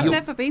of Panto. I've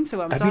never been to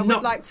one, so I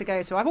would like to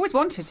go to. I've always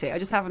wanted to. I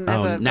just haven't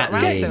ever got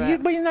round to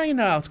it. Well, you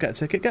know how to get a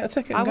ticket. Get a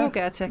ticket. I will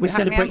get a ticket. We're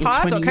celebrating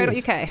 20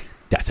 years. hackneyempire.co.uk.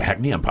 That's at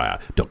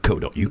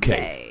hackneyempire.co.uk.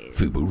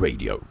 Fubu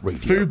Radio.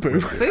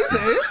 Fubu?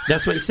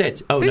 That's what it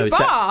said. Oh, no,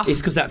 it's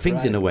because that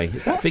thing's in the way.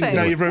 It's that thing's in the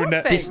way. No, you've ruined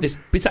it. This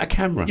bit's at a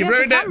camera. You've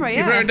ruined it.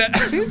 You've ruined it.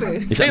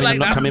 Fubu. Does that mean I'm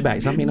not coming back?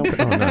 Does that mean no?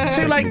 It's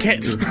too late,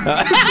 Kit.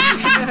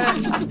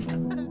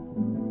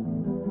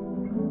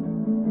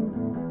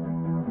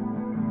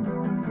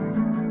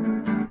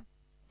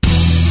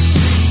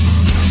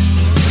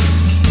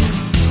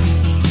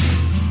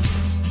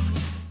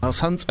 Miles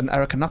Hunt and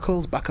Erica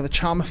Knuckles back at the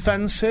Charm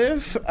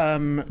Offensive.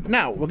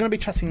 Now, we're going to be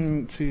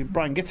chatting to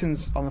Brian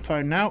Gittins on the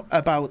phone now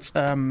about...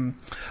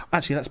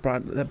 actually, that's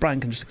Brian. Brian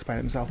can just explain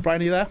it himself.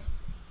 Brian, are you there?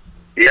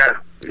 Yeah.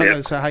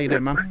 Hello, sir. How you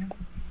doing, man?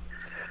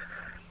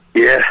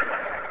 Yeah.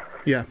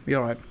 Yeah, you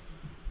all right?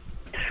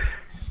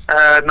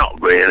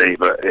 Not really,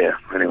 but yeah,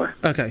 anyway.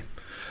 Okay.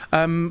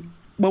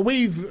 Well,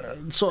 we've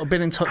sort of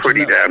been in touch...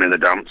 Pretty down in the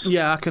dumps.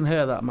 Yeah, I can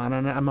hear that, man,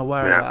 and I'm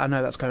aware of that. I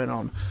know that's going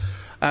on.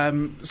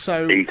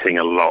 So eating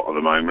a lot at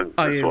the moment.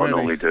 That's what I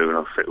normally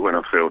do when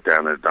I feel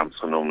down in the dumps.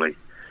 I normally.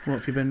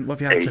 What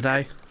have you had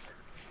today?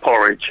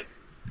 Porridge.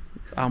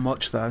 How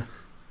much though?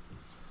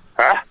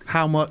 Huh?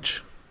 How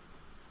much?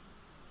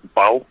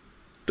 Bowl.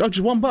 Oh,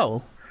 just one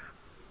bowl?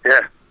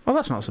 Yeah. Oh,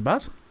 that's not so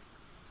bad.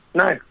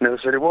 No, never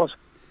said it was.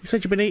 You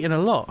said you've been eating a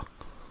lot.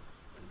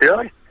 Did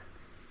I?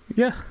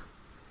 Yeah.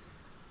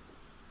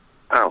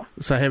 Oh.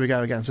 So here we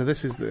go again. So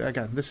this is going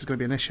to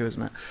be an issue,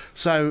 isn't it?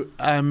 So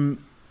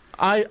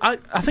I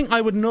think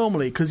I would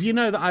normally, because you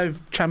know that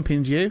I've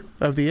championed you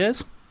over the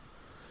years.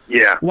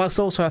 Yeah. Whilst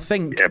also I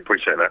think... Yeah,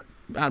 appreciate that.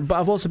 But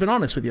I've also been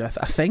honest with you, I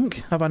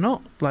think. Have I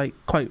not? Like,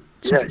 quite...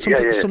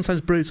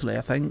 Sometimes brutally,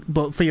 I think.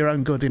 But for your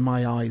own good in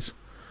my eyes.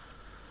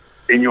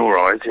 In your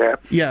eyes, yeah.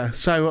 Yeah,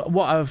 so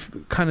what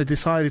I've kind of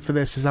decided for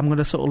this is I'm going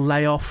to sort of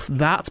lay off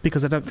that,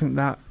 because I don't think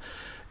that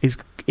is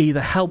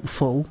either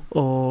helpful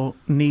or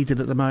needed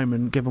at the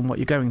moment, given what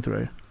you're going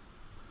through.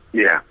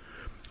 Yeah.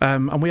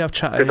 And we have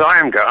chatted... Because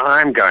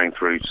I am going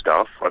through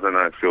stuff. I don't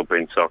know if you're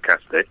being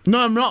sarcastic. No,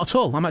 I'm not at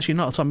all. I'm actually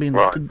not. I'm being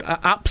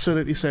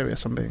absolutely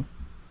serious. I'm being...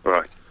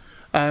 Right.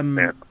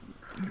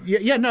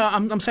 Yeah, no,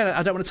 I'm saying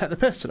I don't want to take the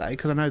piss today,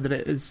 because I know that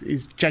it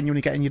is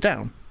genuinely getting you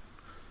down.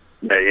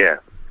 Yeah,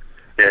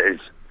 it is.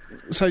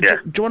 So do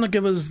you want to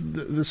give us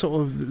the sort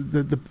of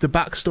the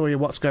backstory of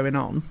what's going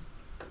on?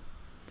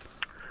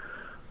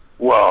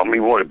 Well, I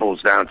mean, what it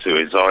boils down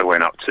to is I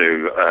went up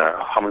to...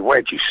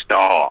 where'd you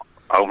start?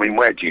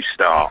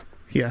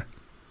 Yeah.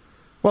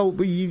 Well,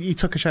 you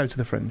took a show to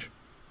the Fringe.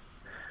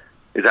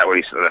 Is that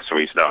that's where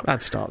you start?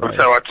 I'd start there.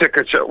 So I took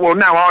a show... Well,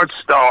 no, I'd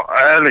start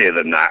earlier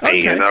than that,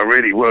 okay. Ian. I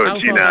really would, How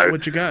far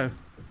would you go?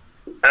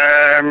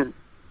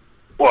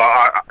 Well,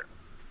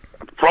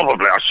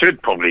 I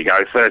should probably go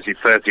 30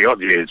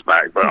 odd years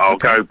back, but I'll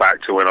go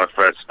back to when I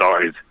first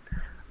started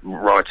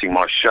writing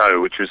my show,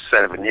 which was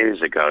 7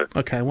 years ago.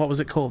 Okay, what was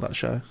it called, that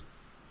show?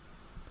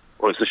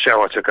 Well, it's the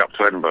show I took up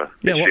to Edinburgh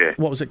this year.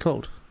 What was it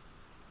called?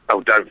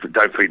 Oh, Don't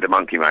Feed the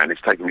Monkey Man.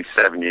 It's taken me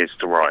 7 years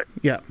to write.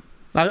 Yeah.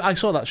 I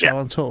saw that show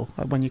on tour,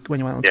 when you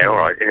went on tour. Yeah, all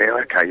right.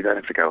 Yeah, okay, you don't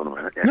have to go on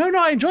about it. Yeah.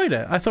 No, I enjoyed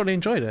it. I thoroughly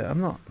enjoyed it.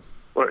 I'm not...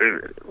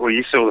 Well,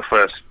 you saw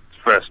the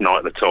first night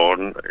of the tour,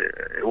 and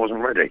it wasn't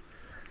ready.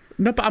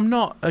 No, but I'm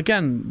not.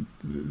 Again,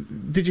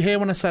 did you hear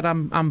when I said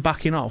I'm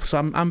backing off? So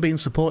I'm being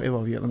supportive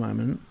of you at the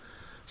moment.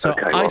 So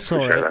okay, I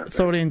saw it,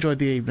 thoroughly enjoyed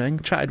the evening,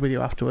 chatted with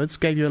you afterwards,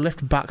 gave you a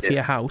lift back to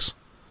your house.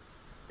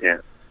 Yeah.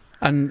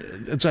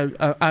 And so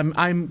what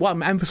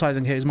I'm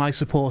emphasising here is my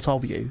support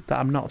of you, that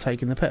I'm not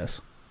taking the piss.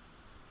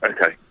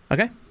 Okay.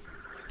 Okay?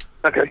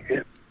 Okay,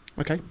 yeah.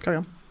 Okay, carry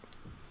on.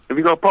 Have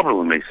you got a problem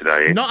with me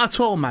today, Ian? Not at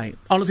all, mate.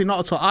 Honestly, not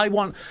at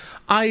all.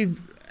 I've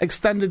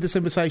extended this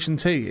invitation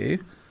to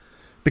you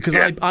because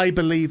I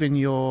believe in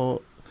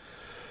your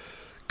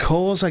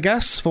cause, I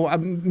guess, for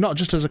not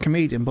just as a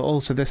comedian, but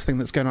also this thing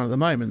that's going on at the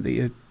moment,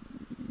 that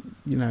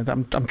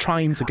that I'm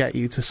trying to get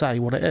you to say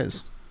what it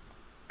is.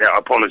 Yeah, I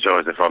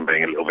apologise if I'm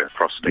being a little bit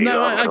frosty.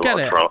 No, I get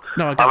it.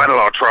 I've had a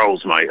lot of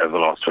trolls, mate, over the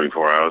last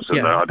 24 hours,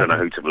 and I don't know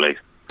who to believe.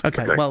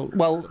 Okay,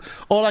 well,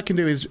 all I can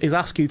do is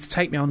ask you to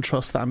take me on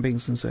trust that I'm being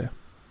sincere.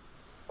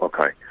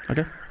 Okay.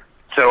 Okay.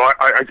 So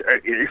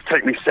it's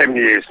taken me 7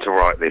 years to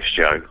write this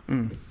show.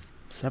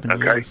 7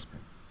 years.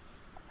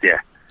 Yeah.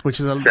 Which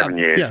is 7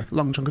 years. Yeah,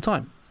 long chunk of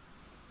time.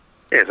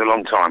 Yeah, it's a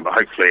long time, but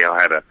hopefully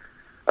I had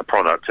a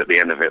product at the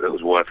end of it that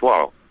was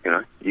worthwhile. You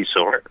know, you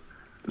saw it.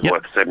 It was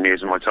worth 7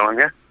 years of my time,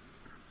 yeah?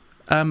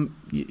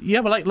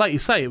 Yeah, but like you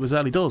say, it was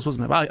early doors,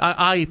 wasn't it?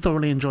 I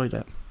thoroughly enjoyed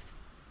it.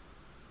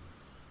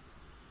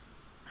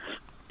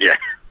 Yeah.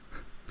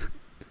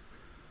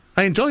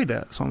 I enjoyed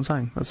it, that's what I'm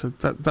saying.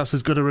 That's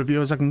as good a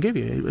review as I can give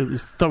you. It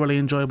was a thoroughly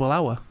enjoyable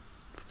hour.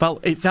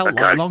 It felt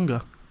like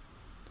longer.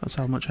 That's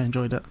how much I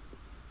enjoyed it.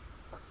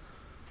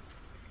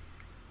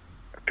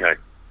 Okay.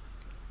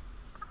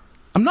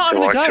 I'm not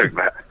having a go.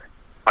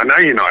 I know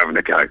you're not having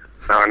a go.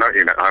 No, I know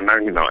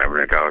you're not having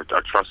a go.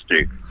 I trust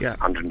you. Yeah.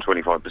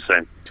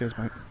 125%. Cheers,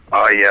 mate.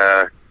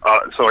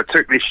 So I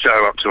took this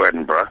show up to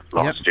Edinburgh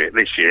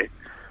this year,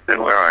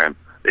 then where I am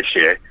this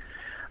year.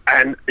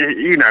 And,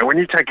 you know, when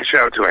you take a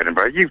show to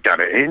Edinburgh, you've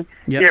done it in,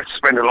 you have to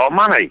spend a lot of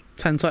money.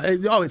 10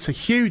 times. Oh, it's a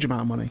huge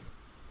amount of money.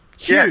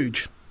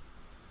 Huge.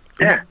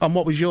 Yeah. And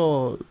what was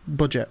your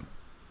budget?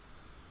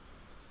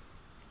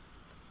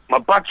 My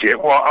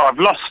budget? Well, I've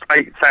lost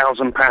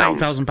 £8,000.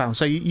 £8,000.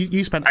 So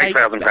you spent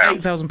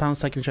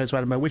 £8,000 taking a show to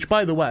Edinburgh, which,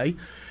 by the way,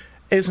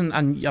 isn't,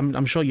 and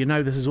I'm sure you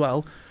know this as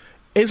well,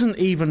 isn't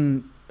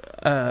even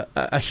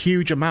a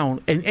huge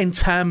amount in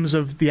terms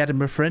of the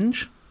Edinburgh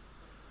Fringe.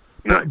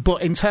 No.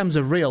 But in terms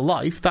of real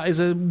life, that is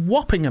a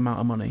whopping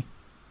amount of money.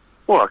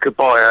 Well, I could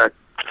buy a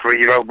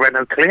 3-year-old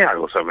Renault Clio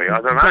or something. I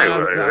don't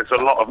know. It's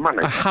a lot of money.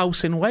 A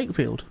house in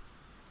Wakefield.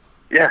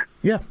 Yeah.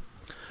 Yeah.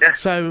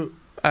 So,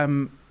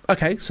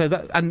 okay.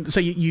 So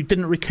you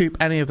didn't recoup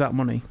any of that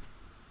money.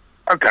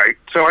 Okay.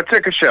 So I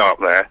took a show up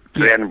there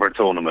to the Edinburgh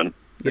tournament,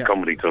 the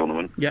comedy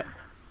tournament. Yeah.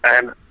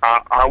 And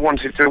I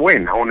wanted to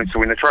win. I wanted to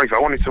win the trophy. I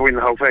wanted to win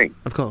the whole thing.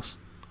 Of course.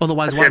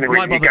 Otherwise, why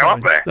bother you go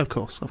up there? Of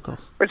course.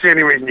 That's the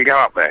only reason you go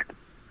up there.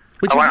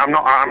 I'm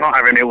not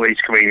having all these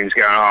comedians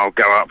going, oh, I'll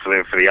go up for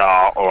the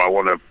art, or I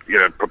want to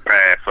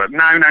prepare for.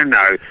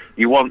 No.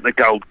 You want the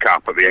gold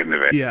cup at the end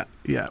of it. Yeah.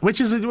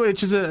 Which is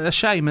a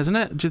shame, isn't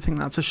it? Do you think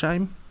that's a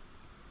shame?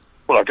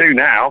 Well, I do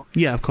now.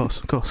 Yeah, of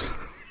course.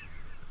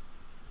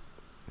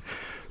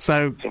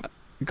 So,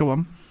 go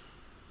on.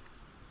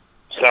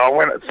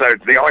 So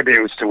the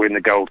idea was to win the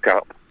gold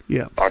cup.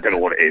 Yeah. I don't know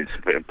what it is,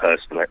 a bit of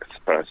perspex,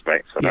 I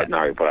don't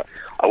know, but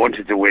I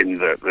wanted to win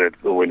the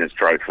winner's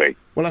trophy.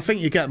 Well, I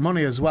think you get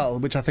money as well,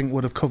 which I think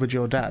would have covered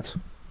your debt.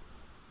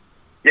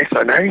 Yes,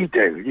 I know you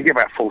do. You get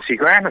about 40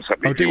 grand or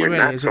something. Oh, do you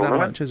really? Is it that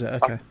much, is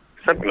it? Okay.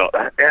 Something like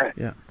that,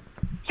 yeah.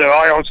 So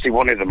I obviously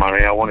wanted the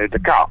money, I wanted the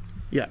cup.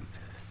 Yeah.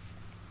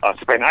 I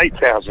spent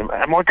 8,000.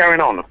 Am I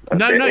going on?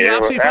 No, you're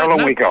absolutely fine. How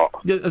long we got?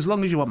 As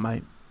long as you want,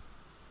 mate.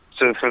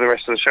 So for the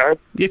rest of the show?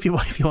 If you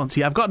want to.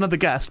 Yeah, I've got another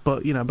guest,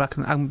 but, I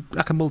can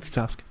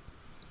multitask.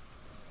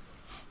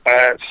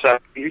 So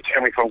you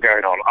tell me if I'm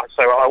going on.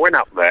 So I went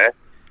up there.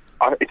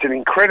 It's an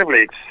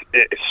incredibly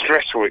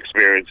stressful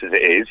experience as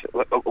it is.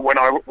 When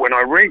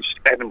I reached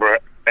Edinburgh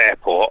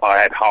Airport, I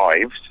had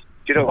hives.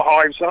 Do you know what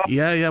hives are?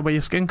 Yeah, where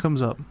your skin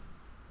comes up.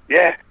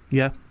 Yeah.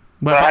 Yeah.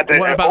 So I had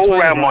all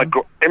around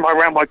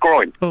around my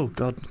groin. Oh,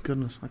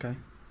 goodness. Okay.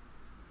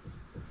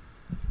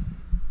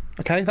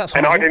 Okay, that's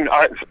horrible. And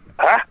I didn't.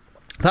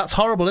 That's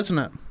horrible, isn't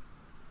it?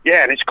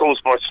 Yeah, and it's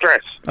caused by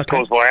stress. It's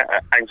caused by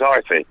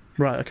anxiety.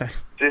 Right, okay.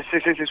 This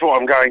is what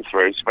I'm going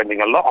through,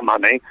 spending a lot of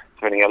money,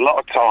 spending a lot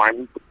of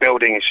time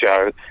building a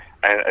show,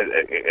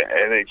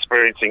 and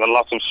experiencing a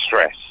lot of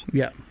stress.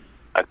 Yeah.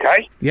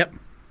 Okay? Yep.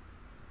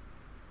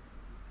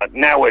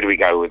 Now where do we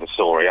go with the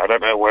story? I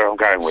don't know where I'm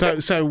going with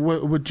it. So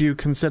would you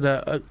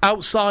consider,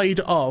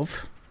 outside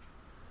of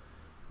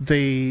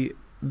the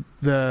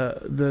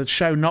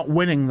show not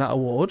winning that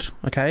award,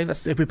 okay,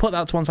 if we put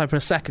that to one side for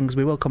a second, because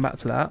we will come back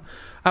to that,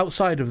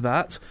 outside of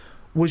that,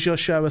 was your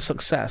show a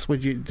success?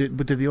 Did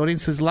the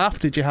audiences laugh?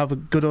 Did you have a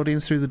good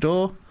audience through the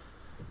door?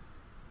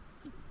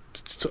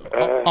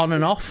 On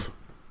and off?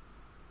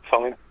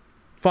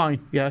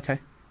 Fine, yeah, okay.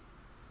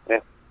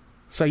 Yeah.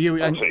 So you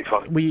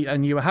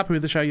were happy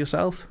with the show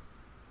yourself?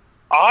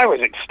 I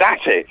was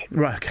ecstatic.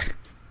 Right, okay.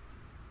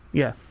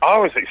 Yeah. I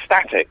was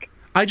ecstatic.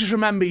 I just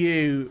remember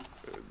you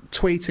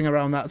tweeting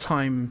around that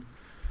time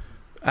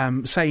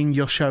saying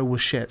your show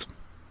was shit.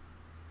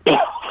 Right.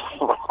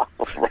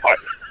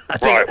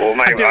 Well,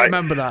 maybe I do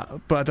remember that,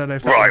 but I don't know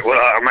if that right,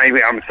 well,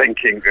 maybe I'm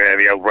thinking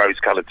the old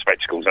rose-coloured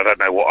spectacles. I don't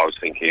know what I was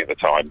thinking at the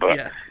time,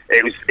 but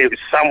it was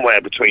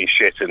somewhere between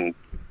shit and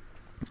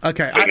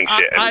feeling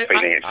shit and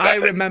feeling ecstatic. I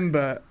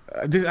remember,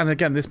 and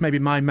again, this may be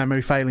my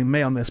memory failing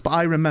me on this, but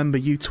I remember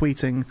you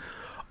tweeting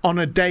on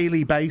a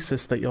daily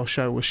basis that your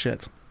show was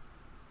shit.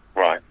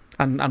 Right.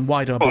 And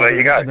why do I bother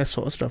and this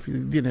sort of stuff.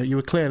 You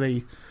were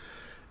clearly...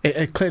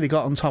 It clearly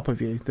got on top of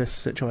you, this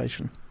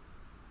situation.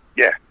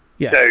 Yeah.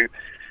 So...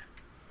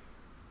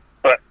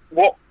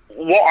 What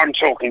I'm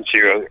talking to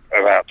you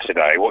about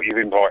today, what you've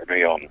invited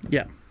me on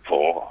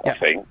for, I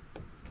think,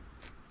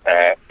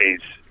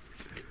 is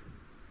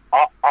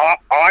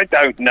I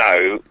don't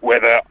know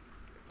whether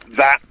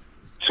that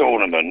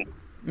tournament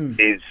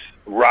is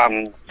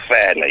run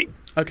fairly.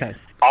 Okay.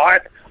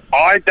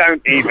 I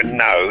don't even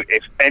know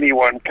if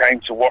anyone came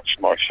to watch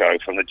my show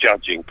from the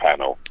judging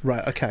panel.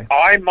 Right, okay.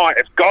 I might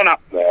have gone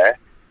up there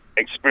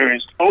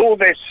experienced all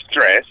this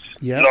stress,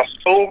 lost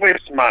all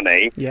this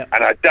money, and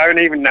I don't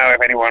even know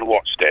if anyone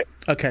watched it.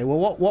 Okay, well,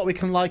 what we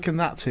can liken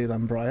that to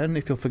then, Brian,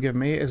 if you'll forgive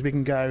me, is we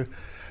can go,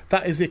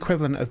 that is the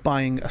equivalent of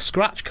buying a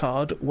scratch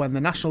card when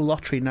the National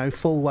Lottery know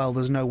full well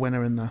there's no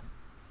winner in there.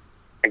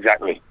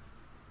 Exactly.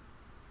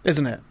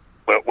 Isn't it?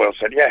 Well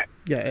said, yeah.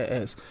 Yeah, it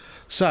is.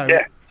 So,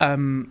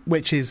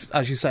 which is,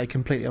 as you say,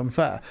 completely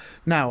unfair.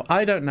 Now,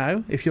 I don't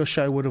know if your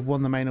show would have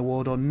won the main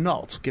award or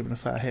not, given a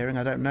fair hearing.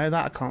 I don't know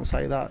that. I can't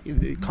say that.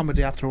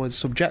 Comedy, after all, is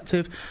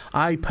subjective.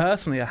 I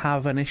personally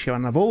have an issue,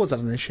 and I've always had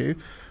an issue,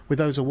 with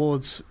those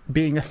awards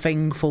being a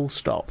thing full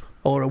stop,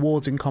 or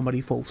awards in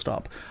comedy full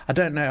stop. I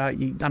don't know. I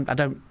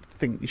don't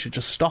think you should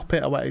just stop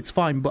it. It's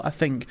fine, but I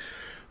think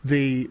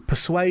the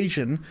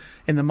persuasion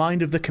in the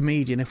mind of the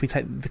comedian, if we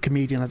take the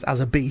comedian as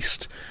a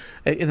beast,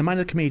 in the mind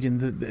of the comedian,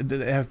 that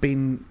they have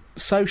been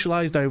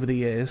socialised over the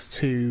years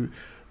to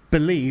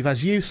believe,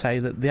 as you say,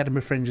 that the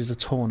Edinburgh Fringe is a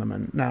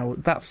tournament. Now,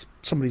 that's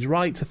somebody's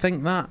right to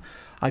think that.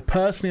 I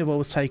personally have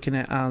always taken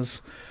it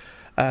as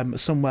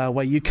somewhere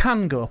where you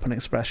can go up and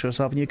express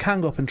yourself, and you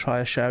can go up and try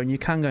a show, and you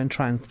can go and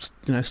try and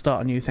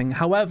start a new thing.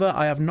 However,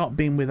 I have not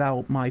been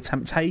without my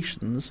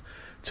temptations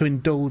to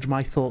indulge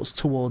my thoughts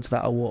towards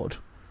that award.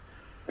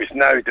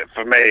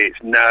 For me,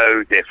 it's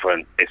no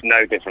different. It's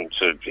no different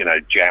to,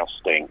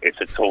 jousting.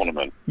 It's a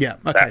tournament. Yeah,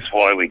 okay. That's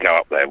why we go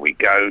up there. We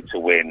go to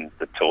win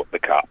the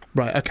cup.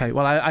 Right, okay.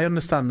 Well, I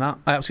understand that.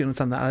 I absolutely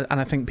understand that, and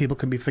I think people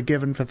can be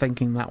forgiven for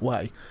thinking that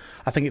way.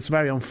 I think it's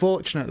very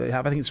unfortunate that you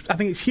have. I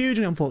think it's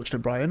hugely unfortunate,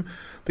 Brian,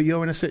 that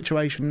you're in a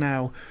situation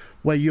now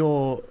where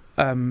you're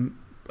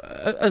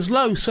as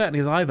low, certainly,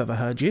 as I've ever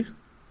heard you.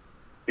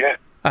 Yeah.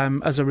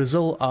 As a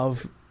result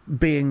of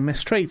being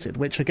mistreated,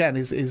 which again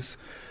is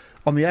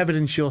on the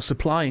evidence you're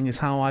supplying, is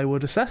how I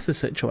would assess the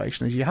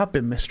situation, as you have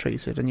been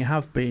mistreated and you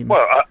have been...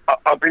 Well,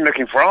 I've been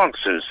looking for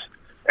answers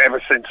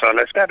ever since I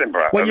left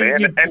Edinburgh. Well, at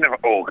the end of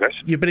August.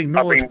 You've been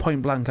ignored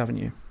point blank, haven't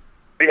you?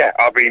 Yeah,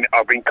 I've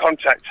been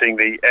contacting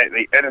the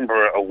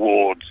Edinburgh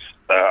Awards,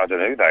 I don't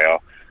know who they are,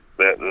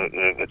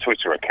 the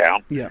Twitter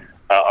account. Yeah.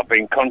 I've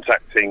been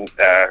contacting...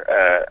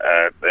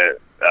 I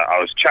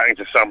was chatting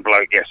to some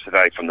bloke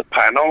yesterday from the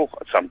panel,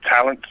 some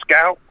talent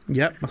scout.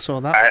 Yep, I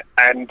saw that.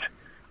 And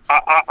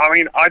I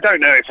mean, I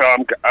don't know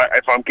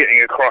if I'm getting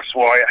across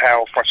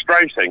how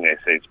frustrating this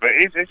is, but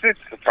it's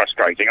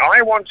frustrating.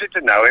 I wanted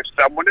to know if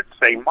someone had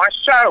seen my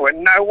show,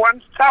 and no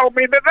one's told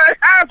me that they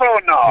have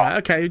or not. Right,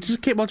 okay,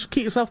 just keep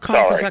yourself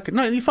calm for a second.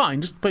 No, you're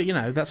fine. But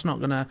that's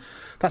not gonna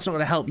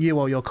help you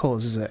or your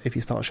cause, is it? If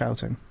you start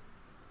shouting.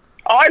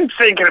 I'm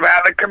thinking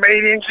about the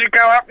comedians who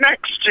go up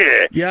next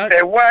year. Yeah.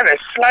 They're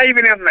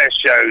slaving on their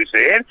shows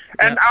in,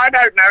 and I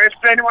don't know if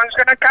anyone's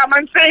going to come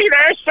and see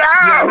their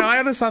show. Yeah, no, I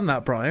understand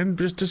that, Brian.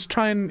 Just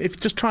try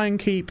and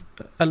keep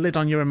a lid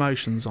on your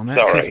emotions on it.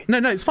 Sorry.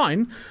 No, it's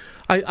fine.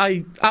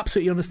 I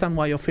absolutely understand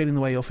why you're feeling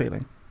the way you're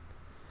feeling.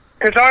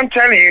 Because I'm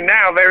telling you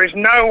now, there is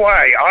no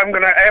way I'm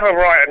going to ever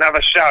write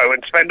another show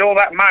and spend all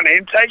that money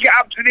and take it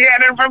up to the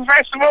Edinburgh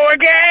Festival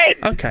again.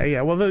 Okay,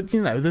 yeah. Well, there's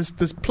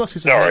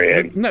pluses.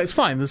 Sorry, no, it's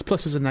fine. There's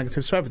pluses and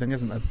negatives to everything,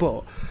 isn't there?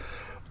 But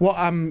what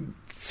I'm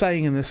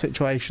saying in this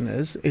situation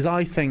is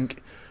I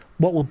think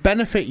what will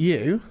benefit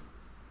you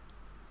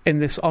in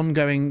this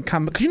ongoing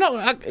campaign,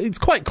 because it's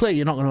quite clear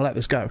you're not going to let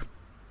this go.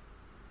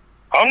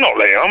 I'm not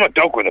letting. I'm a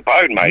dog with a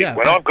bone, mate. Yeah,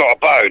 when I've got a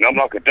bone, I'm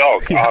like a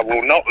dog. Yeah. I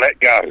will not let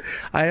go.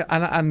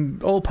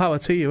 And all power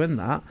to you in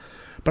that.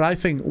 But I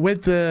think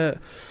with the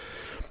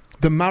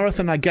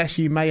marathon, I guess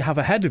you may have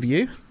ahead of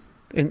you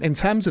in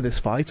terms of this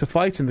fight, of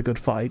fighting the good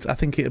fight. I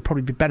think it would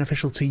probably be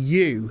beneficial to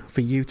you for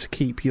you to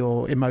keep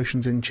your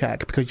emotions in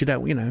check, because you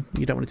don't want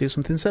to do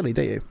something silly,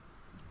 do you?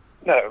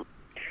 No.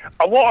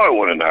 What I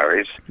want to know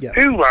is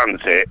who runs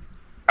it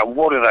and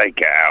what do they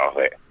get out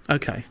of it?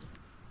 Okay.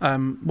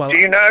 Well, do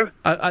you know?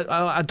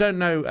 I don't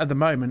know at the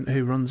moment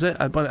who runs it,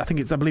 but I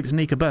believe it's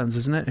Nika Burns,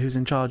 isn't it, who's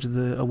in charge of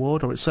the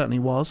award, or it certainly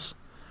was.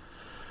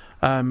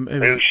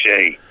 Who's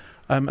she?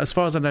 As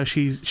far as I know,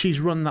 she's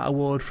run that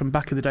award from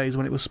back in the days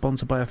when it was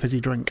sponsored by a fizzy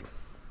drink.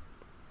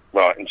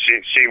 Right, and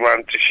does she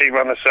run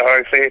the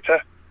Soho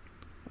Theatre?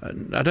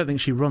 I don't think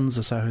she runs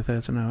the Soho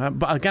Theatre, no.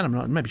 But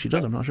again, maybe she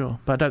does, I'm not sure.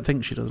 But I don't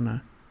think she does, no.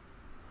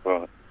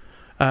 Right.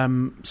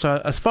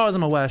 So as far as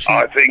I'm aware,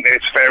 I think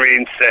it's very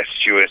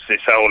incestuous, this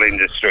whole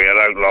industry. I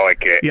don't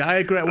like it. Yeah, I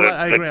agree.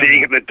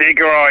 The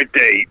digger I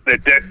dig, the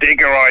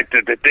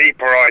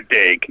deeper I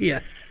dig. Yeah.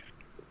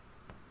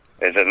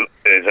 There's a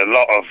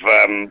lot of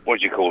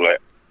what do you call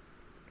it?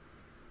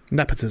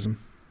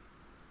 Nepotism.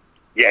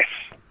 Yes.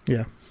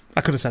 Yeah.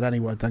 I could have said any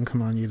word then.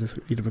 Come on, you'd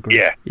have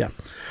agreed. Yeah.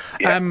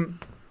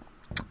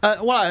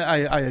 Well,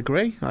 I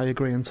agree. I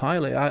agree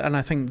entirely. And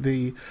I think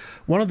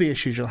one of the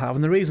issues you'll have,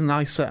 and the reason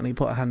I certainly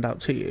put a hand out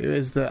to you,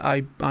 is that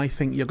I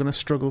think you're going to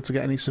struggle to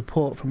get any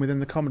support from within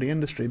the comedy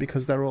industry,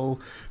 because they're all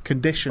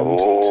conditioned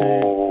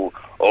to...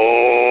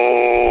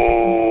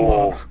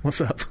 Oh.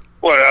 What's up?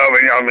 Well,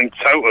 I'm in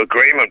total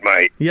agreement,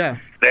 mate. Yeah.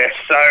 They're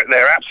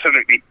they're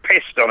absolutely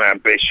pissed on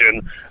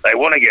ambition. They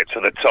want to get to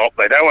the top.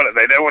 They don't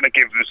want to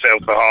give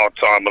themselves a hard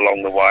time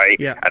along the way,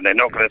 and they're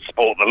not going to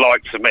support the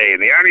likes of me.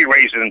 And the only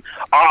reason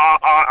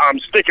I'm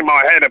sticking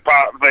my head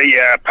above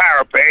the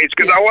parapet is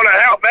because I want to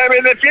help them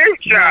in the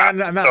future.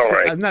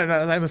 Sorry. No,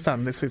 I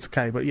understand. It's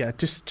okay, but yeah,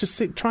 just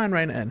try and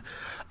rein it in.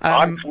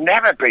 I've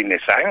never been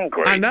this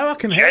angry. I know. I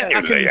can hear.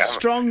 I can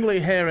strongly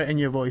hear it in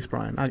your voice,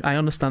 Brian. I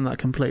understand that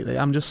completely.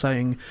 I'm just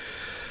saying.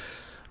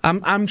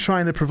 I'm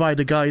trying to provide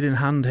a guiding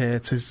hand here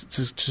to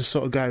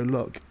sort of go,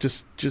 look,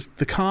 just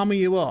the calmer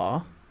you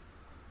are,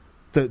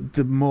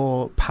 the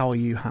more power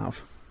you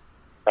have.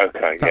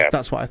 Okay,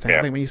 that's what I think.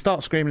 I think when you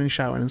start screaming and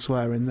shouting and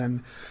swearing,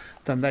 then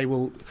they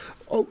will.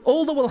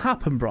 All that will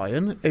happen,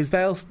 Brian, is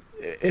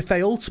if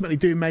they ultimately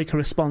do make a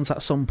response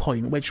at some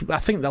point, which I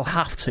think they'll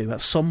have to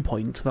at some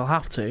point,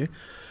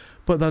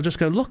 but they'll just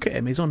go, look at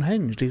him, he's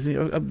unhinged.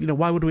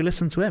 Why would we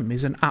listen to him?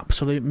 He's an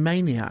absolute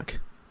maniac.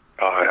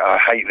 I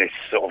hate this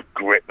sort of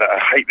grip. I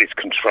hate this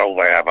control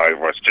they have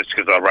over us. Just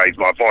because I raise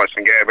my voice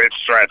and get a bit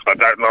stressed, I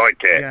don't like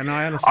it. Yeah, no,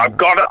 I understand.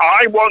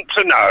 I want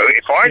to know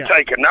if I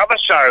take another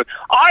show.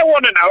 I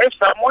want to know if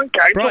someone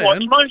came to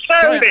watch my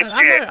show this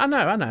year. I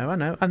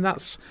know, and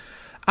that's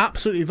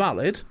absolutely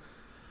valid.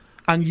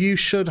 And you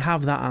should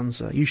have that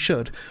answer. You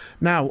should.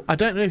 Now, I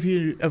don't know if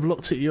you have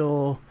looked at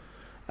your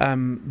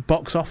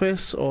box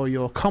office or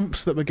your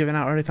comps that were given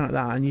out or anything like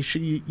that, and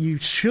you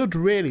should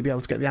really be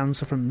able to get the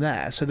answer from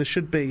there. So there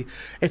should be,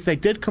 if they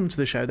did come to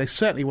the show, they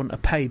certainly wouldn't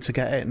have paid to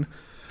get in.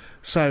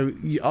 So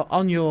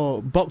on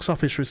your box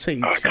office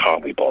receipts, I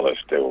can't be bothered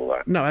to do all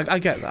that. No, I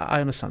get that, I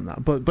understand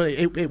that, but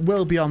it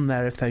will be on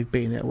there if they've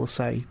been. It will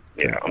say.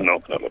 Yeah, I'm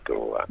not going to look at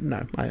all that.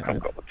 No, I've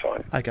got the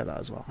time. I get that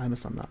as well. I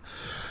understand that.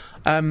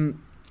 And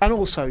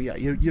also,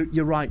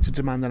 you're right to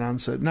demand an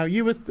answer. Now,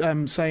 you were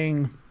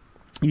saying.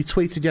 You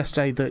tweeted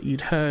yesterday that you'd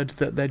heard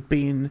that there'd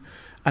been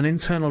an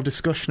internal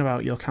discussion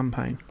about your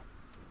campaign.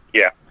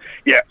 Yeah.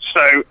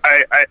 So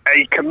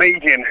a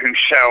comedian who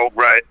shall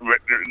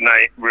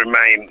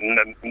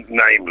remain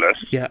nameless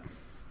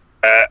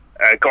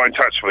got in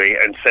touch with me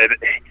and said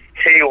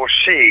he or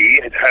she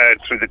had heard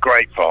through the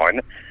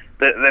grapevine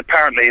that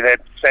apparently they'd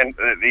sent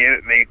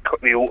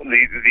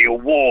the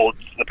awards,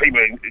 the people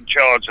in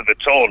charge of the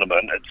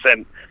tournament had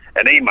sent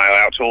an email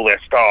out to all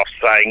their staff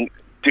saying,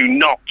 do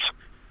not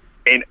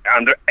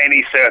under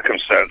any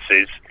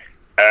circumstances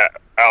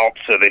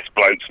answer this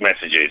bloke's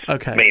messages,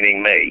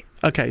 meaning me.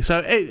 Okay,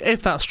 so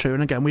if that's true,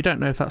 and again, we don't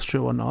know if that's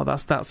true or not,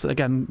 that's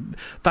again,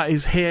 that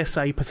is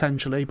hearsay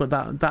potentially, but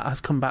that has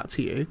come back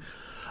to you.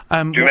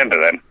 Do you remember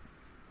them?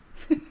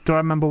 Do I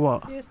remember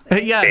what?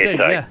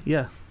 Yeah.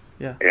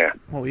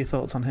 What were your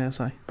thoughts on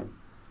hearsay?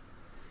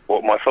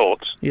 What were my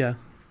thoughts? Yeah.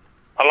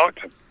 I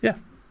liked them. Yeah.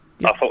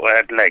 I thought they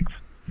had legs.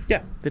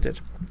 Yeah, they did.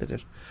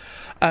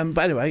 But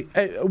anyway,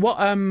 what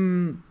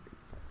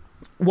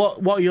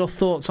are your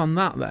thoughts on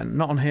that then?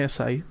 Not on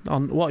hearsay.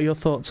 What are your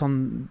thoughts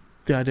on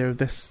the idea of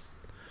this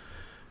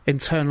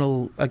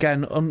internal,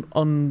 again,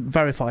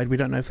 unverified? We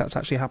don't know if that's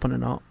actually happened or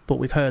not, but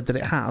we've heard that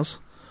it has.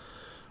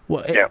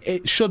 Well,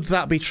 should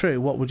that be true,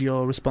 what would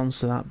your response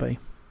to that be?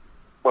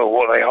 Well,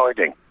 what are they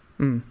hiding?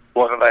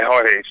 What are they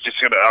hiding? It's just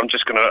I'm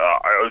just gonna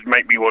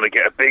make me want to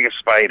get a bigger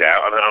spade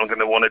out, and I'm going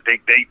to want to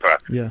dig deeper.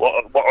 Yeah.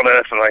 What on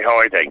earth are they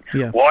hiding?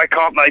 Yeah. Why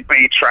can't they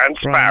be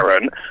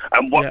transparent? Right.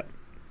 And what? Yeah.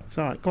 It's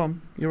all right. Go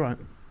on. You're right.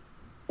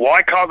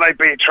 Why can't they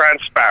be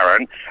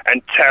transparent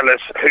and tell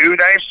us who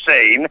they've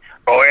seen,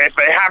 or if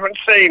they haven't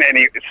seen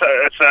any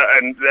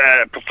certain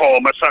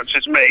performer such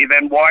as me,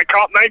 then why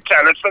can't they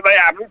tell us that they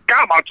haven't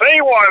come? I'll tell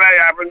you why they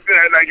haven't.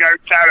 They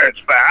don't tell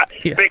us that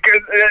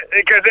because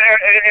it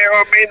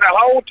mean the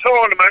whole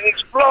tournament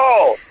is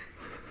flawed.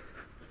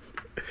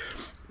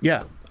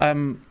 Yeah,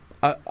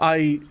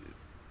 I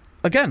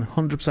again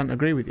 100%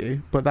 agree with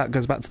you, but that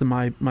goes back to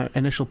my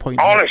initial point.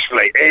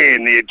 Honestly,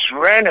 Ian, the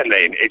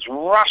adrenaline is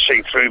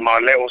rushing through my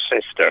little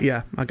system.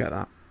 Yeah, I get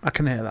that. I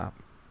can hear that.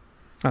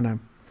 I know.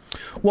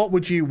 What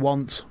would you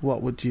want?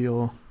 What would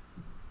your...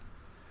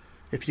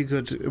 If you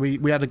could...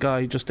 We had a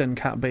guy just in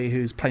Cat B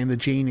who's playing the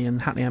genie in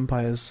Hackney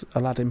Empire's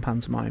Aladdin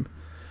pantomime.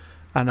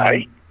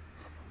 And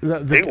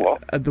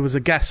there was a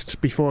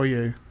guest before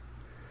you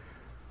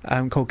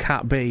called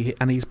Cat B,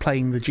 and he's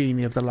playing the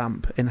genie of the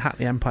lamp in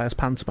Hackney Empire's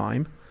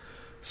pantomime.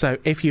 So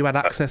if you had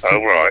access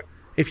to...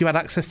 If you had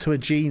access to a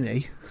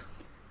genie...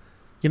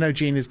 You know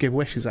genies give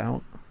wishes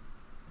out.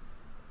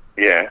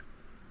 Yeah.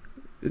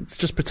 It's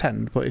just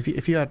pretend, but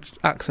if you had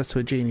access to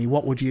a genie,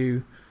 what would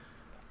you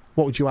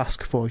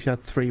ask for if you had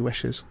 3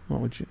 wishes?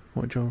 What would you?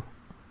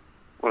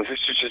 Well, this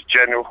is just a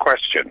general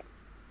question.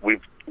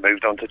 We've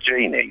moved on to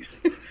genies.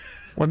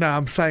 Well, no,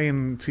 I'm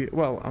saying to you,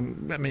 well, I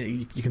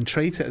mean, you can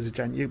treat it as a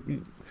genie.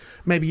 You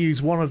maybe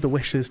use one of the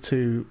wishes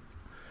to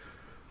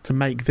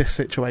make this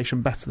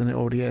situation better than it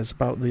already is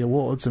about the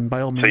awards, and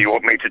by all means. So you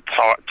want me to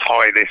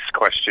tie this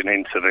question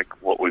into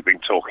what we've been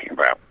talking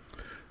about?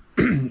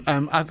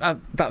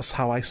 That's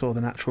how I saw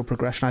the natural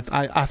progression.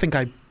 I think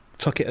I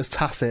took it as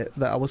tacit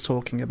that I was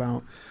talking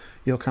about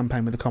your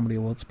campaign with the Comedy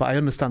Awards, but I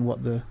understand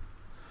what the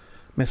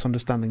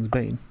misunderstanding's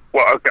been.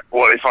 Well, okay.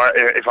 Well,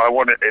 if I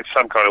want it, it's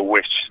some kind of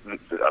wish. I mean,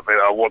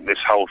 I want this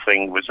whole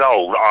thing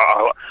resolved.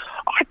 I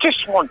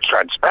just want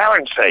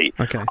transparency.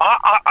 Okay.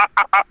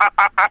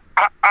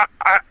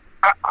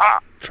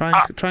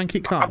 Try and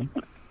keep calm.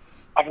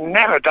 I've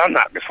never done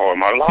that before in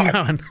my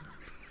life.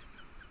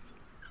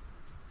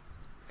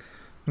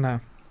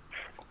 No.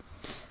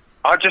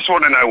 I just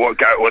want to know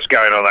what's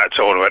going on that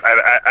tournament.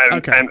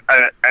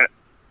 And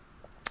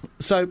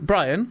so,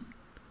 Brian,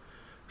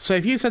 so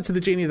if you said to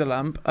the Genie of the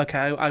Lamp,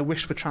 okay, I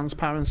wish for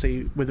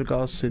transparency with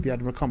regards to the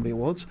Edinburgh Comedy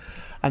Awards,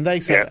 and they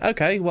said,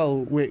 okay, well,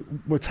 we're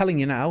telling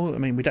you now. I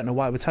mean, we don't know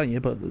why we're telling you,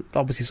 but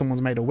obviously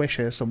someone's made a wish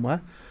here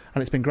somewhere,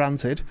 and it's been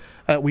granted.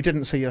 We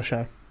didn't see your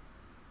show.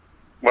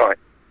 Right.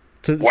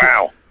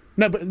 Wow.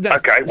 No, but no,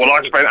 okay. Well,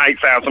 I spent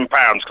 £8,000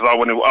 because I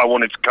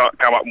wanted to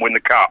come up and win the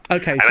cup.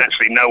 Okay, and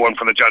actually, no one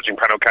from the judging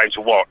panel came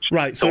to watch.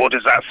 Right. So what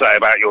does that say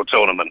about your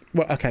tournament?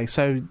 Well, okay.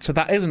 So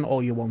that isn't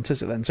all you want,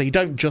 is it? Then, so you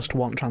don't just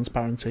want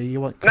transparency.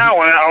 You want. No,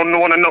 I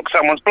want to knock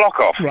someone's block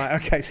off. Right.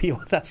 Okay.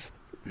 So that's.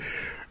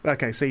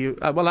 Okay. So you.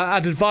 Well,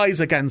 I'd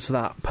advise against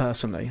that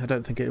personally. I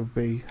don't think it would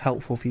be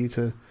helpful for you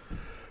to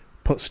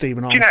put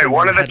Stephen on. Do you know,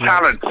 one of the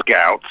talent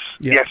scouts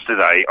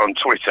yesterday on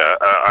Twitter,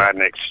 I had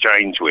an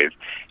exchange with.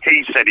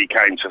 He said he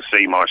came to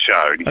see my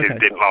show and he said he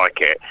didn't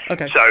like it.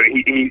 Okay. So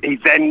he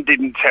then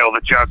didn't tell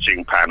the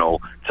judging panel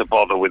to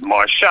bother with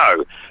my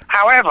show.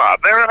 However,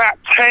 there are about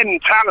 10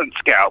 talent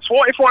scouts.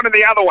 What if one of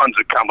the other ones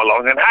had come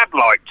along and had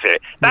liked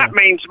it? That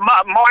means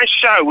my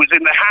show was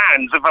in the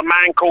hands of a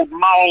man called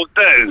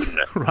Muldoon.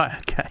 Right,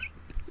 okay.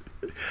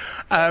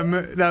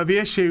 Now, the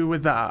issue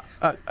with that,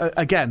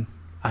 again,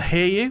 I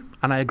hear you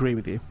and I agree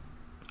with you.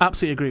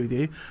 Absolutely agree with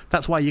you.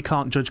 That's why you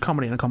can't judge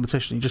comedy in a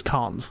competition. You just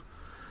can't.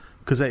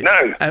 Because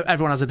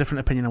everyone has a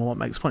different opinion on what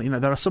makes funny. You know,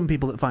 there are some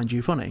people that find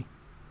you funny.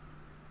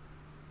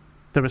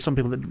 There are some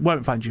people that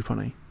won't find you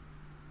funny.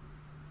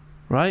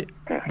 Right?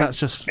 That's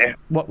just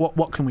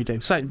what can we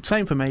do? Same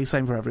for me,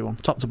 same for everyone,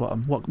 top to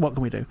bottom. What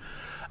can we do?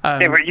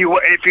 But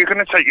if you're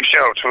going to take your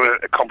show to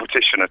a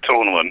competition, a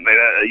tournament,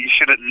 you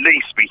should at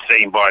least be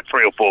seen by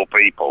 3 or 4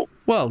 people.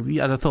 Well,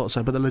 yeah, I thought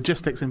so, but the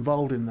logistics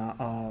involved in that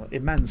are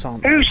immense,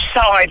 aren't they? Whose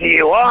side are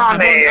you on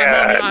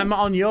here? I'm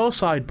on your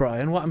side,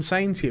 Brian. What I'm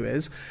saying to you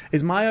is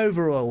my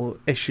overall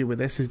issue with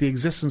this is the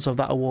existence of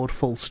that award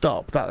full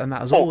stop. That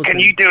has always can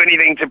you do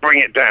anything to bring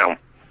it down?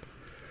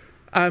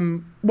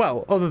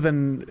 Well, other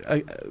than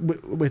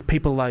with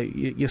people like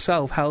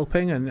yourself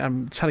helping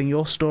and telling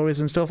your stories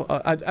and stuff,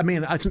 I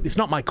mean, it's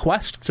not my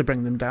quest to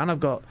bring them down. I've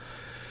got,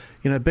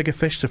 bigger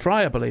fish to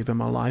fry, I believe, in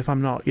my life.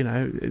 I'm not,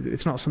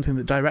 it's not something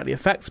that directly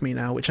affects me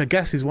now, which I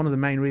guess is one of the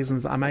main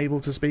reasons that I'm able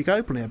to speak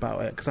openly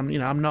about it, because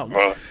I'm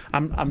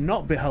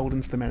not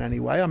beholden to them in any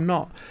way. I'm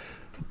not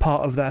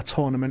part of their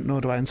tournament, nor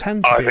do I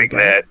intend to be. I think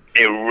they're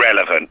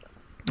irrelevant.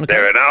 Okay.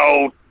 They're an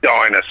old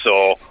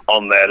dinosaur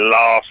on their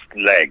last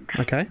legs.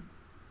 Okay.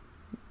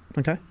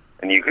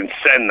 And you can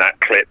send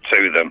that clip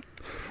to them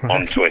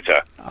on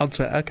Twitter. On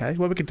Twitter, okay.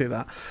 Well, we could do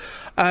that.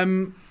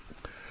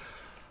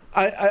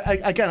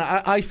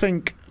 I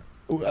think,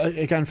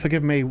 again,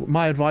 forgive me,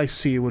 my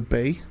advice to you would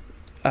be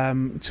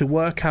to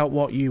work out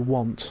what you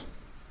want.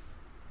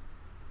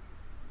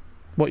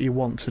 What you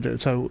want to do.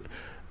 So,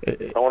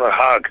 I want a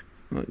hug.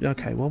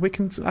 Okay, well, I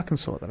can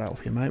sort that out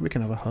for you, mate. We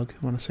can have a hug.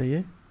 Want to see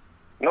you?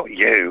 Not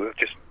you,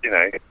 just,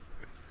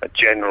 a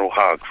general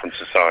hug from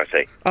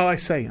society. Oh, I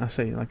see,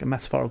 like a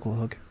metaphorical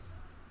hug.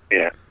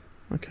 Yeah.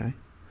 Okay.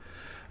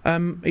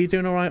 Are you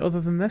doing all right other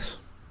than this?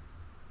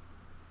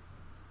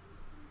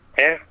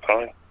 Yeah,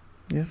 fine.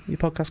 Yeah, your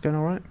podcast going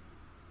all right?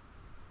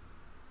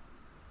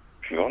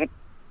 If you want.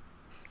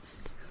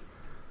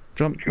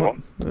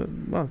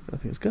 Well, I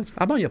think it's good.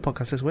 I'm on your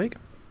podcast this week.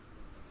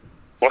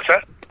 What's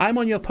that? I'm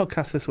on your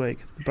podcast this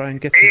week. Brian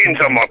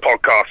Ian's on my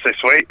podcast this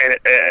week.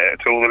 To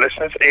all the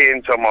listeners,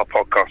 Ian's on my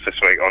podcast this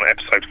week on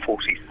episode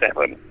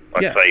 47.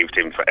 I saved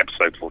him for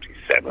episode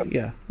 47.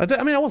 Yeah. I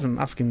wasn't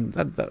asking.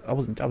 I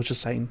was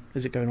just saying,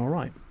 is it going all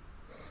right?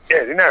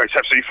 Yeah, no, it's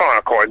absolutely fine.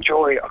 I quite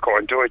enjoy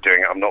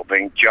doing it. I'm not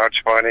being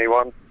judged by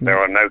anyone. No. There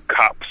are no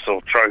cups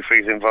or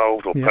trophies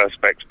involved or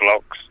perspex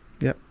blocks.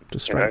 Yep,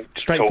 just straightforward.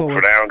 Talk for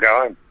an hour and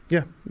go home.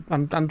 Yeah,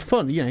 and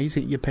fun. You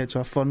think you're paid to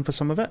have fun for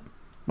some of it.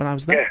 When I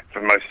was there? Yeah,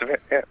 for most of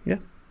it, yeah. Yeah.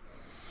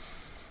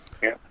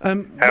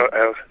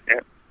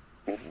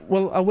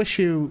 Well, I wish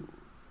you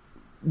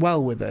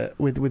well with it,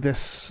 with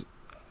this.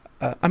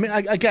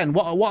 Again,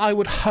 what I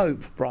would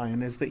hope,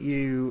 Brian, is that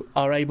you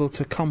are able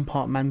to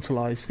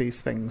compartmentalise these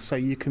things so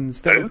you can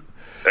still...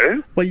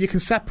 Well, you can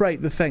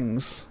separate the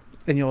things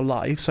in your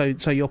life. So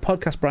your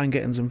podcast, Brian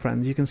Gittins and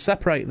Friends, you can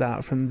separate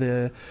that from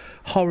the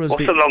horrors...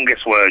 What's the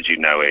longest word you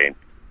know, Ian?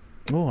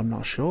 Oh, I'm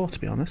not sure, to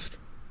be honest.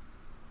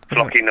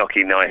 Flocky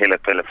knocky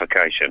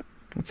nihilopilification.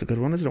 That's a good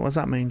one, isn't it? What does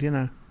that mean? Do you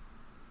know?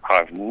 I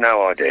have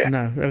no idea.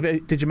 No.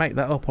 Did you make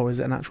that up, or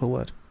is it an actual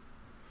word?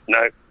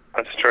 No,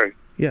 that's true.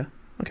 Yeah.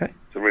 Okay.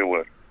 It's a real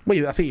word.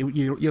 Well, I think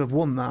you'll have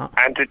won that.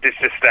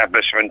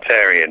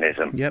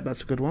 Anti-disestablishmentarianism. Yep,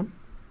 that's a good one.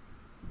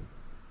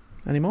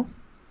 Any more?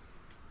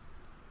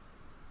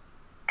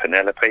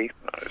 Penelope.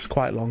 No. It's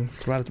quite long.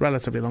 It's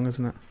relatively long,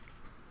 isn't it?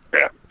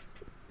 Yeah.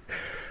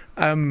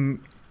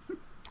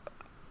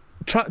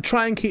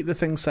 Try and keep the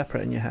things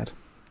separate in your head.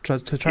 Try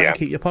and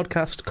keep your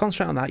podcast.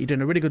 Concentrate on that. You're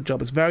doing a really good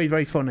job. It's very,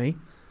 very funny.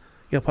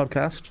 Your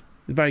podcast,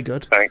 very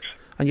good. Thanks.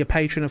 And your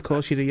Patreon, of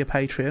course. You do your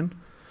Patreon.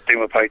 Do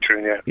my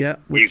Patreon, yeah. Yeah.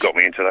 You got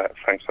me into that.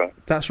 Thanks for that.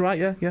 That's right.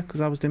 Yeah.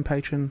 Because I was doing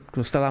Patreon.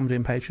 Well, still am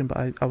doing Patreon,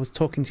 but I was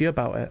talking to you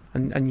about it,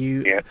 and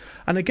you. Yeah.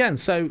 And again,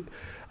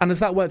 and has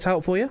that worked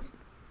out for you?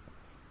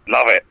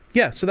 Love it.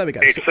 Yeah, so there we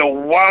go. It's a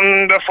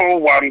wonderful,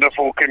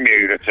 wonderful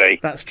community.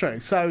 That's true.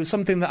 So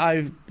something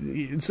that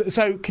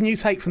So can you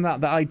take from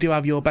that I do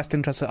have your best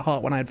interests at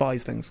heart when I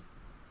advise things?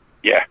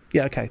 Yeah.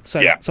 Yeah, okay.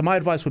 So my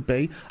advice would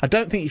be, I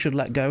don't think you should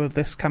let go of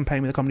this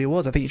campaign with the Comedy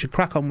Awards. I think you should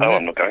crack on with it.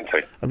 I'm not going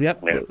to.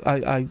 Yep. Yeah.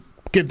 I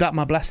give that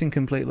my blessing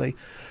completely.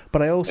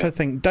 But I also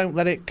think, don't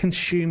let it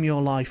consume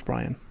your life,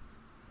 Brian.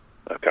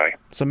 Okay.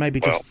 So maybe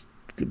just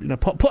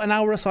put an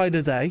hour aside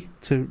a day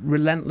to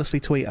relentlessly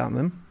tweet at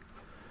them.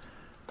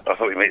 I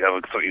thought you were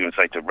going to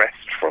say to rest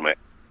from it,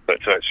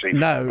 but to actually...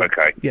 No.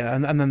 Okay. Yeah,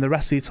 and then the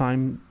rest of your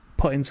time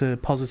put into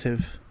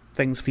positive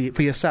things for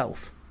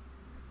yourself.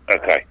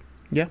 Okay.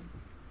 Yeah?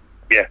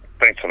 Yeah,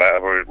 thanks for that. I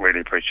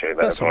really appreciate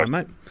that. That's all right,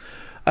 mate.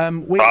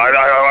 I'm going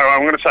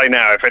to say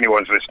now, if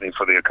anyone's listening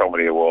for the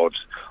Comedy Awards,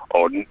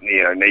 or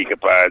Nika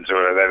Birds,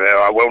 or whatever,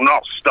 I will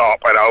not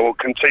stop, and I will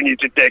continue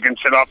to dig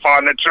until I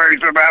find the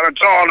truth about the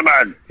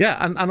tournament. Yeah,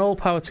 and all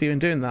power to you in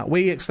doing that.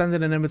 We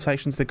extended an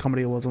invitation to the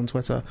Comedy Awards on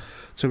Twitter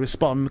to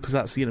respond, because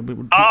that's, you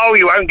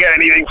won't get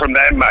anything from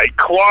them, mate.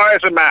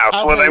 Quiet as a mouse.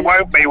 They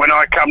won't be when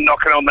I come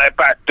knocking on their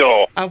back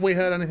door. Have we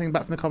heard anything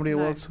back from the Comedy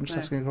Awards? I'm just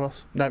asking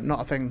across. No,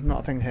 not a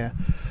thing here.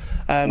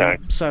 No.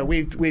 So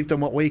we've done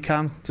what we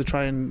can to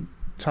try and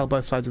tell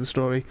both sides of the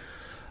story.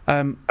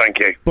 Thank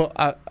you. But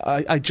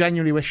I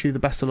genuinely wish you the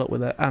best of luck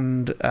with it,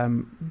 and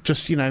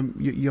just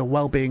your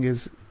well-being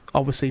is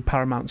obviously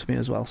paramount to me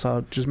as well.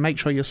 So just make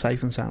sure you're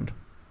safe and sound.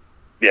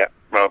 Yeah,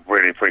 well, I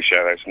really appreciate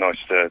it. It's nice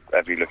to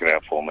have you looking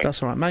out for me.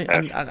 That's all right, mate.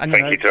 And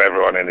thank you to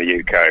everyone in the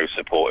UK who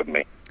supported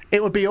me.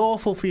 It would be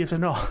awful for you to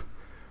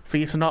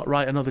not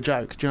write another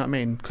joke. Do you know what I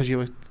mean? Because you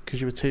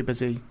were too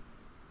busy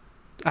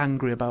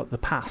angry about the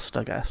past,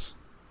 I guess.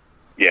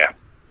 Yeah.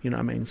 You know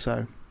what I mean?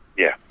 So.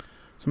 Yeah.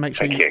 So make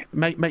sure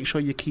make sure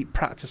you keep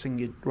practicing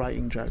your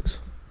writing jokes.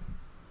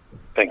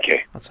 Thank you.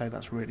 I'd say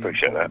that's really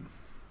appreciate important.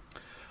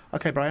 That.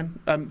 Okay, Brian.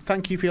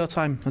 Thank you for your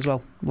time as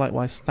well.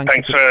 Likewise.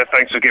 Thanks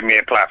for giving me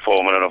a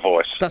platform and a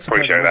voice. That's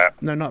appreciate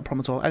that. No, not a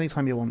problem at all.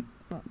 Anytime you want.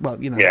 Well,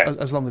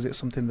 as long as it's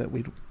something that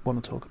we'd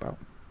want to talk about.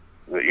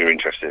 That you're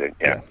interested in.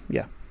 Yeah.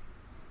 Yeah.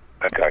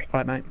 Okay. All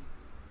right, mate.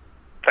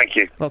 Thank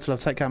you. Lots of love.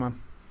 Take care, man.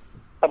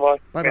 Bye-bye.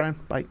 Bye, Brian.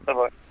 Bye.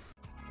 Bye-bye.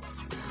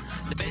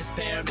 The best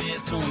pair of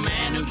ears to a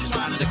man who just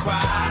wanted to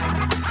cry.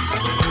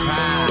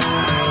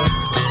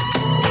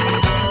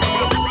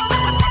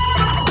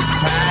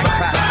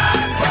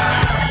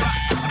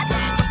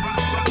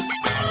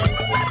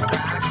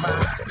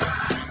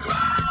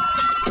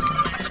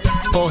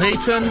 Paul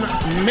Heaton,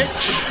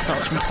 Mitch.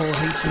 That's from Paul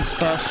Heaton's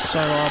first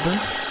solo album.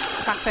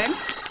 Clapping.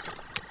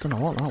 Don't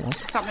know what that was.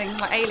 Something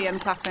like alien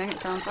clapping, it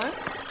sounds like.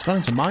 It's gone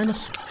into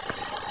minus.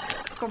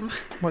 What do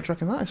you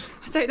reckon that is?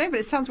 I don't know, but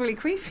it sounds really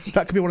creepy.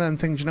 That could be one of them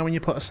things, when you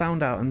put a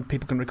sound out and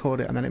people can record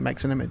it and then it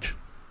makes an image.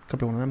 Could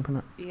be one of them,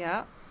 couldn't it?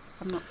 Yeah.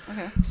 I'm not...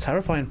 Okay. It's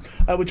terrifying.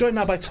 We're joined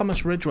now by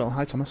Thomas Ridgewell.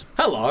 Hi, Thomas.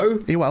 Hello. Are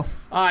you well?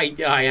 I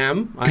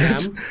am.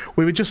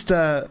 We were just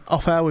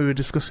off air. We were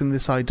discussing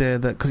this idea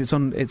that because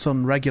it's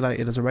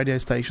unregulated as a radio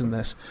station,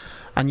 this,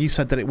 and you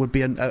said that it would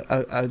be an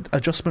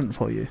adjustment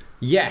for you.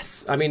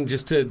 Yes, I mean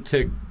just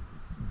to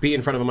be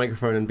in front of a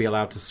microphone and be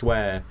allowed to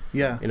swear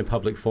in a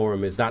public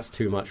forum that's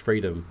too much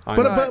freedom.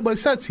 But it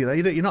said to you,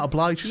 you're not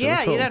obliged to.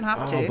 Yeah, you don't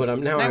have to. But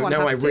now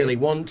I really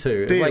want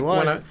to. Do you?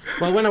 Why?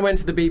 When I went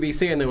to the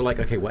BBC and they were like,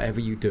 okay, whatever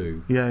you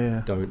do,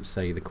 don't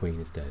say the Queen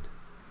is dead.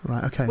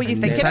 Right, okay. Were you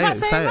thinking about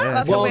saying that?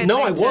 That's a weird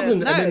no, thing I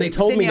wasn't, and then they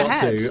told me not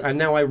to, and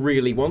now I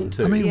really want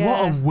to. I mean,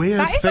 what a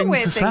weird thing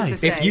to say.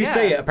 If you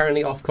say it,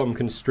 apparently Ofcom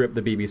can strip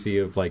the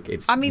BBC of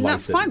its I mean,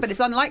 license. that's fine, but it's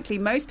unlikely.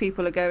 Most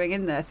people are going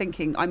in there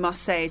thinking, I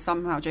must say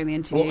somehow during the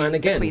interview, and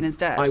again, the Queen is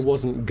dead. I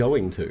wasn't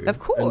going to. Of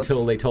course.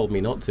 Until they told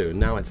me not to,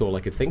 and now it's all I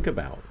could think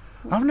about.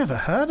 I've never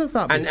heard of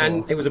that before.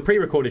 And it was a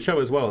pre-recorded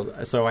show as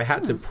well, so I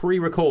had to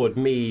pre-record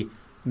me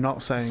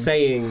not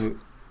saying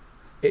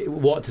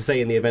what to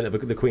say in the event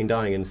of the Queen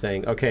dying and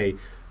saying, okay,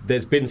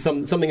 there's been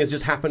something has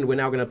just happened, we're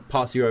now going to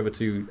pass you over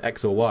to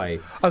X or Y.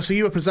 Oh, so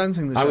you were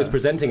presenting the show? I was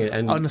presenting it.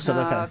 And understood,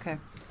 okay.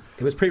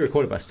 It was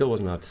pre-recorded, but I still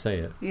wasn't allowed to say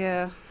it.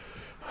 Yeah.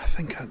 I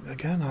think,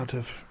 again, I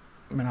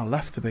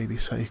left the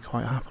BBC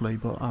quite happily,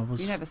 but I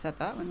was... You never said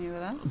that when you were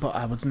there? But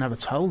I was never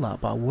told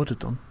that, but I would have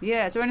done.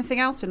 Yeah, is there anything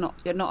else you're not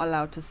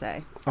allowed to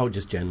say? Oh,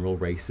 just general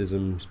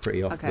racism is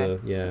pretty off the...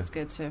 Yeah. That's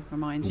good to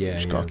remind you. Yeah,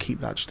 just got to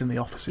keep that just in the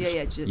offices.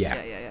 Yeah,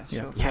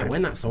 sure. Yeah,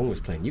 when that song was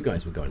playing, you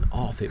guys were going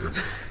off. It was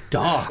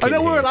dark. I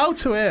know, we're allowed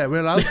to here. We're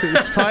allowed to.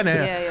 It's fine here.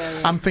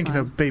 Yeah, I'm thinking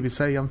of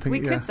BBC. I'm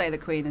thinking... We could say the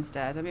Queen is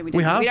dead. I mean,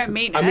 we have? We don't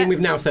mean it. I mean,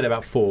 we've now said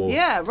about 4.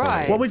 Yeah,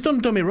 right. Well, we've done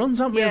dummy runs,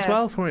 haven't we, as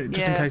well, for it,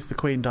 just in case the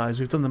Queen dies.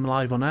 We've done them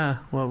live on air.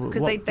 well,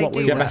 because they what do.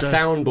 Do you have a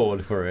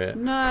soundboard for it?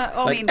 No,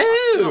 I Like, mean,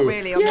 ooh, not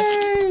really.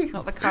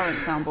 Not the current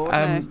soundboard.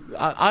 No.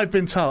 I've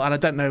been told, and I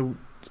don't know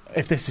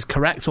if this is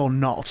correct or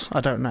not.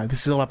 I don't know.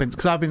 This is all I've been,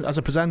 because I've been, as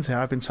a presenter,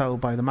 I've been told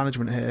by the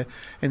management here,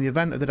 in the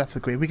event of the death of the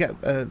Queen, we get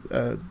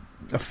a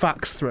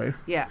fax through.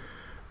 Yeah.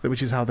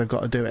 Which is how they've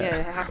got to do it. Yeah,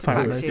 they have to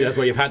fax you. Yeah, that's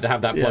why you've had to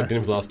have that plugged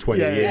in for the last 20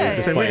 years,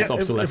 despite its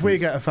obsolescence. If we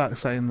get a fax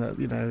saying that,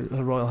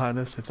 Her Royal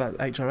Highness, if that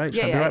HRH,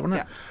 that'd be right,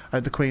 wouldn't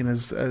it? The Queen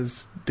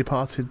has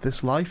departed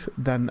this life,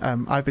 then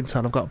I've been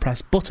told I've got to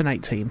press button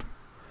 18.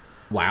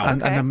 Wow.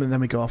 And then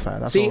we go off air.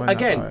 That's See, all I know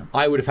again, about it.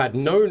 I would have had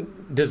no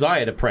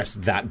desire to press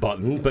that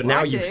button, but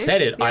now you've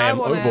said it, Yeah, I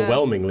am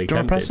overwhelmingly do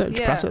you want tempted.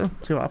 to press it?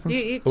 See what happens?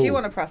 Do you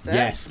want to press it?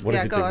 Yes. What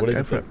does it do? What is Go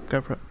it for it.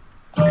 Go for it.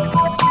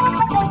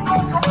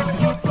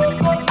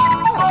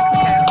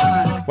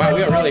 Wow,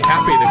 we are really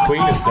happy the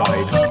Queen has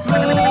died.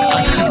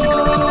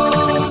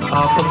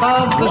 Up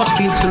above the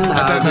streets and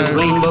houses,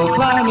 rainbow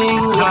climbing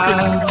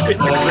high.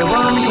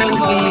 Everyone can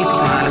see it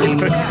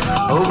smiling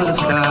over the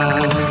sky.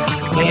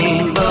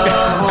 Rainbow.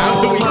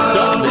 How do we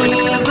stop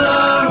this?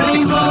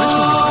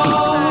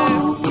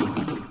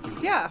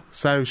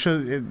 So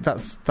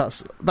that's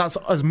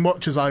as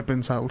much as I've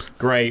been told.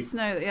 Great. So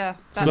in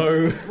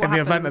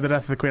the event of the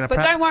death of the Queen, but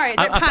don't worry,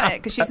 don't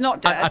panic because she's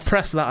not dead. I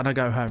press that and I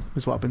go home.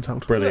 Is what I've been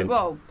told. Brilliant.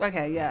 Well,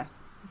 okay, yeah.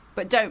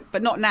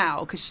 But not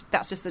now, because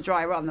that's just the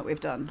dry run that we've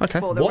done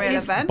for the what real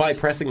if event. By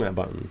pressing that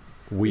button,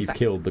 we've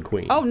killed the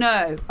Queen? Oh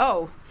no!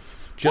 Oh,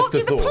 just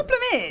the problem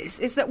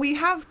is that we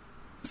have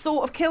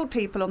sort of killed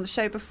people on the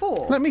show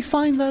before. Let me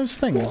find those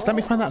things. Let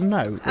me find that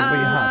note that we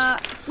had.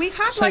 We've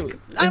had I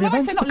want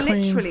to say not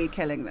literally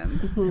killing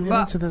them. In the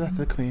event of the death of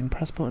the Queen,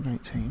 press button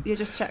 18. You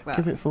just check that.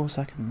 Give it 4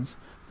 seconds,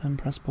 then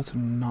press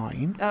button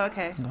 9. Oh,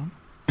 okay. Hang on.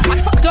 My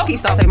fuck doggy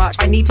style so much.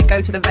 I need to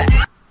go to the vet.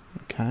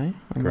 Okay.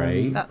 And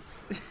Great. That's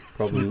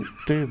problem.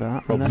 Do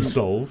that. Problem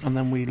solved. And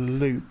then we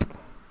loop.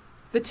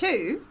 The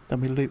 2.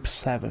 Then we loop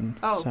 7.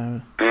 Oh.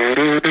 So.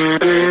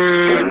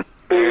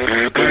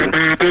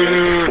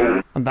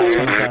 And that's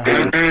when I go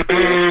home.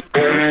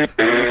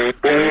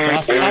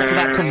 So after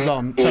that comes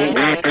on, so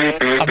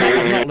I've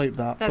not looped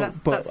that,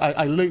 but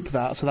I loop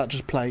that, so that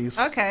just plays.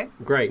 Okay.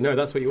 Great. No,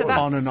 that's what you want.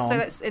 On and on. So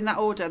that's in that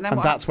order, and then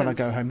what that's happens?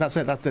 when I go home. That's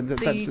it. That's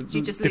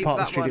you just depart the loop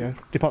that studio. one.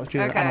 Depart the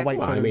studio, Okay. and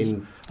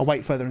I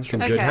wait further in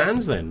instructions. good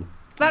hands then.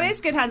 That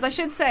is good hands, I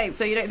should say.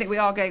 So you don't think we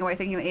are going away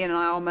thinking that Ian and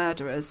I are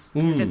murderers?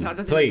 I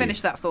didn't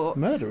finish that thought.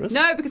 Murderers?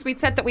 No, because we'd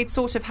said that we'd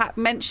sort of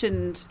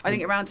mentioned. I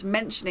didn't get around to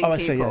mentioning people. I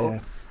see,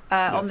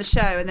 on the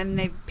show, and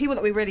then people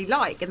that we really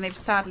like, and they've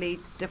sadly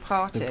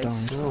departed.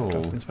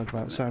 Been spoke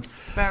about. So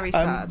very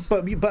sad.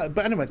 But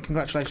anyway,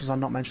 congratulations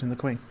on not mentioning the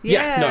Queen.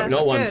 No,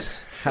 not once. Good.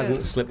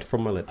 Hasn't slipped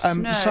from my lips.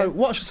 No. So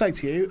what I should say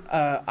to you,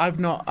 I'm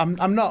not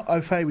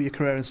au fait with your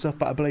career and stuff,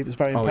 but I believe it's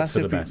very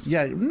impressive. It's for the best.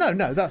 Yeah, no, I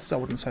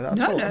wouldn't say that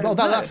at all.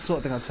 That's the sort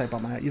of thing I'd say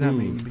about my, what I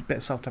mean, a bit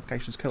of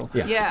self-deprecation is cool.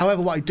 Yeah.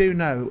 However, what I do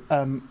know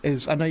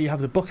is I know you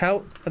have the book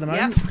out at the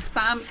moment. Yep,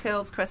 Sam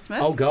Kills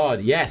Christmas. Oh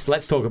God, yes.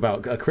 Let's talk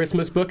about a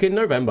Christmas book in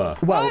November.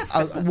 Well,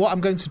 what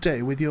I'm going to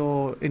do, with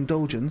your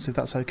indulgence, if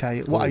that's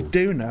okay, what I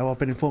do know, I've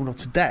been informed of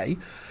today,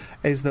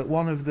 is that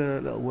one of the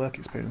little work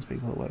experience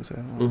people that works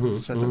here,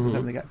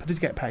 does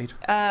he get paid?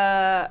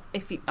 I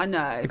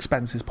know.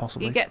 Expenses,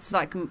 possibly. He gets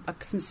like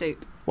some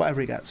soup.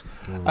 Whatever he gets.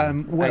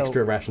 Will,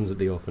 extra rations at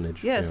the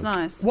orphanage. Yeah, it's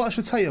nice. What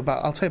I'll tell you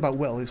about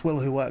Will. It's Will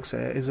who works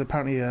here, is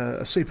apparently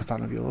a super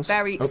fan of yours.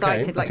 Very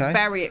excited,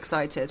 very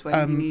excited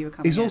when he knew you were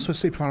coming He's also a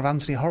super fan of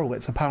Anthony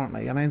Horowitz,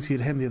 apparently, and I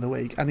interviewed him the other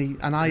week,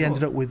 and I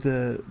ended up with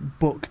the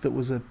book that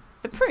was the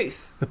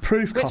proof. The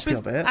proof copy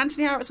of it.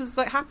 Anthony Horowitz was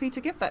happy to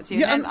give that to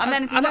you. Yeah, and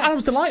then I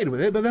was delighted with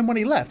it, but then when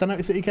he left, I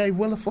noticed that he gave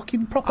Will a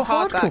fucking proper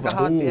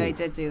hardcover. Yeah, he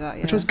did do that,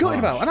 yeah. Which I was gutted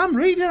about. And I'm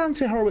reading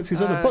Anthony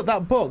Horowitz's other book,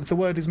 that book, The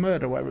Word is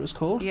Murder, whatever it was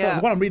called. Yeah.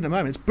 The one I'm reading at the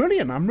moment, it's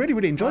brilliant. I'm really,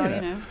 really enjoying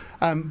it.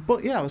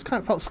 But yeah, I was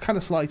felt kind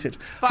of slighted.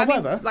 But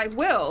however,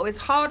 Will is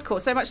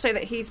hardcore, so much so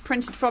that he's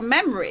printed from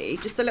memory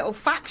just a little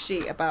fact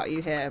sheet about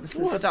you here with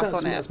some stuff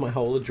on it. That's my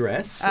whole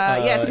address.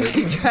 Yes,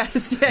 his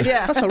address.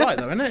 Yeah. That's all right,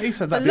 though, isn't it? He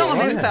said that's a lot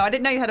of info. I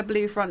didn't know you had a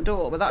blue front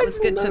door, but that was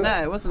good to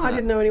know, wasn't it? I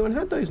didn't know anyone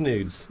had those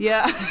nudes.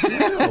 Yeah.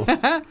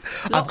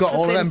 I've got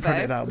all of them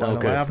printed out, by the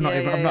way. I've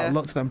not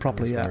looked at them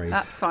properly yet.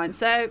 That's fine.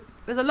 So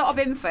there's a lot of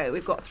info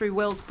we've got through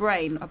Will's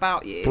brain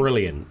about you.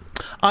 Brilliant.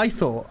 I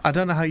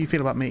don't know how you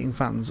feel about meeting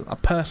fans.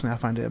 Personally, I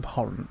find it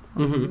abhorrent.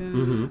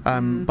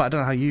 But I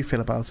don't know how you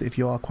feel about it, if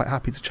you are quite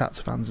happy to chat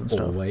to fans and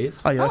stuff.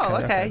 Always. Oh, yeah,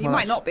 okay. You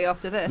might not be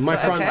after this.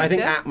 I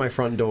think at my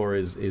front door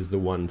is the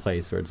one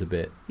place where it's a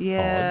bit odd.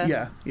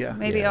 Yeah.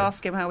 Maybe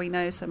ask him how he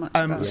knows so much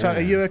about So are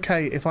you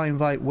okay if I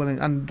invite Will,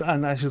 and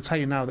I shall tell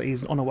you now that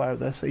he's unaware of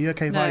this, are you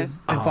okay if I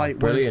invite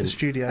Will into the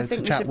studio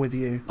to chat with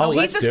you?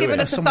 He's just given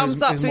us a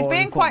thumbs up, so he's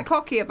being quite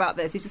cocky about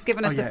this. He's just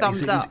given us a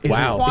thumbs up.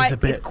 Wow.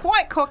 He's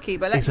quite cocky,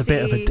 but let's see. He's a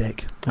bit of a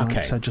dick.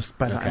 Okay. So just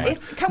bear that in mind.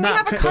 Can we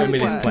have a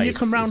code word? Can you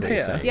come round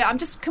here? Yeah,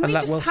 can we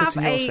just have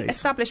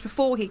established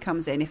before he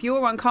comes in? If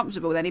you're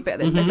uncomfortable, then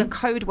there's a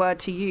code word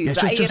to use.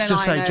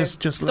 Yeah,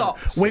 just stop.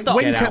 Wink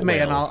at me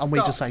and we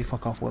just say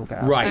fuck off, we'll get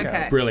out. Right,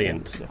 okay.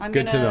 Brilliant.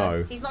 Good to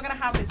know. He's not going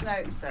to have his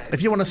notes, though.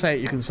 If you want to say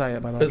it, you can say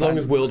it, by the way. As long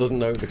as Will doesn't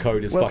know the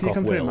code is fuck off,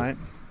 Will. Through, mate?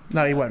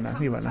 No, he won't know.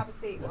 Have a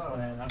seat,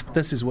 Will.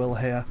 This is Will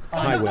here.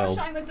 Hi, Will. I'm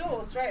shutting the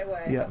door straight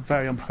away. Yeah,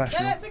 very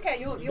unprofessional. No, that's okay.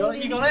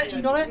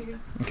 You got it?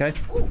 Okay.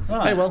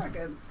 Right. Hey, Will.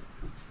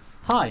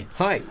 Hi.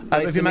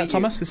 Have you met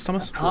Thomas? This is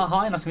Thomas.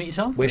 Hi, nice to meet you,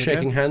 Tom. We're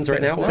shaking hands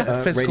right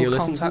now. Physical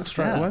contact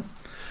straight away.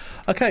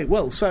 Okay,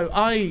 well, so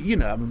I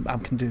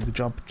can do the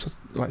job just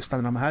like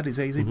standing on my head. It's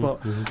easy, but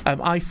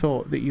I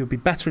thought that you would be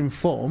better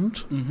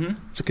informed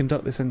to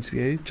conduct this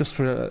interview just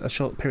for a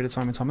short period of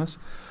time with Thomas,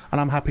 and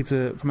I'm happy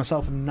for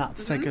myself and Nat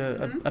to take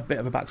a bit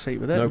of a back seat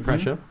with it. No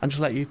pressure. And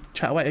just let you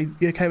chat away. Are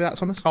you okay with that,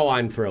 Thomas? Oh,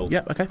 I'm thrilled.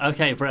 Yep, okay.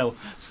 Okay, Brill.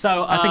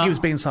 So I think he was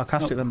being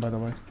sarcastic then, by the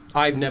way.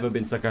 I've never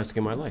been sarcastic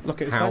in my life.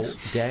 Look at his face.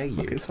 How dare you?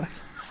 Look at his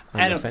face.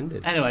 I'm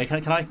offended. Anyway,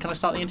 can I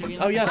start the interview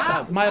now? Oh,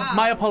 yes.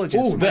 My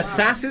apologies. Oh, the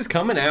sass is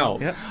coming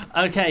out. Yep.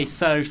 Okay,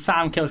 so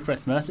Sam Kills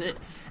Christmas.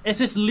 Is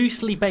this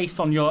loosely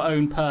based on your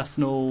own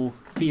personal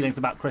feelings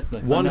about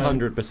Christmas?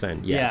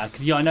 100%, yes. Yeah,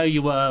 because I know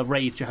you were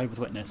raised Jehovah's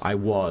Witness. I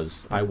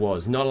was.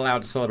 Not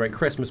allowed to celebrate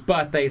Christmas,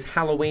 birthdays,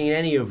 Halloween,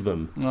 any of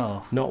them.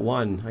 Oh. Not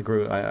one. I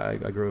grew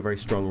a very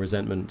strong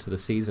resentment to the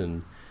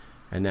season,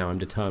 and now I'm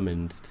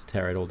determined to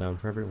tear it all down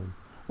for everyone.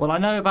 Well, I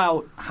know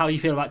about how you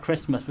feel about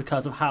Christmas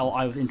because of how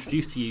I was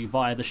introduced to you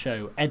via the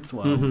show Ed's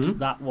World.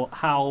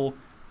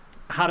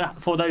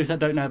 For those that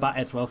don't know about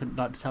Ed's World, I'd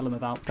like to tell them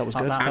about that. Was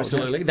good. That.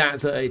 Absolutely.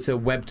 It's a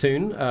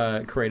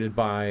webtoon created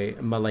by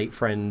my late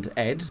friend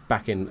Ed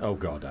back in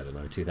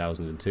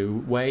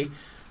 2002 way.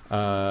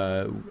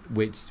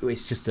 Which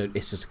it's just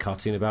a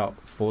cartoon about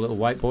 4 little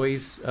white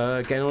boys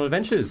getting on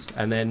adventures,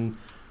 and then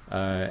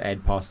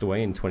Ed passed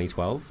away in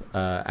 2012,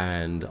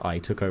 and I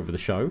took over the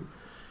show.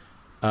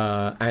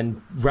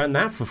 And ran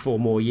that for 4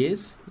 more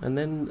years, and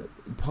then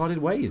parted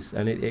ways.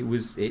 And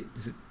it's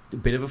a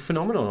bit of a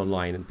phenomenon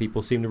online, and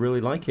people seem to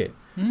really like it.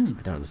 I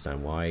don't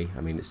understand why.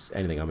 I mean,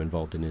 anything I'm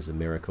involved in is a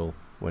miracle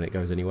when it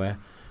goes anywhere.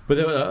 But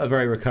a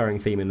very recurring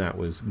theme in that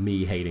was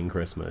me hating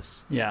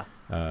Christmas. Yeah.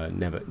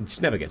 It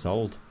just never gets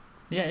old.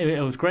 Yeah, it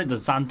was great. The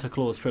Santa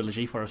Claus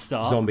trilogy for a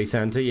start. Zombie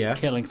Santa, yeah.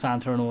 Killing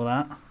Santa and all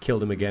that.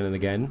 Killed him again and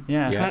again.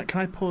 Yeah. Can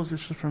I pause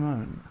this just for a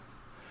moment?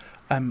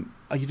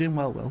 Are you doing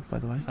well, Will, by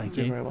the way? Thank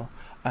you. You. Very well.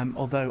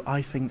 Although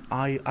I think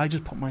I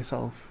just put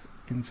myself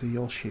into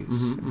your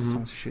shoes, into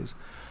Thomas's shoes,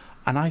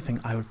 and I think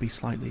I would be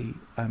slightly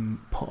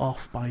put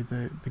off by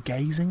the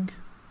gazing.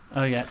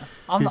 Oh, yeah.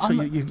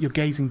 You're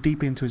gazing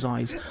deeply into his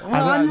eyes.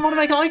 Well, I want to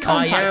make eye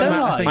contact,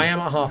 I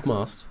am at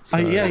half-mast. So.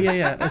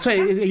 Yeah. So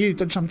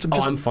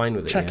I'm fine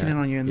with it. Checking in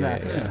on you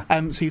there.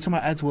 So you're talking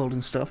about Ed's World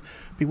and stuff.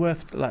 Be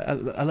worth like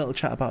a little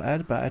chat about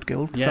Ed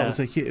Guild. That was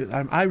a huge.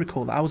 I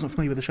recall that. I wasn't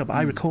familiar with the show, but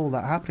I recall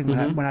that happening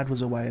when Ed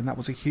was away, and that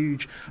was a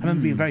huge. I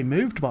remember being very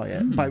moved by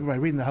it, by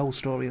reading the whole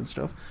story and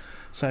stuff.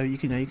 So you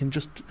can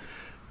just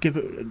give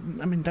it.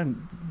 I mean,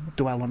 don't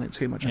dwell on it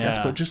too much, I guess,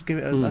 but just give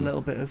it a little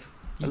bit of.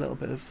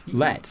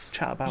 Let's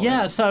chat about it.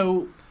 Yeah,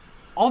 so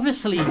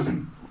obviously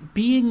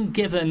being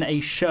given a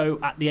show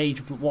at the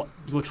age of what,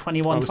 you were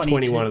 21, I was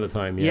 21 at the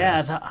time,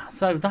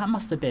 so that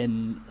must have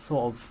been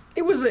sort of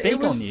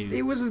on you.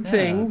 It was a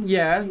thing,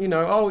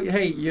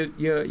 hey, you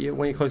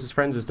one of your closest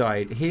friends has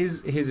died.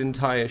 His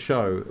entire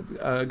show,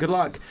 good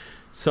luck.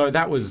 So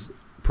that was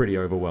pretty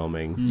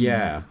overwhelming.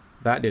 Yeah,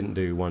 that didn't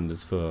do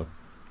wonders for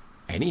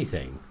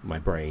anything. My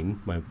brain,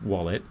 my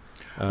wallet.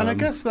 And I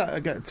guess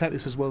that, take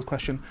this as Will's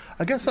question,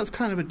 I guess that's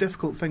kind of a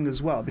difficult thing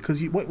as well,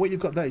 because what you've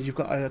got there is you've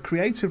got a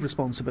creative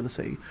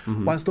responsibility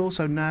whilst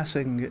also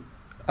nursing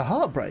a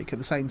heartbreak at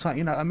the same time,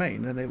 you know what I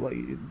mean? And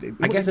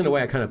I guess in a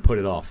way I kind of put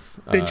it off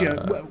did you?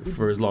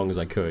 For as long as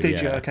I could.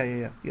 Did you?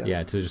 Okay, yeah.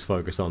 Yeah, to just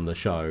focus on the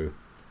show.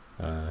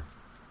 I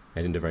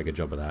didn't do a very good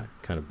job of that,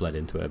 kind of bled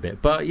into it a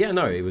bit. But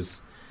it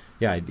was,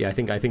 I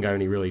think I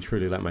only really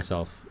truly let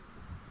myself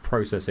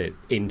process it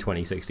in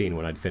 2016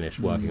 when I'd finished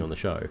working on the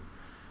show.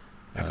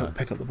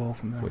 Pick up the ball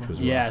from there. Which was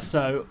rough.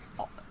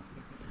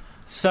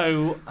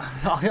 So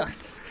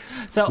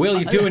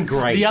Will, you're doing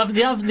great. The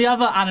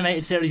other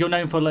animated series, you're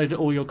known for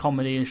all your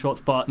comedy and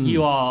shorts, but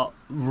you are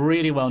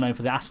really well known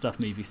for the Astuff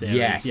movie series.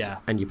 Yes,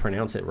 and you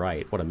pronounce it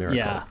right. What a miracle.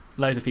 Yeah,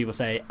 loads of people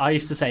say. I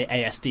used to say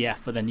ASDF,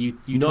 but then you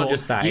not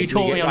just that. You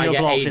taught me on your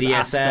blog. I get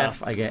ADSF.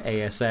 I get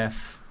ASF.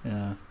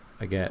 Yeah.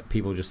 I get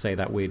people just say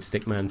that weird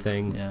stickman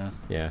thing.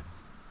 Yeah.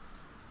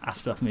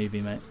 Astuff movie,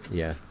 mate.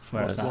 Yeah.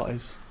 What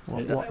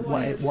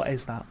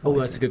is that?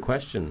 That's a good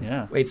question.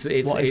 Yeah. It's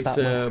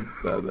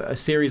a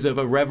series of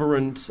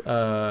irreverent,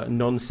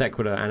 non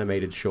sequitur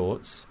animated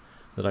shorts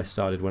that I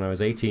started when I was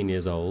 18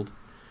 years old,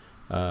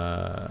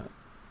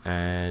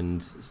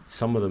 and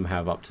some of them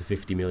have up to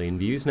 50 million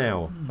views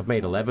now. I've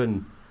made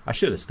 11. I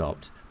should have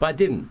stopped, but I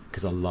didn't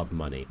because I love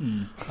money.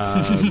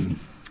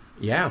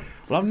 Yeah.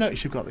 Well, I've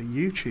noticed you've got the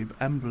YouTube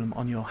emblem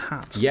on your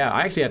hat. Yeah,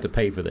 I actually had to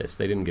pay for this.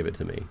 They didn't give it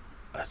to me.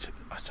 I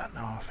don't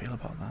know how I feel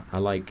about that.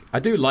 I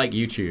do like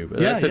YouTube.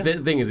 That's the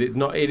thing is, it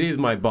is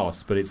my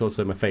boss, but it's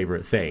also my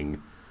favourite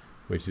thing,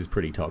 which is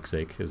pretty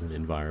toxic as an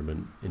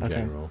environment in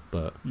general.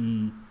 But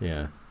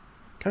yeah.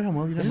 Carry on,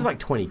 Will. This is like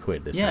 20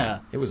 quid. This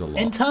hat. It was a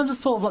lot. In terms of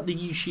sort of like the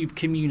YouTube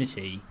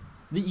community,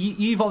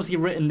 you've obviously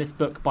written this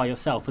book by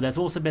yourself, but there's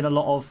also been a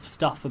lot of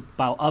stuff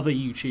about other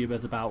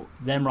YouTubers about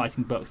them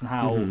writing books and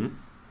how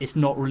it's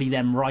not really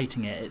them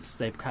writing it. It's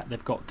they've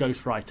got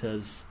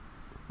ghostwriters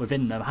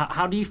within them.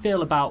 How do you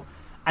feel about?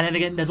 And then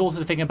again, there's also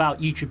the thing about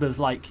YouTubers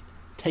like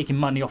taking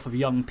money off of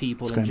young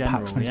people in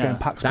general.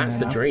 That's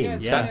the dream.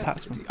 Yeah.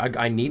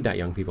 I need that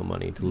young people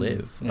money to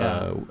live.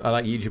 Yeah. I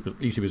like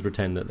YouTubers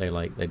pretend that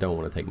they don't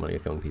want to take money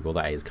off young people.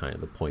 That is kind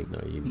of the point,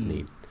 though. You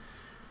need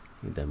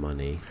their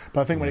money.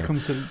 But I think when it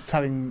comes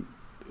to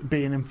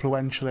being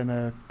influential in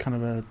a kind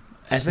of a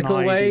ethical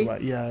way.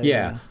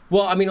 Yeah.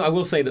 Well, I mean, I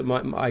will say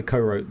that I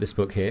co-wrote this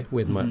book here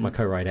with my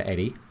co-writer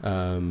Eddie.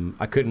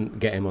 I couldn't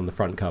get him on the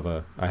front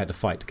cover. I had to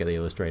fight to get the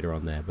illustrator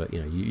on there. But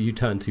you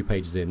turn 2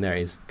 pages in, there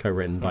is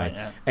co-written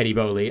by Eddie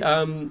Bowley.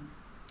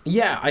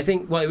 I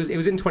think it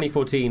was in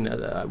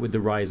 2014 with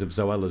the rise of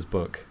Zoella's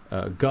book,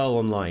 Girl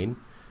Online,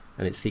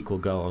 and its sequel,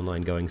 Girl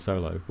Online Going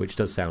Solo, which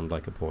does sound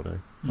like a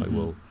porno. I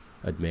will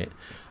admit.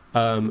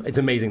 It's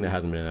amazing there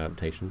hasn't been an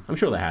adaptation. I'm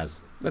sure there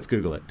has. Let's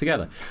Google it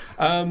together.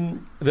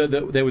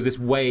 There was this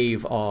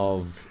wave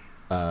of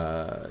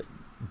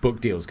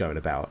book deals going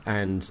about,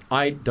 and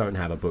I don't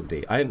have a book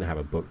deal. I didn't have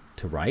a book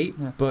to write,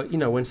 but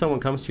when someone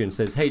comes to you and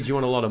says, "Hey, do you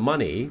want a lot of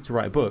money to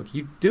write a book?"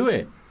 You do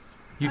it.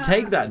 You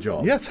take that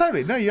job. Yeah,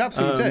 totally. No, you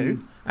absolutely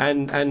do.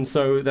 And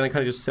so then I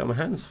kind of just sit on my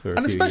hands for a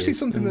few especially years,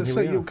 something that's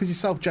because you're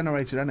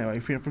self-generated anyway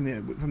from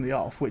the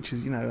off, which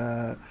is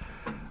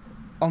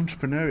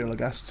entrepreneurial, I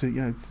guess.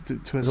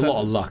 There's a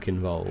lot of luck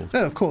involved.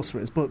 No, of course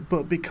there is, but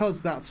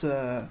because that's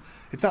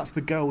if that's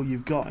the goal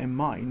you've got in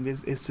mind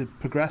is to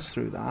progress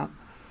through that.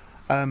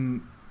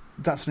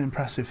 That's an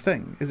impressive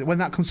thing. Is it when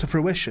that comes to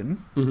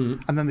fruition,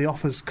 and then the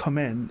offers come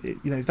in?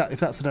 If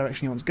that's the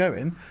direction you want to go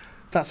in,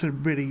 that's a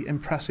really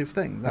impressive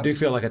thing. I do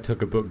feel like I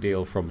took a book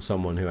deal from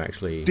someone who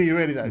actually. Do you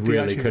really though?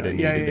 Really could have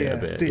needed it a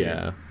bit.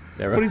 Yeah.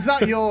 But is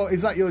that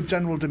your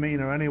general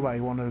demeanour anyway?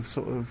 One of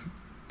sort of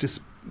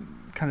just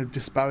kind of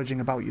disparaging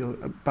about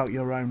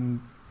your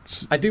own.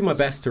 I do my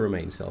best to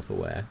remain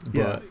self-aware,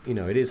 but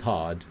it is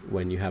hard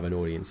when you have an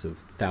audience of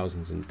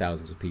thousands and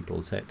thousands of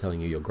people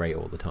telling you you're great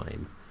all the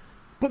time.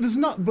 But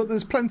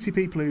there's plenty of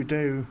people who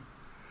do.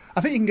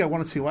 I think you can go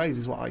one of two ways,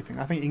 is what I think.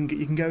 I think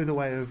you can go the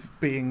way of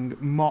being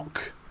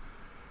mock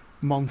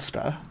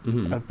monster,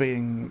 of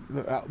being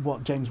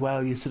what James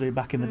Whale used to do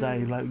back in the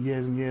day, like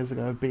years and years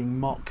ago, of being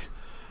mock.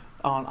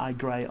 Aren't I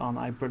great? Aren't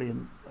I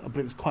brilliant? But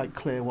it was quite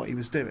clear what he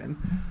was doing.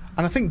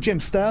 And I think Jim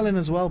Sterling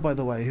as well, by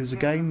the way, who's a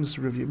games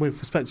review. We've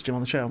spoken to Jim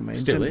on the show, haven't we?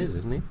 Still is,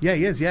 isn't he? Yeah,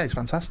 he is. Yeah, he's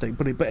fantastic.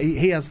 But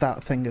he has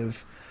that thing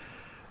of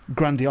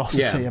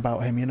grandiosity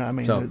about him, you know what I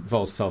mean?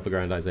 False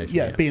self-aggrandization.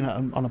 Yeah, being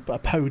on a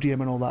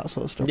podium and all that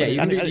sort of stuff. Yeah, you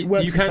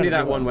can do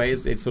that one way.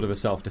 It's sort of a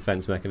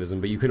self-defense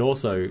mechanism, but you can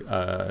also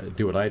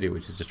do what I do,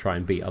 which is just try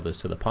and beat others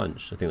to the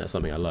punch. I think that's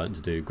something I learned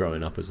to do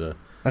growing up as a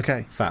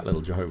fat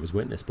little Jehovah's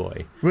Witness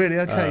boy. Really?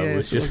 Okay,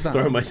 was just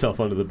throw myself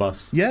under the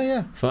bus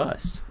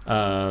first.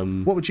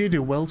 What would you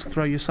do, Will, to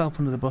throw yourself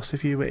under the bus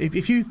if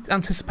you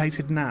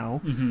anticipated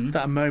now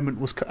that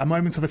a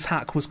moment of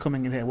attack was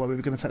coming in here where we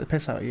were going to take the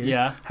piss out of you?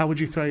 Yeah. How would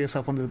you throw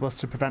yourself under the bus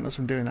to prevent us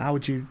from doing that? How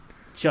would you...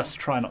 Just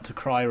try not to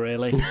cry,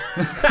 really.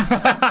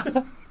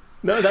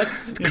 No,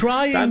 that's...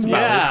 Crying,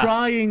 that's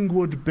crying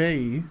would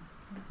be...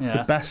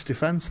 the best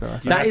defence, though.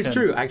 That is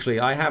true. Actually,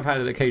 I have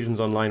had occasions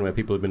online where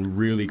people have been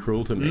really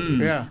cruel to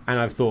me, and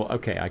I've thought,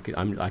 okay,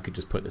 I could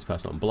just put this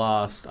person on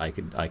blast. I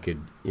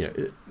could,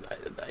 you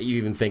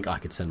even think I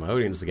could send my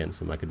audience against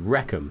them. I could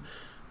wreck them,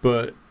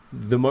 but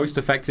the most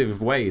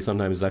effective way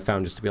sometimes I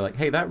found just to be like,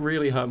 hey, that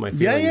really hurt my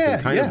feelings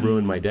and kind of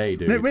ruined my day,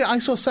 dude. No, really, I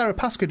saw Sarah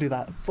Pascoe do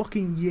that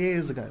fucking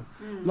years ago,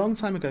 long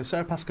time ago.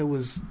 Sarah Pascoe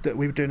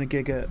we were doing a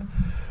gig at.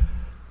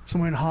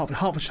 Somewhere in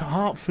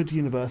Hartford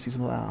University,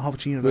 something like that.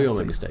 Harvard University. We all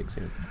make mistakes,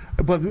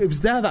 But it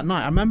was there that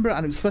night. I remember it,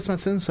 and it was the first time I'd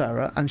seen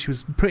Sarah, and she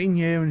was pretty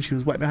new, and she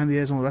was wet behind the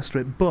ears and all the rest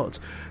of it. But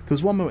there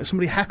was one moment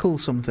somebody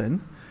heckled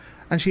something,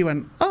 and she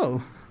went,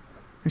 "Oh,"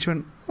 and she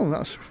went, "Oh,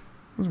 that's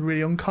a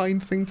really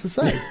unkind thing to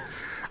say."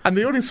 And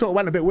the audience sort of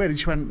went a bit weird, and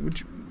she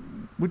went,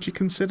 "Would you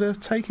consider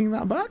taking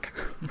that back?"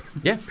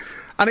 Yeah.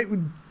 And it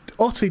would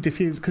utterly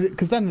diffuse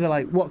because then they're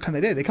like, "What can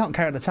they do? They can't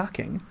carry on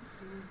attacking."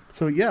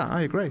 So yeah,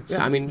 I agree.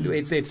 Yeah, I mean,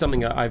 it's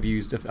something I've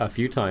used a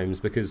few times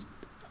because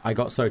I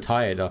got so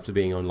tired after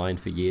being online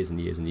for years and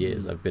years and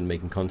years. I've been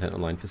making content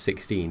online for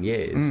 16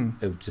 years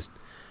of just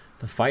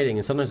the fighting,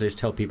 and sometimes I just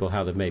tell people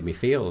how they've made me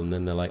feel, and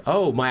then they're like,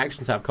 "Oh, my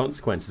actions have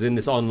consequences." In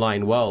this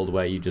online world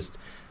where you just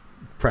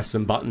press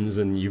some buttons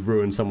and you've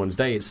ruined someone's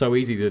day, it's so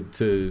easy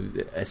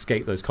to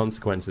escape those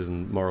consequences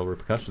and moral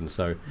repercussions.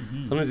 So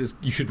sometimes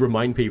you should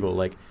remind people,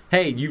 like,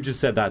 "Hey, you've just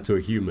said that to a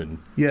human.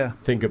 Yeah,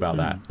 think about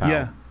that, pal."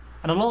 Yeah.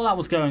 And a lot of that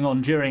was going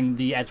on during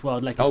the Ed's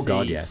World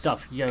Legacy yes.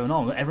 stuff going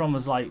on. Everyone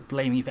was like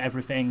blaming you for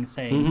everything,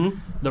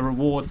 saying the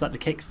rewards that the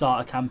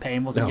Kickstarter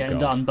campaign wasn't getting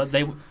done, but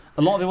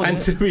a lot of it wasn't.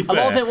 And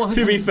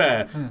to be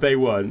fair, they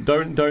weren't.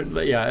 Don't.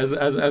 Yeah, as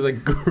a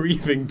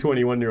grieving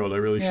 21-year-old, I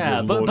really should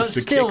have launched but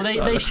still,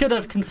 they should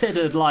have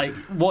considered like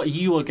what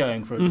you were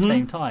going through at the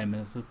same time,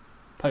 as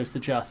opposed to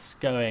just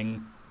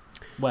going,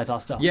 "Where's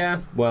our stuff?" Yeah,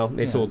 well,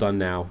 it's all done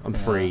now. I'm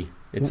free.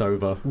 It's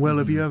over. Will,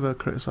 have you ever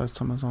criticised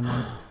Thomas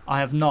online? I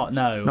have not.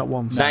 No, not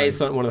once. That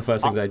is one of the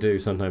first things I do.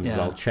 Sometimes is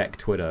I'll check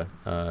Twitter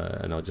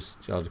and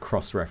I'll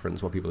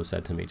cross-reference what people have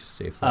said to me just to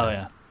see if.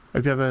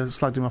 Have you ever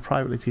slagged him off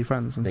privately to your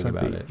friends and said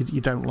that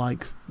you don't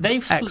like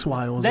X,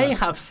 Y, or Z? They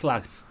have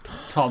slagged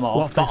Tom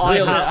off, but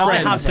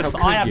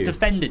I have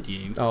defended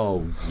you.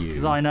 Oh, you.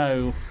 Because I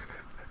know.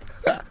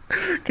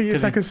 Can you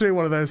take us through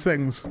one of those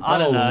things? I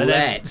don't know.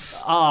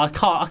 Let's. I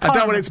can't. I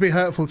don't want it to be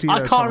hurtful to you.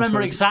 I can't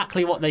remember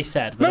exactly what they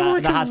said,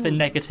 but there has been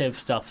negative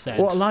stuff said.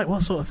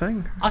 What sort of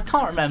thing? I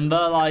can't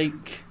remember.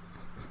 Like,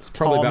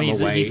 probably about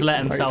my weight. He's let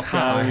himself go.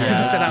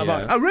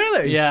 Oh,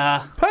 really?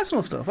 Yeah.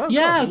 Personal stuff. Oh,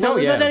 yeah, but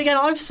then again,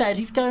 I've said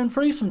he's going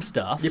through some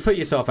stuff. You put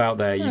yourself out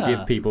there. You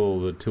give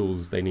people the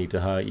tools they need to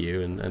hurt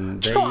you,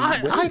 and they.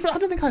 I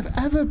don't think I've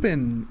ever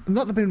been.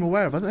 Not that I've been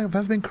aware of. I don't think I've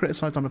ever been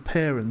criticised on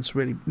appearance.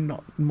 Really,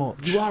 not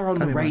much. You are on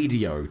the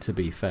radio, to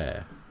be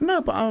fair. No,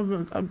 but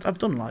I've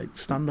done like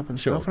stand up and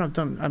stuff, and I've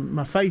done.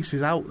 My face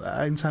is out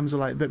there in terms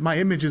of like that. My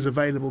image is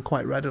available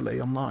quite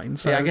readily online.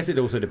 So I guess it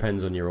also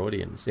depends on your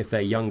audience. If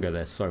they're younger,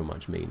 they're so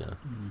much meaner,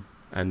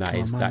 and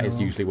that is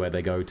usually where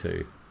they go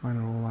to. Mine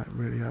are all like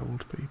really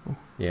old people.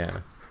 Yeah.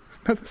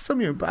 No, there's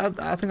some you, but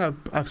I think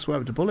I've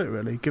swerved a bullet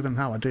really, given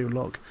how I do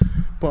look.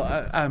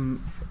 But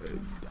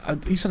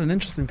you said an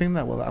interesting thing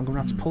there, Will, that I'm going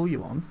to have to pull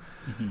you on.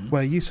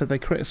 Where you said they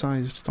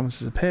criticised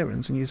Thomas's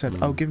appearance, and you said,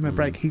 "Oh, give him a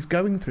break. He's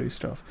going through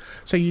stuff."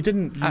 So you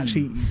didn't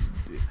actually.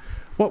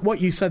 What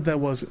you said there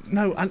was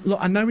no. Look,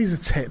 I know he's a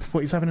tip, but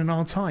he's having an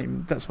hard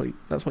time. That's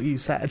what you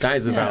said. That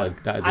is a valid.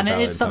 And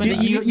it is something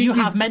that you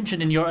have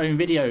mentioned in your own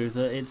videos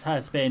that it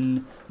has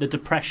been the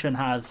depression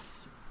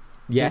has.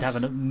 Did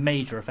have a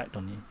major effect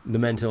on you. The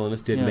mental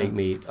illness did make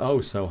me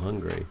so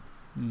hungry.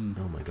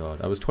 Oh my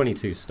god, I was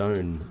 22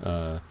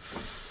 stone.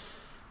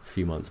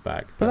 Few months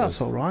back, but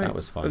that's all right. That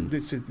was fun.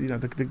 This is,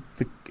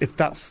 if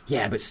that's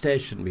but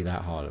stairs shouldn't be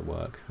that hard at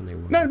work, and they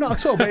were. No, not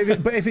at all.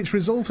 But if it's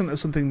resultant of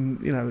something,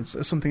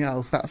 it's something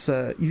else. That's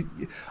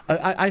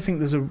I think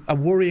there's a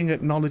worrying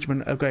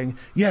acknowledgement of going,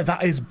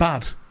 that is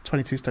bad.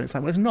 22 stone. It's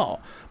like, well, it's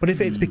not. But if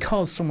it's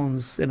because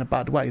someone's in a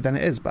bad way, then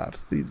it is bad.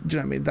 Do you know what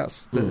I mean?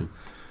 That's the.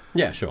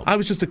 Yeah, sure. I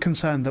was just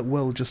concerned that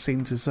Will just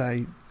seemed to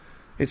say,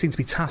 it seemed to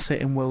be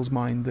tacit in Will's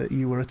mind that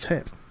you were a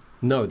tip.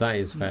 No, that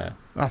is fair.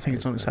 I think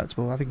it's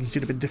unacceptable. I think he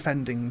should have been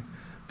defending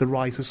the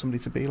right of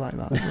somebody to be like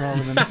that,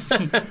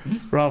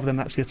 rather than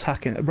actually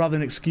attacking it, rather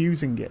than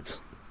excusing it.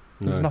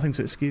 There's nothing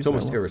to excuse. It's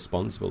almost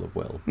irresponsible of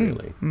Will,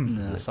 really.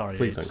 No, sorry.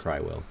 Please don't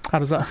cry, Will. How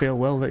does that feel,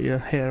 Will, that your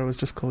hero has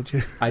just called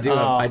you? I do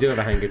have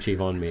a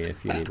handkerchief on me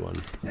if you need one.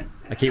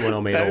 I keep one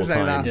on me at all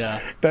times.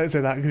 Don't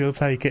say that, because he'll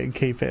take it and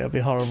keep it. It'll be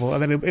horrible.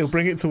 And then he'll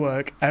bring it to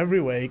work every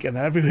week, and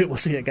then every week we'll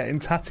see it getting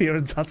tattier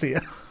and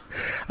tattier.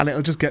 And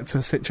it'll just get to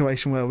a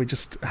situation where we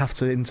just have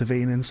to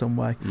intervene in some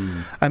way.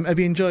 Have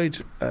you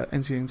enjoyed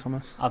interviewing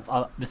Thomas?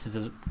 This is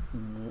a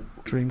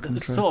dream come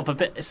true. Sort of a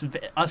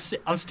bit.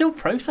 I'm still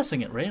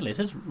processing it. Really, it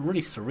is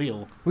really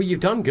surreal. Well,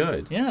 you've done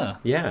good. Yeah.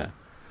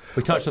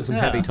 We touched on some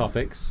heavy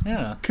topics.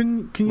 Yeah.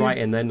 Can you right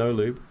in there, no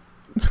lube?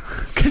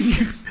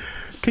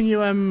 Can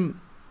you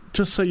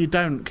just so you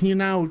don't? Can you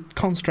now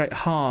concentrate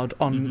hard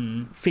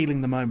on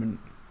feeling the moment?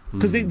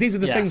 Because these are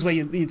the things where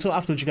you talk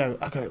afterwards, you go,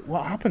 okay,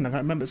 what happened? I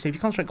can't remember. So if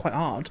you concentrate quite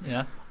hard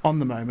on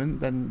the moment,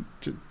 then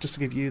just to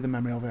give you the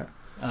memory of it.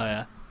 Oh,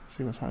 yeah.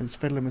 See what's happening. He's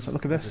fiddling with.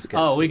 Look at this.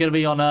 Oh, we're going to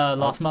be on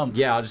last month?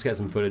 Yeah, I'll just get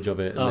some footage of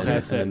it. And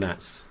then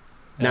that's...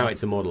 Now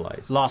it's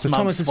immortalised. So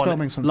Thomas is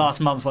filming something.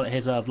 Last month on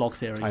his vlog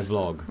series. I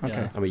vlog.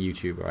 Okay. I'm a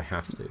YouTuber. I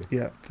have to.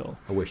 Yeah. Cool.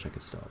 I wish I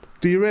could stop.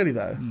 Do you really,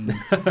 though?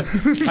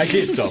 I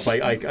did stop.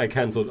 I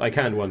cancelled. I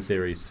canned one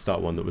series to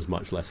start one that was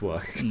much less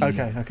work.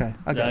 Okay. I get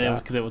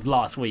that. Because it was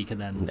last week and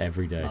then...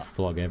 Every day.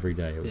 Vlog every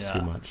day. It was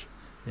too much.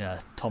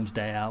 Yeah. Tom's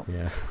day out.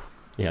 Yeah.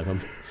 Yeah,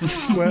 I'm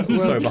well,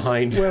 so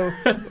behind. Well,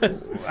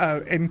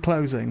 in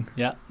closing...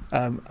 Yeah.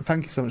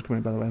 Thank you so much for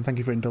coming, by the way, and thank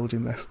you for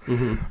indulging this.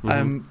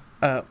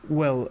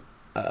 Will...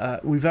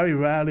 we very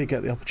rarely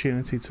get the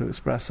opportunity to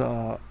express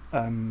our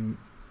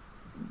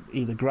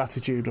either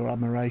gratitude or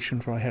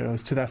admiration for our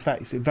heroes to their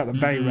face. In fact, that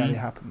very rarely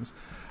happens.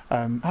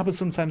 Happens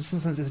sometimes.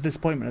 Sometimes it's a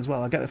disappointment as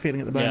well. I get the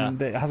feeling at the moment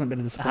that it hasn't been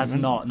a disappointment. It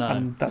has not, no.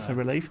 And that's a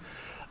relief.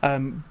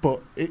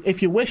 But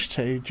if you wish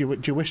to, do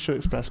you wish to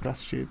express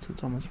gratitude to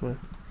Thomas Will?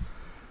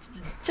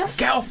 Just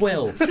get off,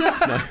 Will.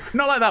 No.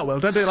 Not like that, Will.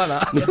 Don't do it like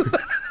that.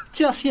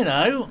 Just,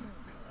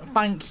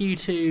 thank you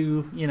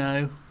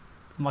to,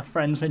 my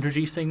friends for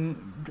introducing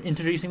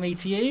me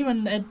to you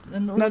and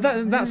no,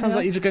 that sounds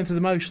like you're just going through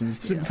the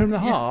motions from the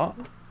heart.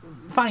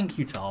 Thank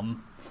you,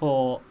 Tom,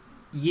 for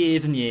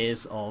years and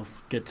years of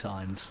good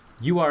times.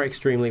 You are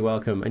extremely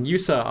welcome. And you,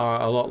 sir,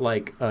 are a lot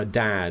like a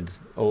dad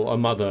or a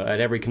mother at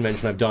every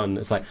convention I've done.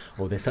 It's like,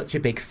 oh, they're such a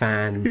big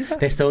fan. Yeah.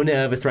 They're so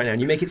nervous right now.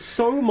 And you make it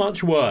so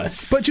much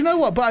worse. But you know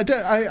what? But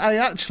I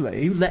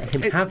actually... You let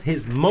him have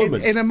his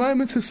moment. In a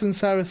moment of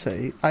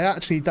sincerity,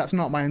 that's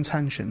not my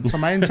intention. So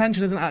my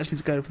intention isn't actually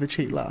to go for the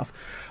cheap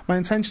laugh. My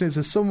intention is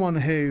as someone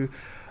who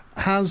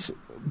has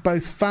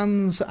both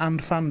fans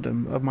and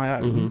fandom of my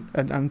own,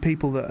 and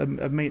people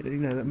that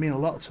mean a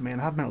lot to me and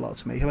have meant a lot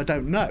to me, who I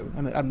don't know,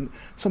 and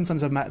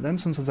sometimes I've met them,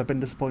 sometimes I've been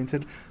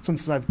disappointed,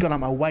 sometimes I've gone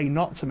out my way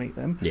not to meet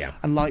them. Yeah.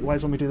 And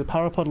likewise, when we do the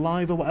Parapod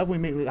Live or whatever we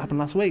meet, it happened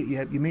last week.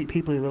 You meet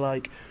people who are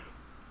like,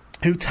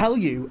 who tell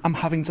you I'm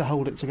having to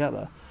hold it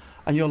together,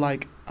 and you're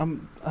like,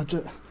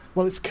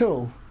 well, it's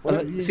cool.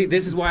 Well, see,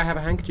 this is why I have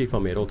a handkerchief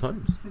on me at all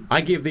times.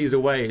 I give these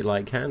away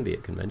like candy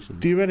at conventions.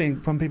 Do you really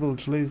want people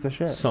to lose their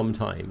shit?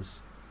 Sometimes.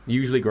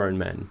 Usually grown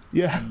men.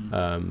 Yeah.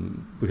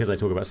 Because I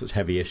talk about such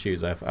heavy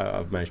issues,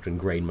 I've managed to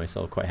ingrain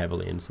myself quite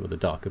heavily in some of the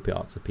darker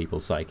parts of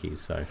people's psyches.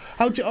 So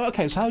how do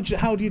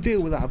you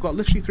deal with that? I've got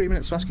literally 3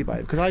 minutes to ask you about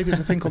it, because I did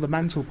a thing called the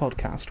Mental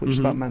Podcast, which is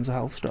about mental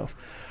health stuff,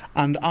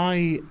 and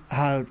I've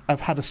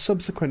had a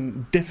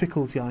subsequent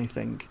difficulty, I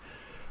think,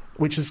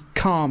 which has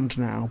calmed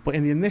now, but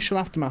in the initial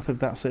aftermath of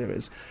that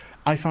series,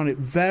 I found it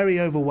very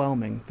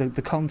overwhelming,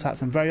 the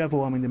contacts, and very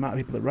overwhelming the amount of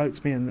people that wrote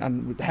to me,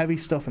 and heavy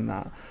stuff in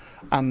that,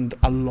 and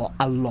a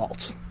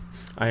lot.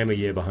 I am a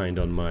year behind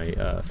on my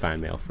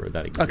fan mail for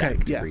that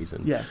exact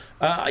reason. Yeah.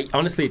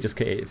 Honestly,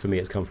 for me,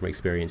 it's come from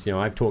experience.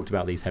 I've talked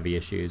about these heavy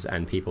issues,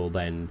 and people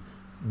then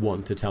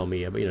want to tell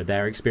me about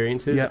their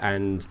experiences,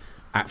 and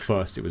at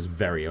first it was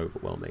very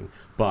overwhelming,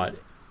 but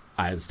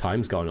as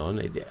time's gone on,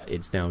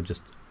 it's now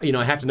just...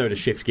 I have to know to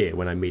shift gear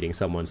when I'm meeting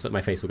someone, so that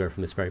my face will go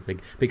from this very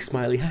big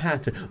smiley haha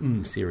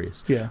to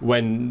serious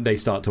when they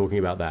start talking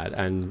about that.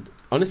 And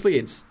honestly,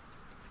 it's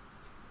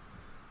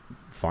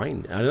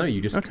fine. I don't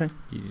know.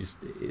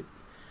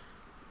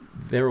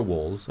 There are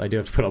walls. I do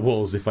have to put up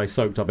walls. If I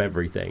soaked up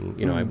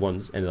everything, I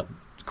once ended up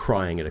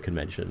crying at a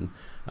convention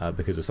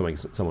because of something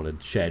someone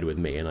had shared with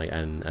me,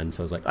 and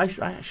so I was like, I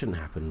shouldn't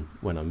happen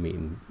when I'm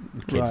meeting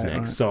kids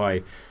next. Right. So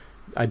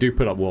I do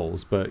put up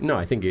walls, but no,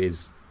 I think it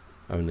is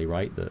only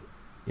right that.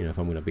 If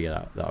I'm going to be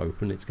that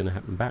open, it's going to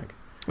happen back.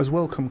 Has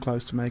Will come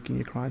close to making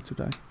you cry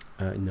today?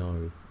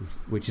 No,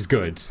 which is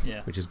good.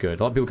 Yeah. Which is good.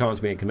 A lot of people come up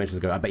to me at conventions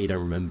and go, I bet you don't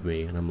remember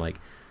me. And I'm like,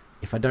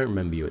 if I don't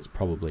remember you, it's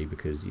probably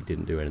because you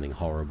didn't do anything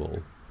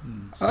horrible.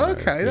 So,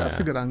 okay, that's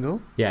a good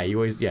angle. Yeah, you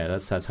always. Yeah,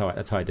 that's how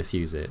I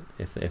diffuse it.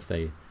 If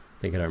they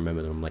think I don't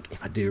remember them, I'm like,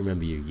 if I do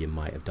remember you, you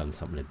might have done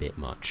something a bit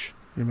much.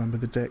 You remember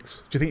the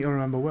dicks? Do you think you'll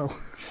remember Will?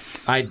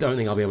 I don't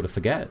think I'll be able to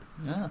forget.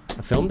 Yeah.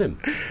 I filmed him.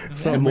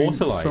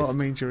 Immortalised. Sort of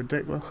means you're a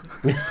dick, Will.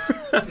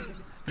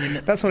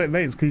 That's what it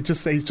means,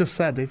 because he's just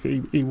said if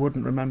he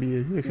wouldn't remember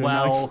you if you're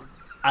nice.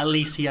 At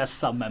least he has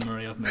some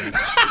memory of me.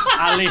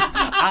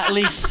 at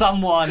least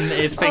someone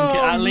is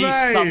thinking.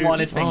 Someone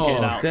is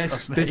thinking out.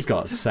 This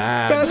got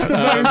sad.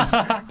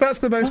 That's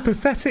the most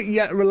pathetic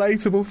yet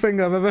relatable thing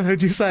I've ever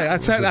heard you say. I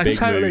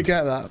totally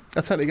get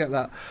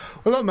that.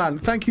 Well, look, man,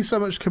 thank you so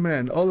much for coming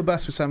in. All the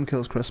best with Sam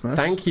Kills Christmas.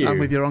 Thank you. And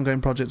with your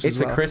ongoing projects as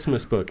well. It's a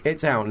Christmas book.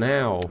 It's out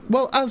now.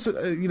 Well, as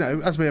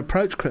as we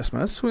approach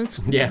Christmas,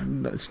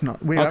 it's not.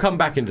 I'll come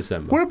back in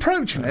December. We're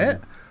approaching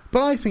it.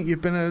 But I think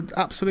you've been an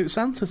absolute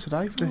Santa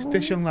today for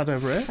this young lad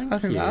over here. I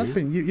think that has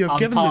been. I'm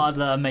given part of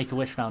the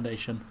Make-A-Wish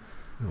Foundation.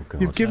 Oh,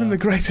 God. You've given the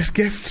greatest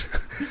gift.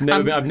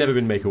 I've never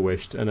been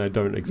Make-A-Wished, and I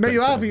don't expect. No,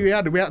 you have.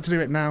 We had to do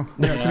it now.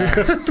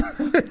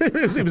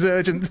 It was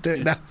urgent to do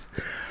it now.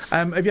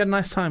 Have you had a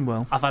nice time,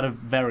 Will? I've had a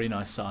very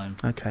nice time.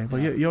 Okay,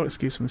 well, your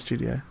excuse from the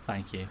studio.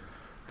 Thank you.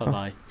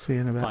 Bye-bye. See you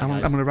in a bit. I'm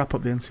going to wrap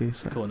up the interview.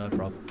 So. Cool, no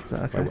problem. Is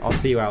that okay? I'll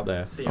see you out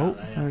there.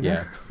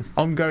 Yeah.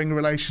 Ongoing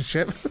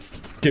relationship. It's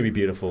going to be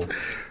beautiful.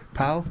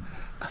 Pal,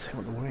 I'll tell you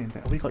what the worrying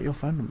thing. Have we got your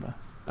phone number?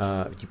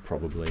 You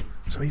probably.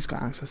 So he's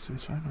got access to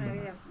his phone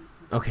number. Yeah.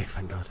 Okay,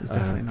 thank God. It's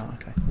definitely not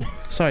okay.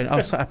 Sorry,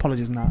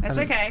 apologies now. It's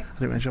okay. I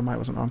didn't realise your mic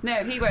wasn't on. No,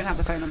 he won't have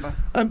the phone number.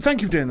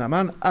 Thank you for doing that,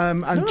 man.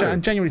 And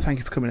genuinely thank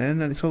you for coming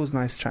in. And it's always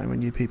nice chatting with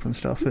new people and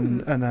stuff.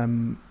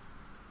 And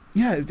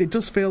it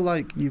does feel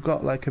like you've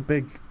got like a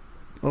big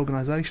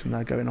organisation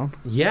there going on.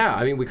 Yeah,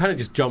 I mean, we kind of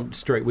just jumped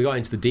straight. We got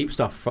into the deep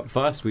stuff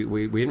first. We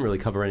didn't really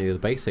cover any of the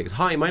basics.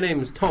 Hi, my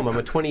name's Tom. I'm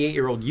a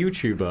 28-year-old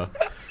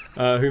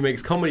YouTuber who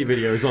makes comedy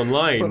videos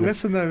online. But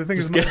listen, though, the thing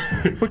is...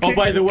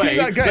 by the way,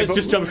 let's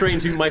just jump straight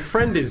into my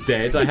friend is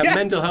dead. I have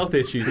mental health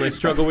issues and I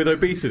struggle with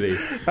obesity.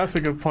 That's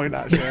a good point,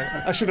 actually.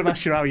 I should have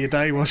asked you how your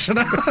day was,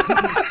 shouldn't I?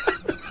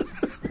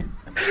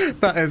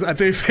 That is, I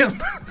do feel...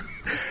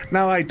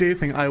 Now I do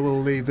think I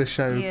will leave the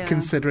show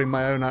considering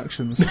my own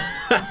actions.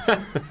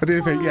 I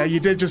do think,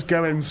 you did just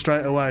go in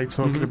straight away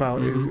talking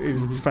about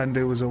his friend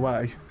who was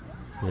away.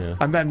 Yeah.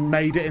 And then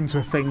made it into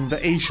a thing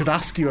that he should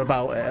ask you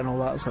about it and all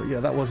that. So,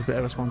 that was a bit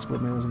irresponsible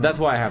of me, wasn't it? That's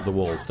why I have the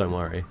walls, don't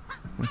worry.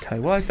 Okay,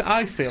 well,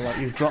 I feel like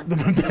you've dropped them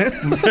a bit.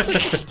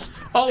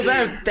 Oh,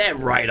 they're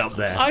right up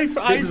there.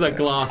 This is a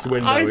glass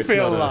window. I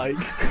feel like...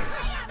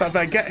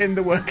 by getting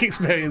the work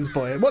experience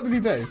boy. What does he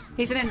do?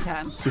 He's an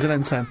intern.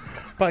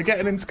 By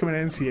getting him to come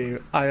into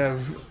you, I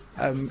have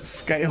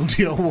scaled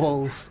your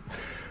walls,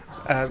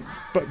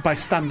 but by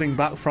standing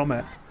back from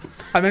it,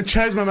 and then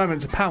chose my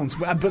moment to pounce.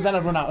 But then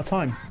I've run out of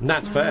time.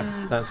 That's fair.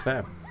 That's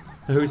fair.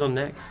 Who's on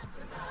next?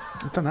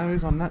 I don't know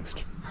who's on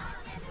next.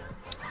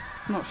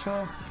 I'm not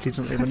sure. You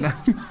don't even know.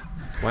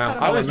 Wow,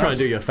 I was trying to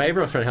do you a favour.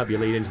 I was trying to help you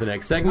lead into the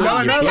next segment. No,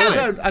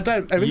 I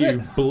don't.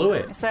 You blew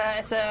it. It's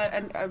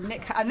a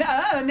Nick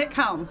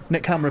Helm.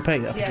 Nick Helm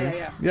repeat.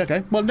 Yeah.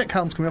 Okay. Well, Nick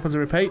Helm's coming up as a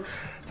repeat.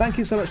 Thank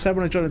you so much to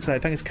everyone who joined us today.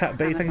 Thank you to Kat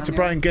B. Thank you to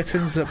Brian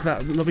Gittins for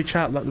that lovely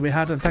chat that we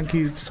had, and thank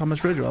you to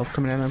Thomas Ridgewell for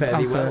coming in and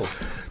for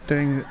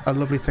doing a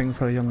lovely thing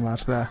for a young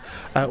lad there.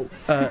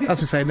 As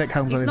we say, Nick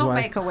Helm's on his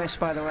way. He's not Make-A-Wish,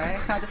 by the way.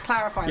 Can I just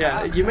clarify that?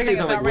 Yeah, you make it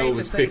sound like Will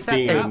was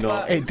 15 and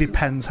not. It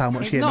depends how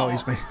much he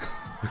annoys me.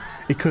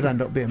 He could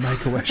end up being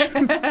Make-A-Wish.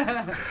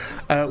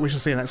 We shall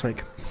see you next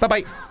week.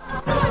 Bye-bye.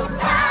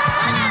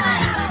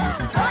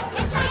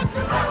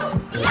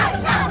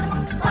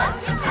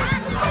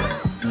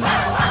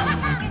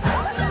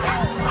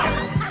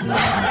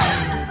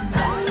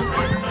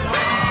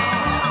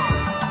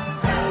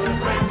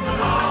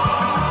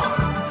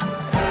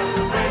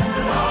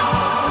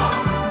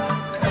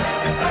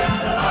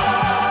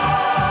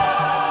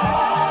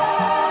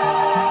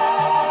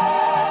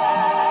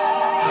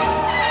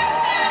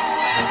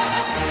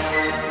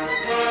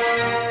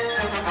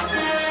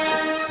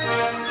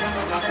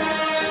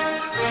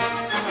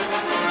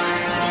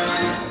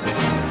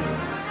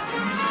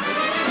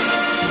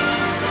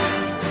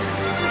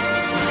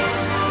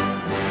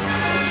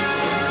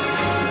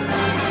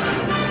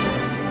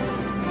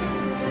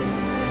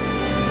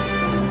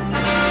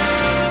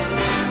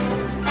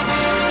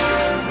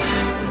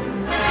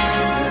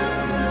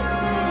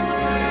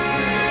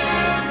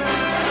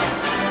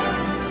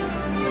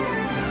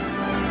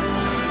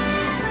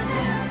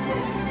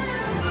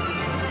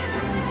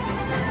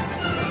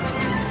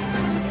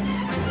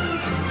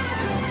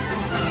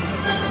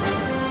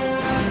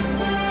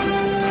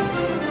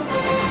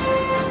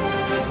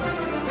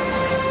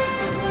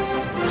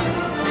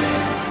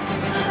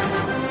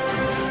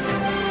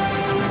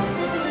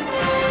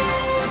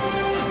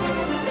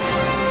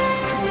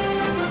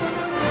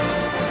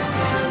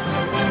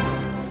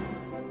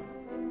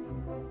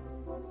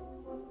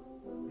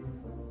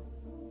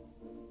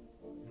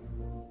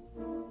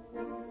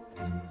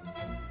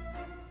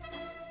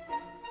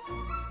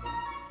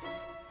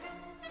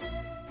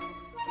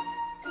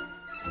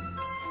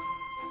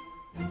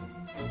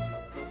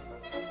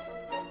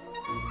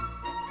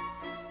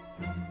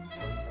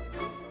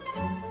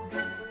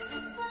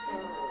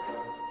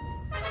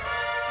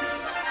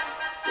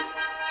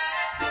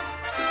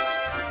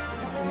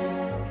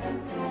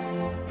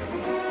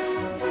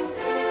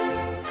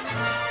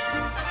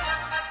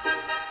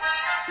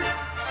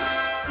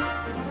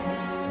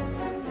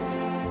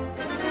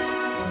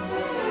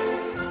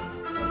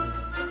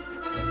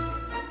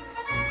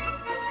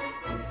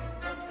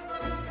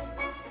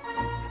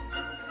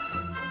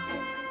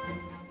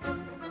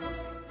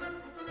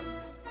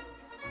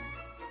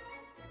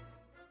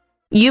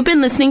 You've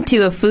been listening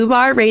to a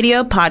FUBAR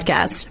Radio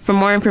podcast. For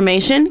more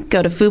information,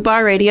 go to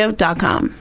FUBARradio.com.